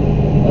storm.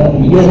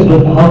 Yes,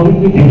 but how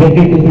did we detect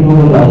it if it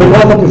was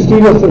Because of the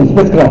stereo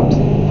spacecraft,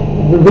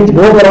 which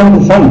goes around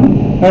the sun,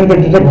 and they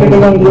detected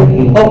it on the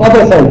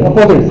other side,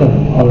 opposite side.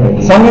 All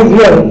right. Sun is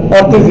here,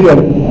 Earth is here,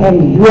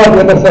 and you are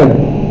the other side.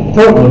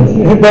 So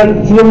that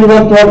CME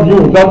was towards you,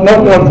 not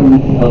towards me.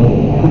 Okay.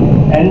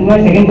 And my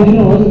second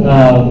question was,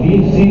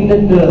 we've seen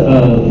that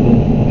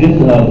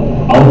these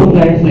outer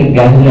planets like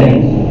gas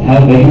giants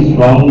have very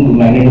strong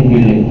magnetic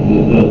field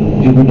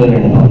like Jupiter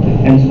and all.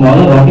 And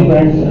smaller rocky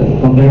planets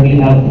comparatively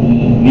have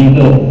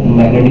weaker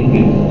magnetic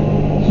fields.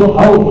 So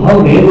how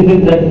rare is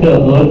it that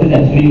Earth is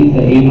actually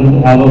able to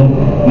have a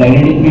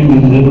magnetic field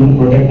which is able to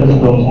protect us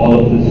from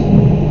all of this?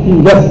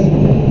 Yes,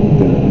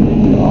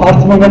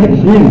 Earth's magnetic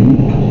field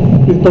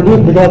is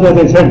produced because, as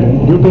I said,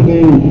 due to the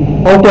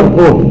outer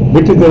core,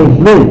 which is a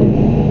fluid,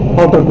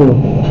 outer core,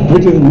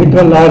 which is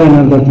nickel, iron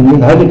and other things,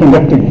 is highly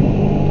conducting.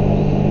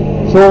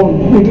 So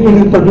it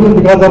is produced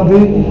because of the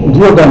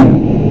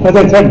geodynamics. As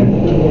I said,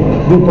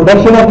 the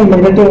production of the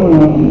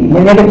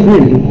magnetic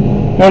field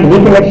and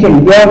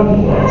reconnection, they are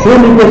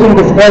same equation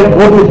describes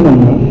both the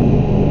phenomena.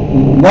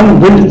 One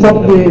builds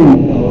up the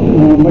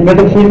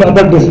magnetic field,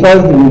 other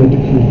destroys the magnetic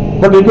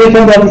field. But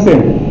equations are the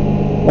same.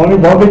 Only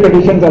boundary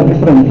conditions are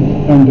different,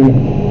 and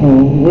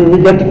we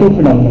get two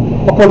phenomena,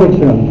 opposite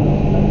phenomena.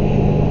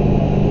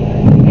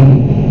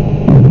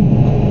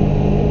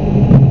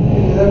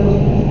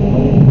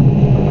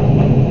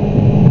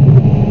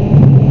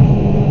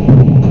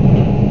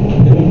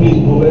 Can you please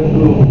go back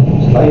to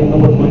slide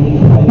number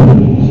 25 and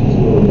 26?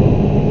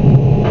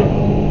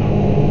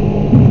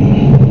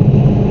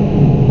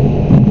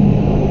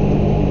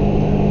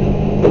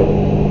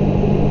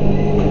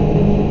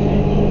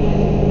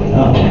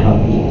 Ah,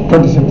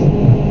 26.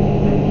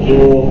 So,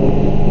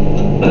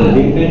 the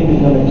daytime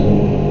disconnection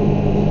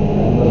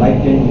and the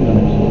nighttime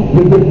disconnection.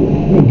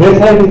 The day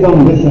side is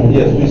on this side.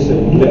 Yes, this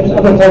side, left The side.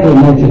 other side is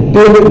night side.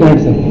 Tail is night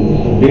side.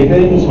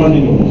 Daytime is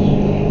continuous.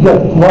 Yes,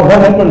 what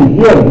happened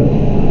here,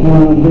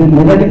 the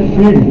magnetic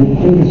field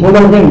in the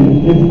solar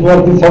wind is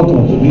towards the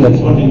southward. So this is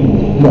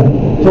continuous. Yeah.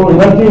 So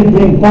energy is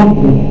being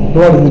pumped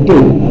towards the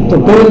tail. So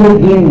tail is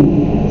being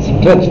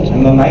stretched.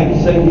 And the night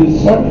side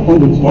is What?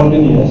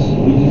 spontaneous,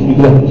 which is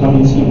because of some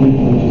instability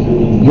which is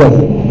very easy. Yes.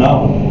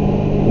 Now,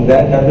 when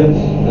that happens,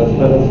 as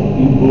far as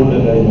you told,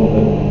 and I know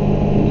that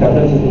it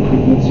happens at the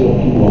frequency of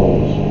 2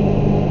 hours.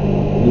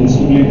 The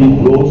instability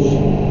grows,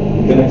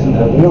 the connection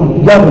happens.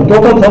 Yeah, the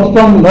total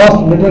substorm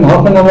lost between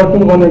half an hour to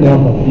 1.5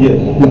 hours. Yes,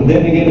 and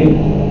then again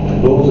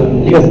it goes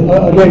and Yes,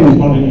 again it's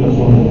spontaneous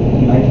on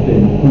the night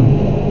time.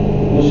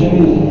 Question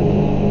is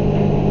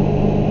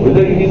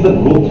whether it is the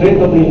growth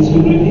rate of the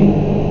instability,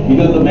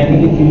 because the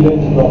magnetic field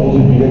lines in the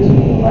opposite direction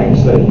in the night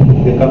side,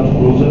 they come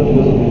closer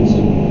because of the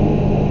instability.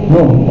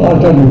 No, I'll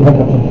tell you what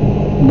happened.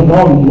 But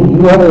now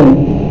you have a,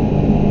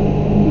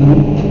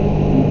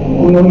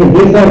 on the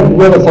day side, you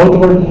have a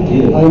southward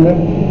Yes. IMF.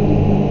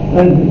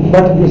 And,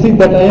 but you see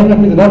that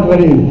IMF is not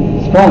very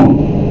strong.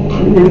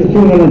 It is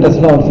 200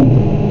 Tesla or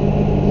something.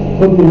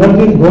 So the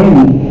energy is going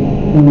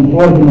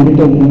toward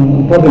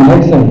the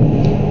night side.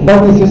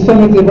 But the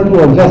system is able to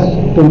adjust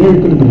to new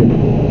equilibrium.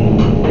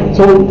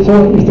 So its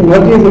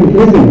energy is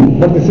increasing,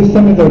 but the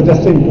system is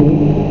adjusting to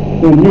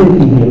the new So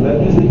equilibrium.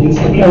 that is the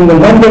instability. And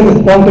when there is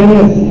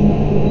spontaneous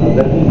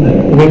That is the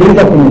release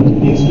of energy.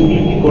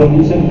 instability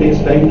condition takes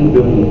time to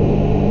develop.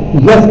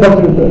 Yes,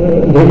 but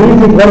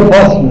release is very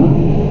fast. No?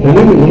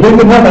 Release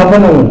is not half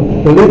an hour.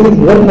 Release is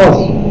very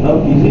fast. Now,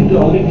 is it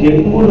only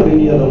tearing mode or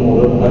any other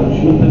mode? Or I'm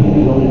sure that it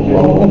is only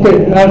tearing mode. Okay,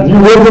 you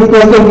raise this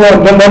question,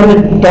 then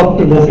we talk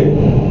to this. Okay.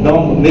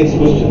 Now, next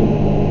question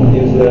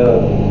is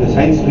the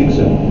science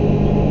fiction.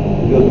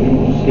 Because you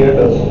scared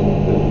us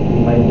that we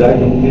might die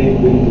in day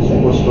when it is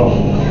super strong.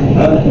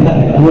 No,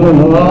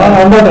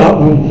 I'm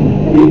not.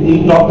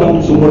 He talked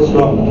about super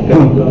strong.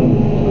 Can become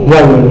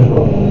Yeah. super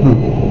strong.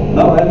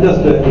 Now, I'm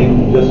just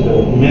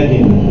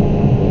imagine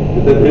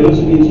that the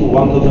velocity is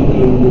 1000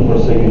 km per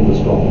second the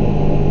storm.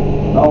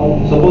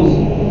 Now, suppose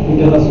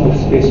International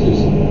Space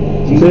Station.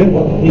 Say?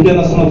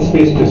 International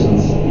Space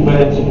Stations, if I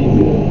am sitting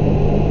there,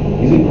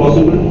 is it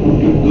possible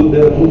to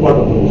there are two parts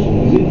of the mission.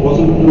 Is it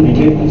possible to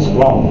detect the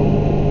storm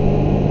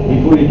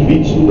before it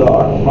reaches to the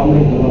Earth from the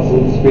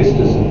International Space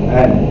Station?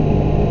 And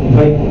if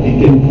I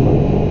detect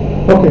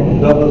Okay.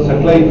 the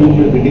satellite which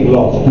you are getting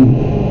lost,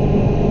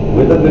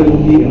 whether there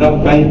will be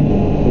enough time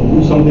to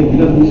do something,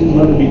 because this is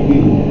not a big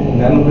deal.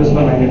 Nanometer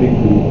magnetic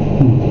field.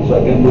 So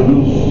I can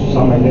produce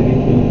some magnetic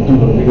field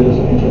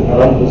configuration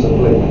around the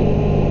satellite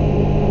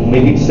to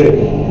make it safe.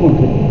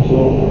 Okay. So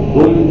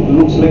though it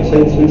looks like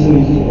science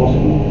fiction, is it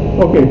possible?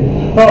 Okay.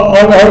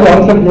 I will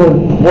answer your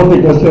both the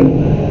question.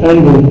 And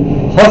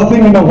first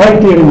thing, why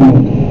tearing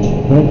mode?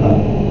 Right?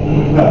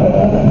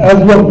 As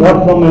you have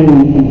got from my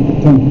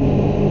thing,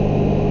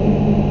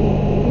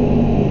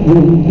 the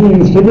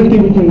instability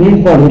which you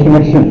need for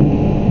reconnection,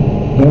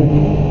 right,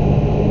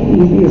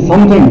 is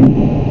something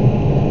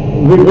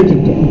which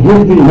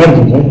gives the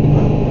energy, right?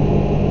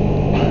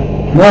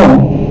 Now,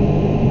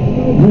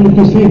 if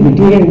you see the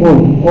tearing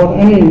mode or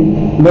any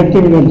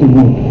negative energy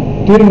mode,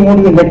 tearing mode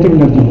is a negative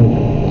energy mode.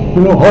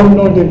 You know how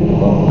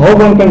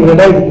one can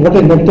realize what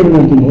is negative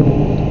energy mode?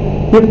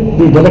 If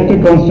the dielectric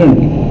constant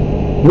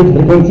with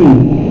frequency,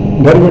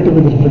 derivative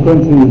with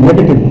frequency is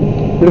negative,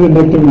 it is a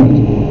negative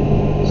energy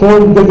mode. So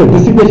if there is a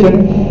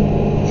dissipation,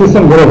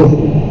 system grows.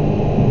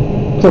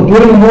 So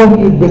tearing mode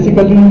is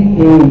basically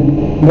a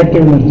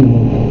negative energy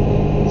mode.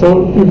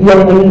 So if you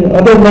have any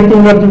other negative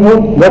energy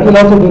mode, that will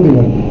also do the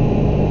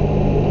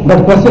work.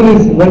 But question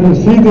is, when you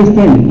see this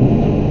thing,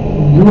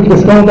 you will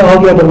discount all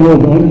the other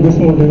mode, only this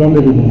mode is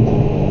only remains.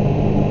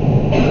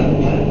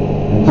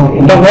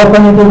 Now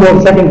coming to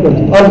your second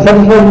question. Are you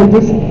satisfied with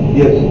this?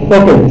 Yes.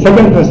 Okay,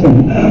 second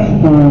question.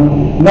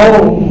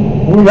 Now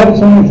we have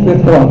some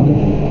spacecraft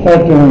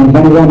at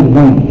Chandrayaan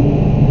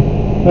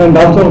 1 and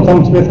also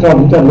some spacecraft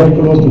which are very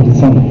close to the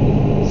sun,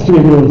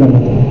 stereos and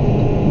other.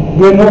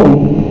 They know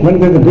when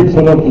there is a big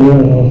solar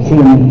flare or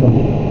CME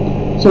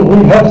coming. So we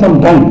have some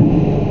time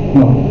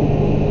now.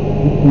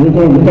 We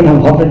can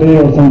have half a day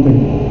or something.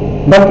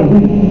 But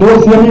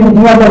those CME, we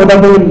do not know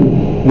whether they will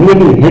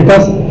really hit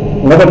us,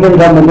 whether they will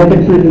have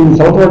magnetic field in the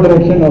southward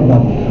direction or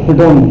not. We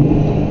don't know.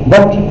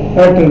 But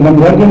at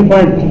Lagrangian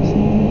point,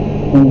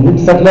 which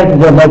satellites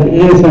were like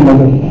AS and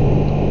other,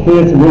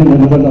 AS, wind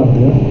and others are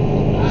there.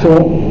 So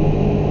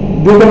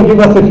they can give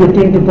us a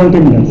 15 to 20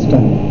 minutes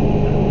time.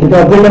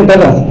 Because they can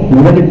tell us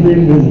magnetic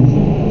field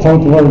is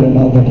southward and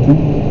all that thing.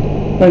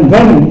 And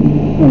then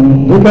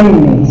we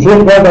can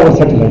safeguard our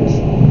satellites.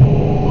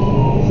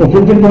 So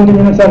 15-20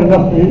 minutes are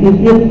enough if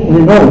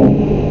we know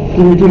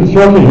it will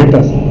surely hit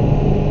us.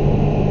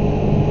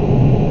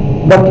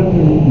 But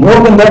more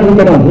than that we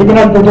cannot. We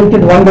cannot predict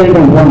it one day in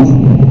advance.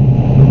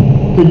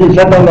 If you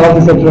shut down all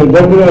the satellites,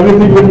 then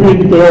everything will be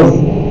in chaos.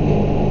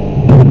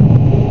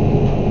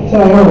 So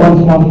I have one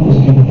small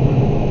question.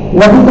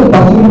 What is the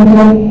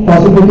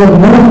possibility of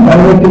moon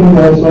diverting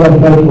the solar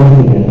flare from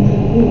the earth?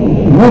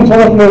 Moon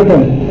solar flare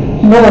can.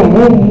 No,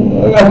 moon.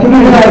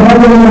 Actually, I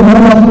have the moon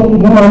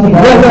also.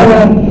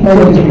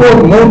 Yes, suppose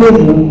moon is,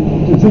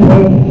 you see,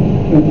 when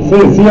say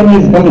CME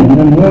is coming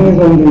and moon is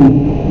on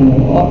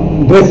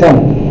the day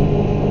side,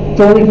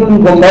 so it will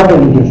be bombarded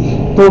with this.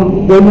 So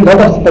there will be a lot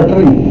of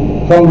sputtering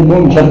from the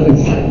moon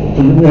surface. So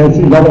you may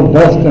see a lot of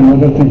dust and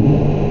other things.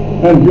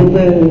 And you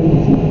may,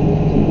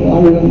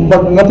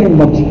 but nothing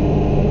much.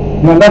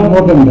 No, not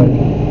more than that.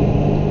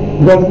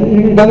 Because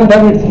it doesn't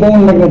have its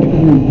own magnetic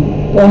field.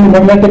 Only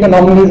magnetic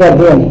anomalies are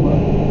there.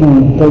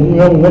 So you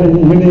have very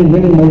many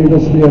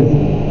magnetospheres,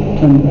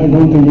 and I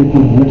don't think it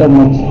will matter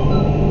much.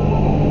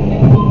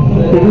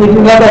 It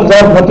will not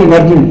absorb much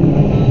energy,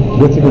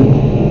 basically.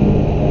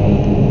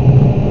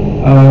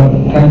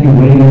 Thank you,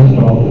 very nice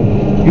talk.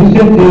 You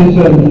said there is a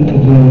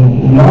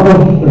lot of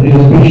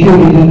spatial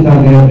regions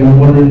are there,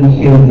 temporal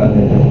scales are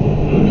there.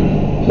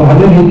 So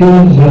other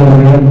regions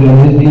where the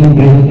LSD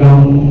breaks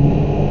down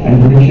and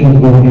predictions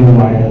go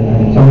haywire,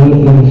 and some of the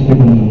physics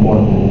becomes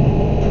important.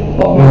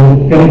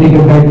 Kinetic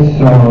effects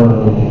or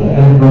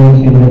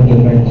electromagnetic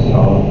effects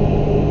or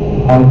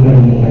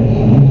alternate effects.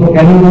 So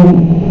can you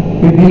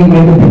quickly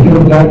make a picture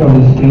of that on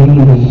the screen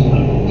of this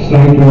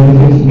slide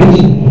 26? Which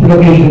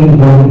locations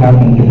will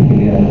happen typically?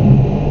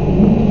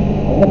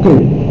 Okay,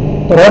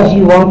 perhaps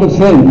you want to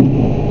say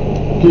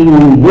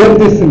where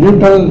this new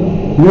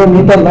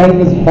neutral line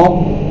is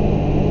formed,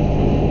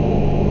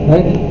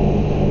 right?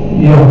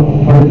 Yeah,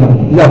 for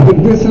example. Yeah, but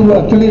this is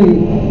actually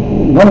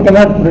one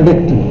cannot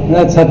predict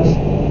as such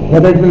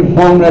whether it will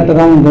form at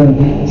around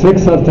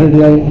 6 or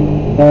 30i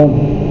or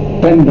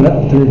 10 or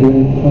 30i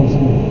also.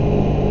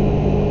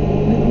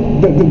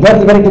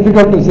 That's very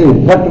difficult to say,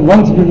 but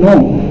once we know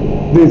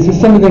the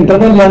system is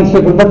internally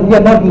unstable, but we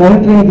are not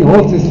monitoring the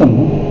whole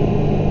system.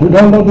 We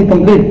don't know the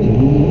complete,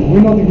 we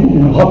know the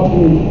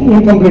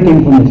incomplete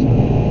information.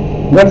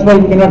 That's why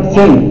we cannot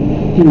say,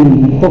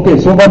 okay,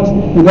 so much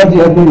energy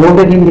has been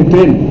loaded in the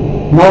tail,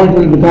 now it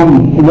will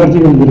become, energy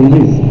will be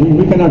released.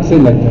 We cannot say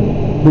like that,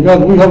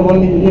 because we have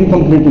only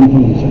incomplete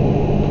information.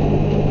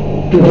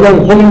 If we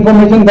have full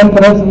information, then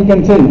perhaps we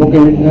can say,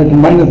 okay, at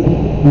minus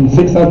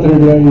 6 or 3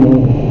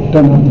 or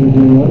 10 or 3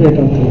 or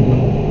 8 or 3.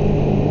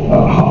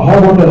 How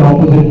about an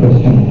opposite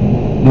question?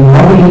 The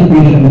model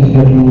equations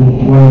that you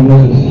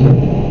use,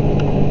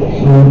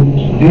 so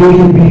they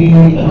should be,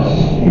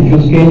 if you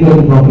scale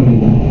them properly,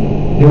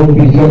 they would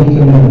be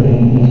self-similar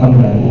in some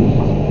values.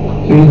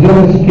 So is there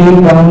a scale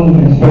down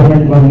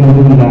experiment one can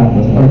do in the lab,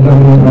 for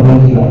example in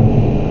Robert's lab,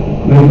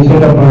 where you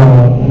set up a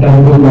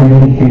dipole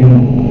magnetic field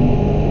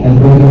and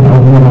put a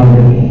plasma around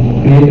it,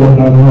 create a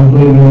plasma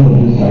flowing from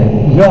this side?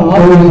 Yeah, so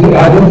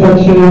are there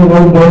such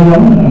work going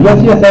on? Yes,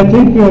 I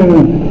think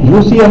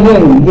UCLA,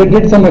 they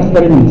did some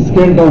experiments,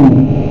 scaled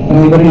down.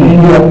 In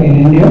India?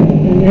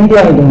 In India,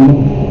 I don't know.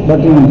 But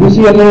in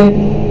UCLA,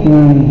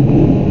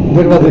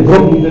 there was a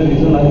group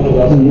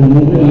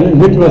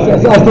which was,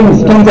 I think,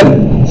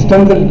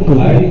 Stenzel group.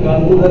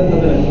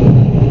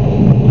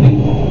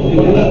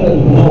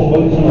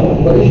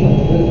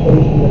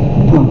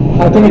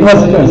 I think it was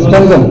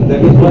Stenzel,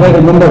 if I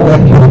remember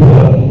correctly.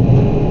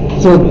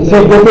 So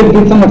they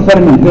did some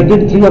experiments. They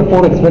did 3 or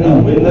 4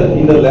 experiments.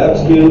 In the lab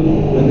scale,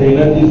 when the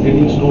energy is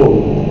getting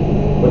stored,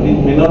 but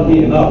it may not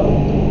be enough to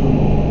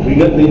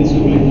trigger the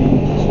instability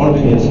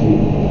spontaneously.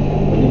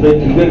 But if I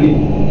trigger it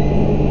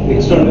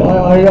externally.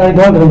 I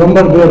don't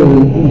remember their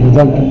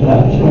result.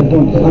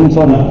 I'm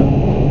sorry.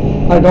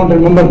 I don't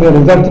remember their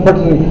results, but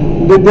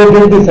they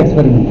did this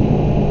experiment.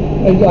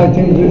 I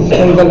think this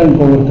Stenzel and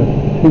co-worker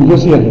in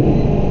UCLA.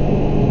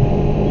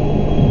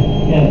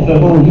 Yeah, so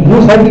You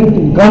said it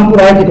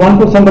can't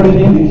put somebody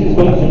in. This is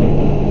collection.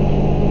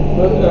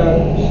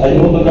 I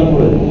know the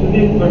calculation.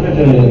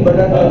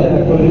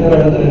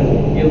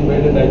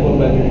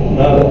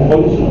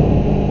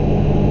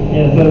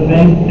 Yeah, sir,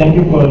 thank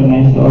you for a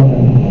nice talk.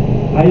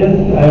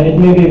 It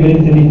may be a very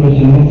silly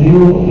question. If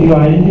you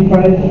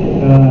identified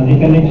the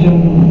connection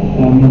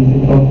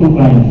of 2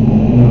 kinds,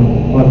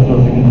 first or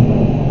second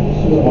side.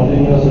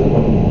 Spontaneous and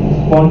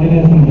continuous.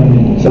 Spontaneous and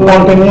continuous.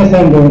 Spontaneous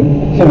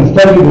and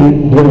steadily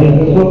driven.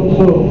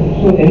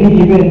 So any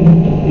event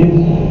is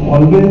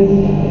always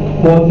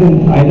falls in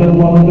either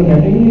one of the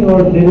category,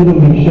 or there is a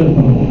mixture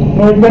something?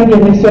 No, it can be a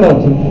mixture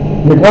also,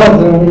 because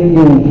in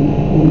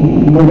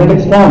magnetic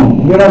storm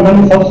there are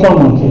many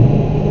substorms also.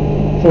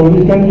 So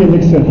it can be a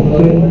mixture. So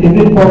is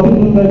it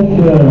possible that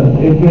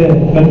if a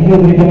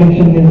continuous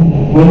reconnection is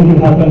going to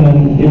happen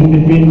and in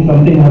between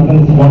something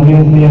happens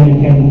spontaneously and it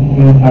can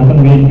happen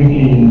very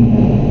quickly?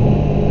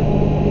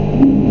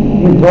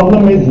 The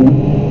problem is,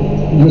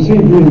 you see,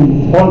 the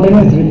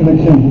spontaneous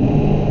reconnection,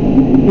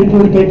 it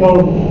will take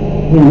out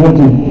the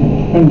energy,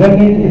 and then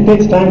it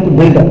takes time to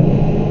build up.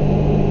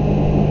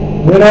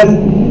 Whereas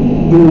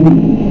the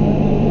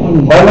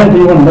violent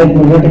event like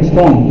magnetic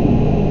storm,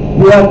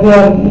 they are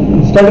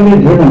steadily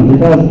driven,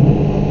 because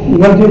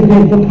energy is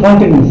being put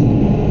continuously.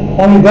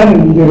 Only then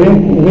the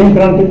rain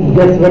current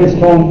gets very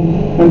strong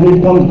and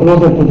it comes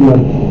closer to the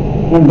earth,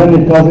 and then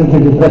it causes the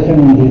depression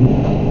in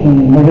the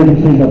magnetic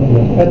field of the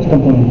earth, H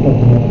component of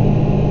the earth.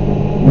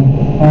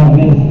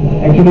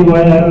 Actually,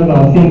 why I was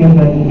asking is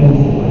that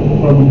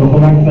from the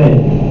tokamak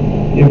side,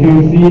 if you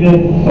see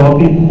that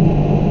socket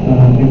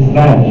is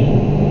crashed,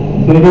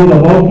 so it is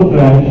about to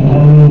crash,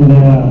 and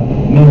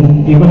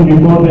even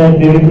before that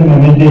there is an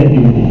energy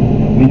activity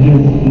which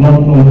is not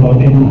from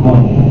socket to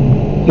on.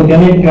 So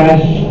can it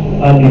crash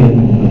earlier?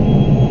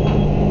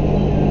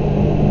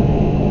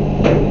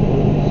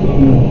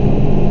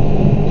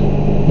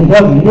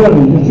 Because here,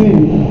 you see,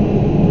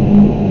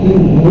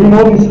 we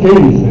know the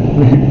scales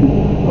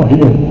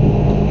here,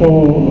 so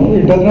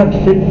it does not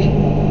fit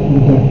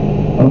with that.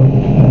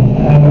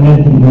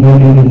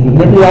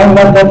 Maybe I am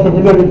not that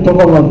familiar with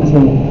topographs, so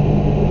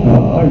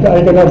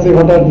I cannot say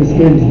what are the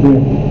scales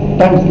there,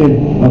 time scale.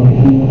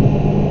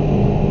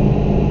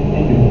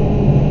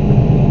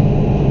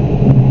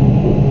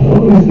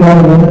 Is there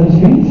another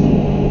scales?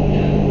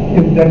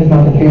 If that is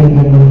not the case,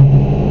 then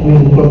we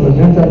will proceed.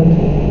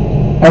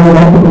 I would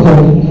like to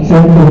proceed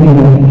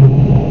 7:14.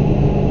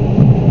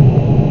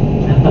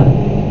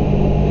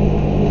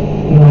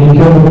 If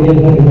you have any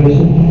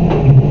question?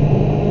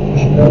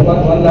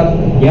 One last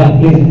question. Yeah,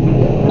 please.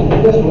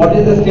 Just what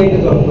is the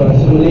status of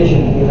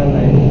simulation? You have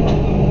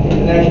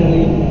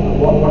internationally,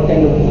 what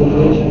kind of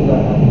simulations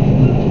are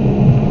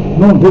happening?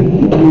 No,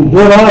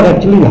 there are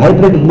actually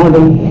hybrid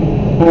model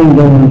and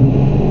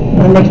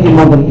MHD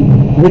model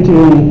which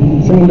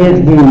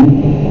simulates the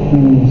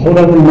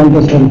solar wind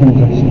microscopic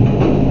interaction.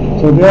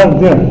 So they are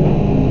there.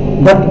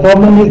 But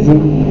problem is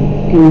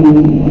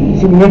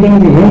simulating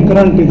the ring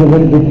current is a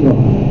very big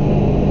problem.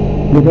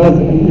 Because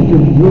if you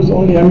use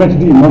only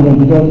MHD model,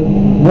 because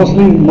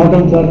mostly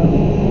models are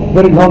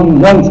very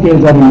long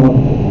scales are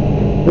involved.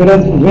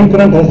 Whereas ring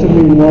current has to be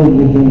involved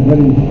with a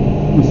very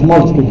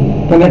small scale,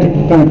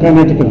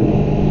 kinetical.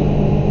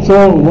 So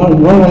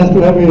one has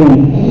to have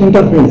an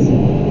interface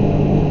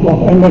of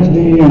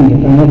MHD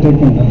and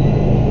kinetic and that.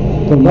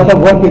 So a lot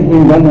of work is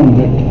being done on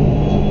that.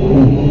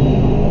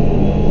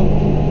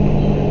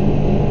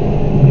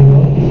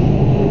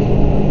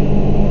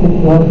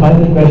 One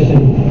final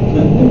question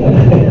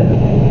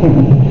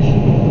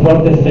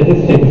about the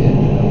statistics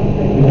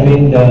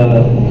between the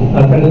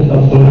occurrence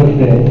of solar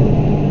flare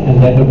and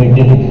that of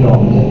magnetic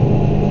storms.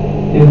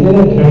 Is there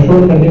a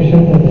threshold condition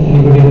that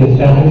anybody has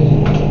established?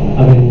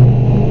 I mean,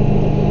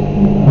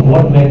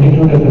 what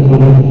magnitude of a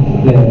solar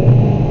flare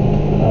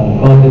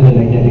causes a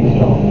magnetic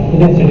storm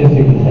in a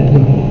statistical sense?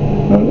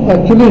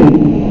 Actually,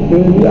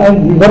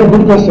 very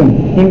good question.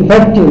 In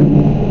fact,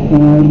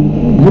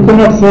 you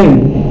cannot say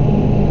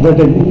that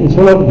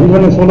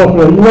even a solar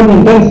flare, even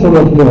intense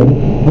solar flare,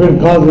 will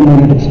cause a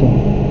magnetic storm.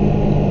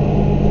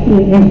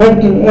 In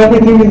fact,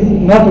 everything is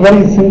not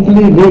very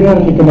simply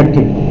linearly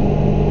connected.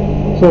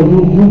 So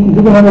you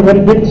can have a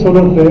very big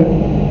solar flare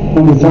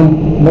on the sun,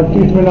 but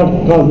it may not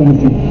cause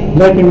anything.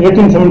 Like in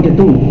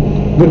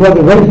 1872, there was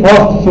a very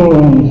fast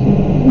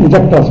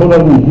ejecta,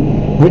 solar wind,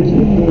 which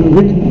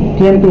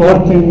came to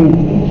Earth in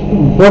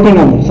 14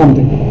 hours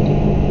something.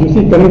 You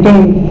see,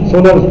 Carrington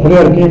solar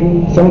flare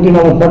came 17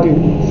 hours 40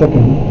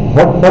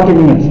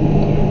 minutes.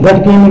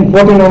 That came in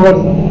 14 hours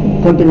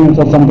 20 minutes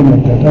or something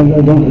like that.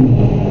 I don't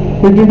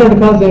remember. It did not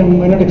cause a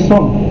magnetic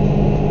storm.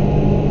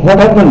 What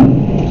happened?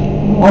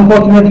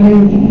 Unfortunately,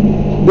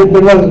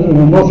 there was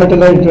no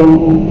satellite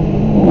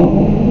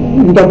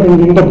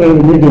interplanetary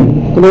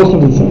medium close to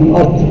the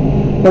Earth.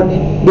 But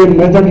they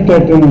measured it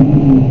at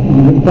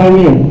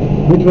Pioneer,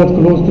 which was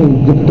close to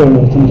Jupiter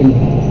or something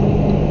like this.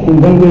 And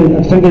then they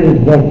extended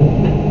it back.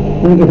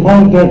 And they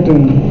found that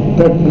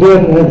that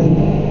flare has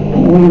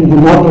only the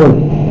northward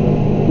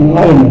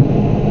IMF.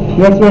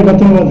 That's why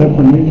nothing was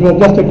happening. It was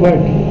just a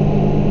quiet.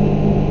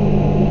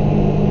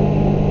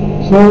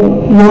 So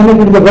even if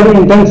it is a very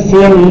intense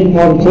CME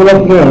or solar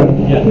flare,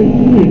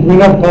 it may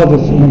not cause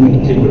us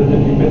magnetic.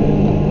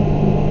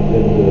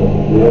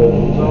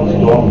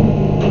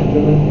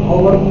 How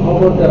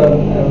about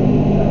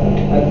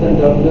absent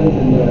turbulence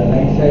in the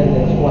night side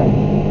X point?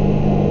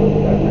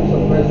 That might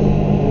suppress,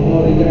 no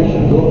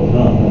reconnection though.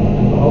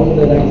 How is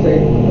the night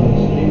side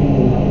stream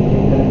will happen?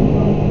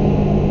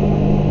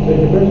 So it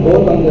depends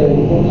both on the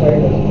input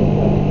side as well.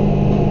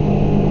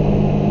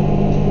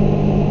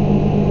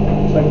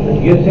 But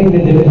you're saying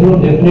that there is no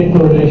definite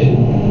correlation.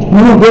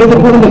 No, there is a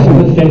correlation.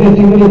 So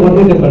statistically, what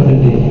is the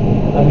percentage?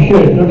 I'm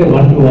sure it's not a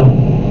 1-to-1.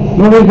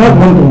 No, it is not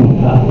 1-to-1.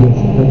 Yes.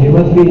 But there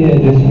must be a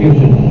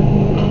distribution.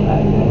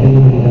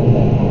 Anybody does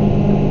that?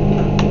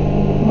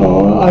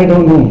 I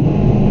don't know.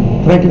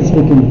 Frankly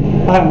speaking,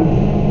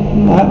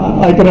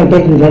 I cannot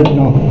tell you right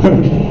now.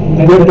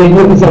 There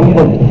may be some,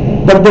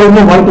 but there is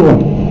no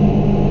 1-to-1.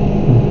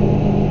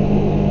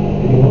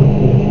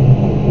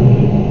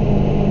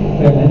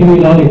 I think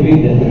we all agree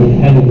that we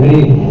had a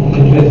very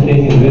interesting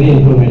and very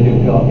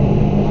informative talk,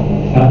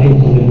 starting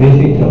from the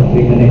basics of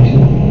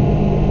reconnection,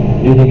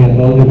 leading us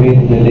all the way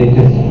to the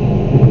latest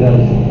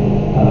results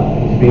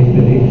in space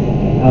physics,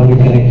 how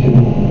reconnection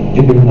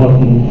is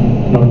important,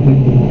 not only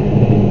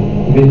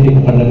basic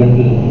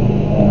fundamental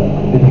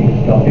physics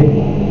topic,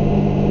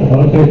 but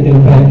also its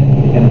impact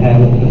it can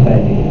have on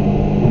society.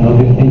 And all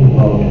these things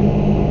about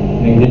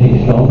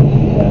magnetic storms,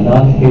 which are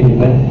large-scale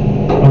events,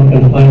 not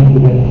confined to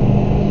the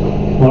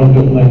small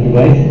my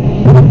device,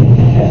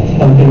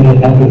 something that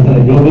happens on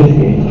a global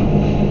scale.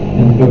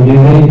 And so we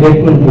are very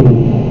grateful to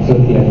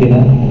Dr. Lakina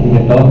for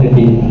the talk that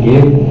he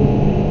gave.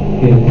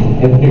 Is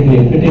definitely a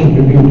fitting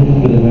tribute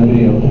to the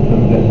memory of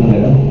Dr.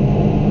 Sundaram,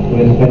 who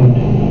has spent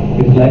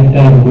his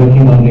lifetime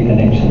working on the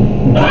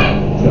connection.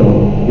 So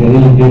we are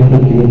really grateful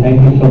to you.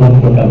 Thank you so much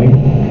for coming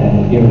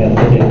and giving us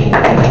such a...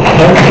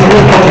 Thank you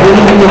for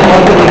giving me the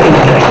opportunity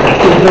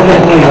to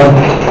present my work.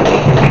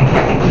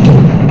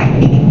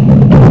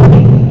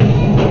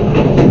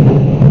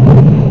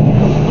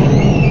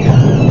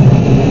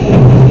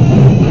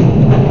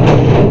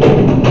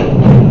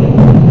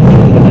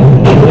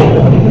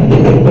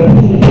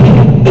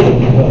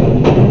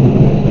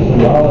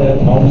 Now I have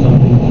found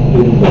something.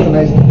 That's a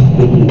nice,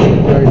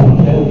 very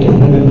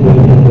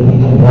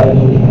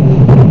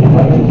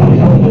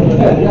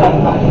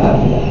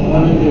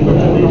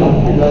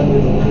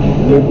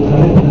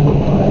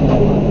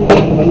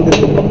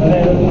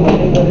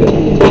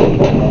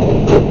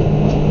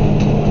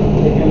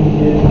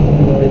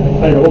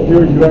I hope you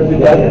enjoyed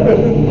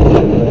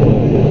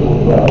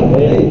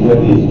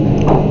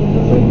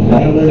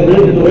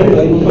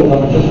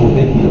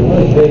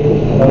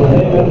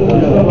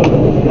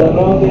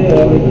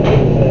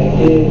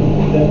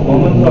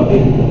Common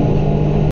topic.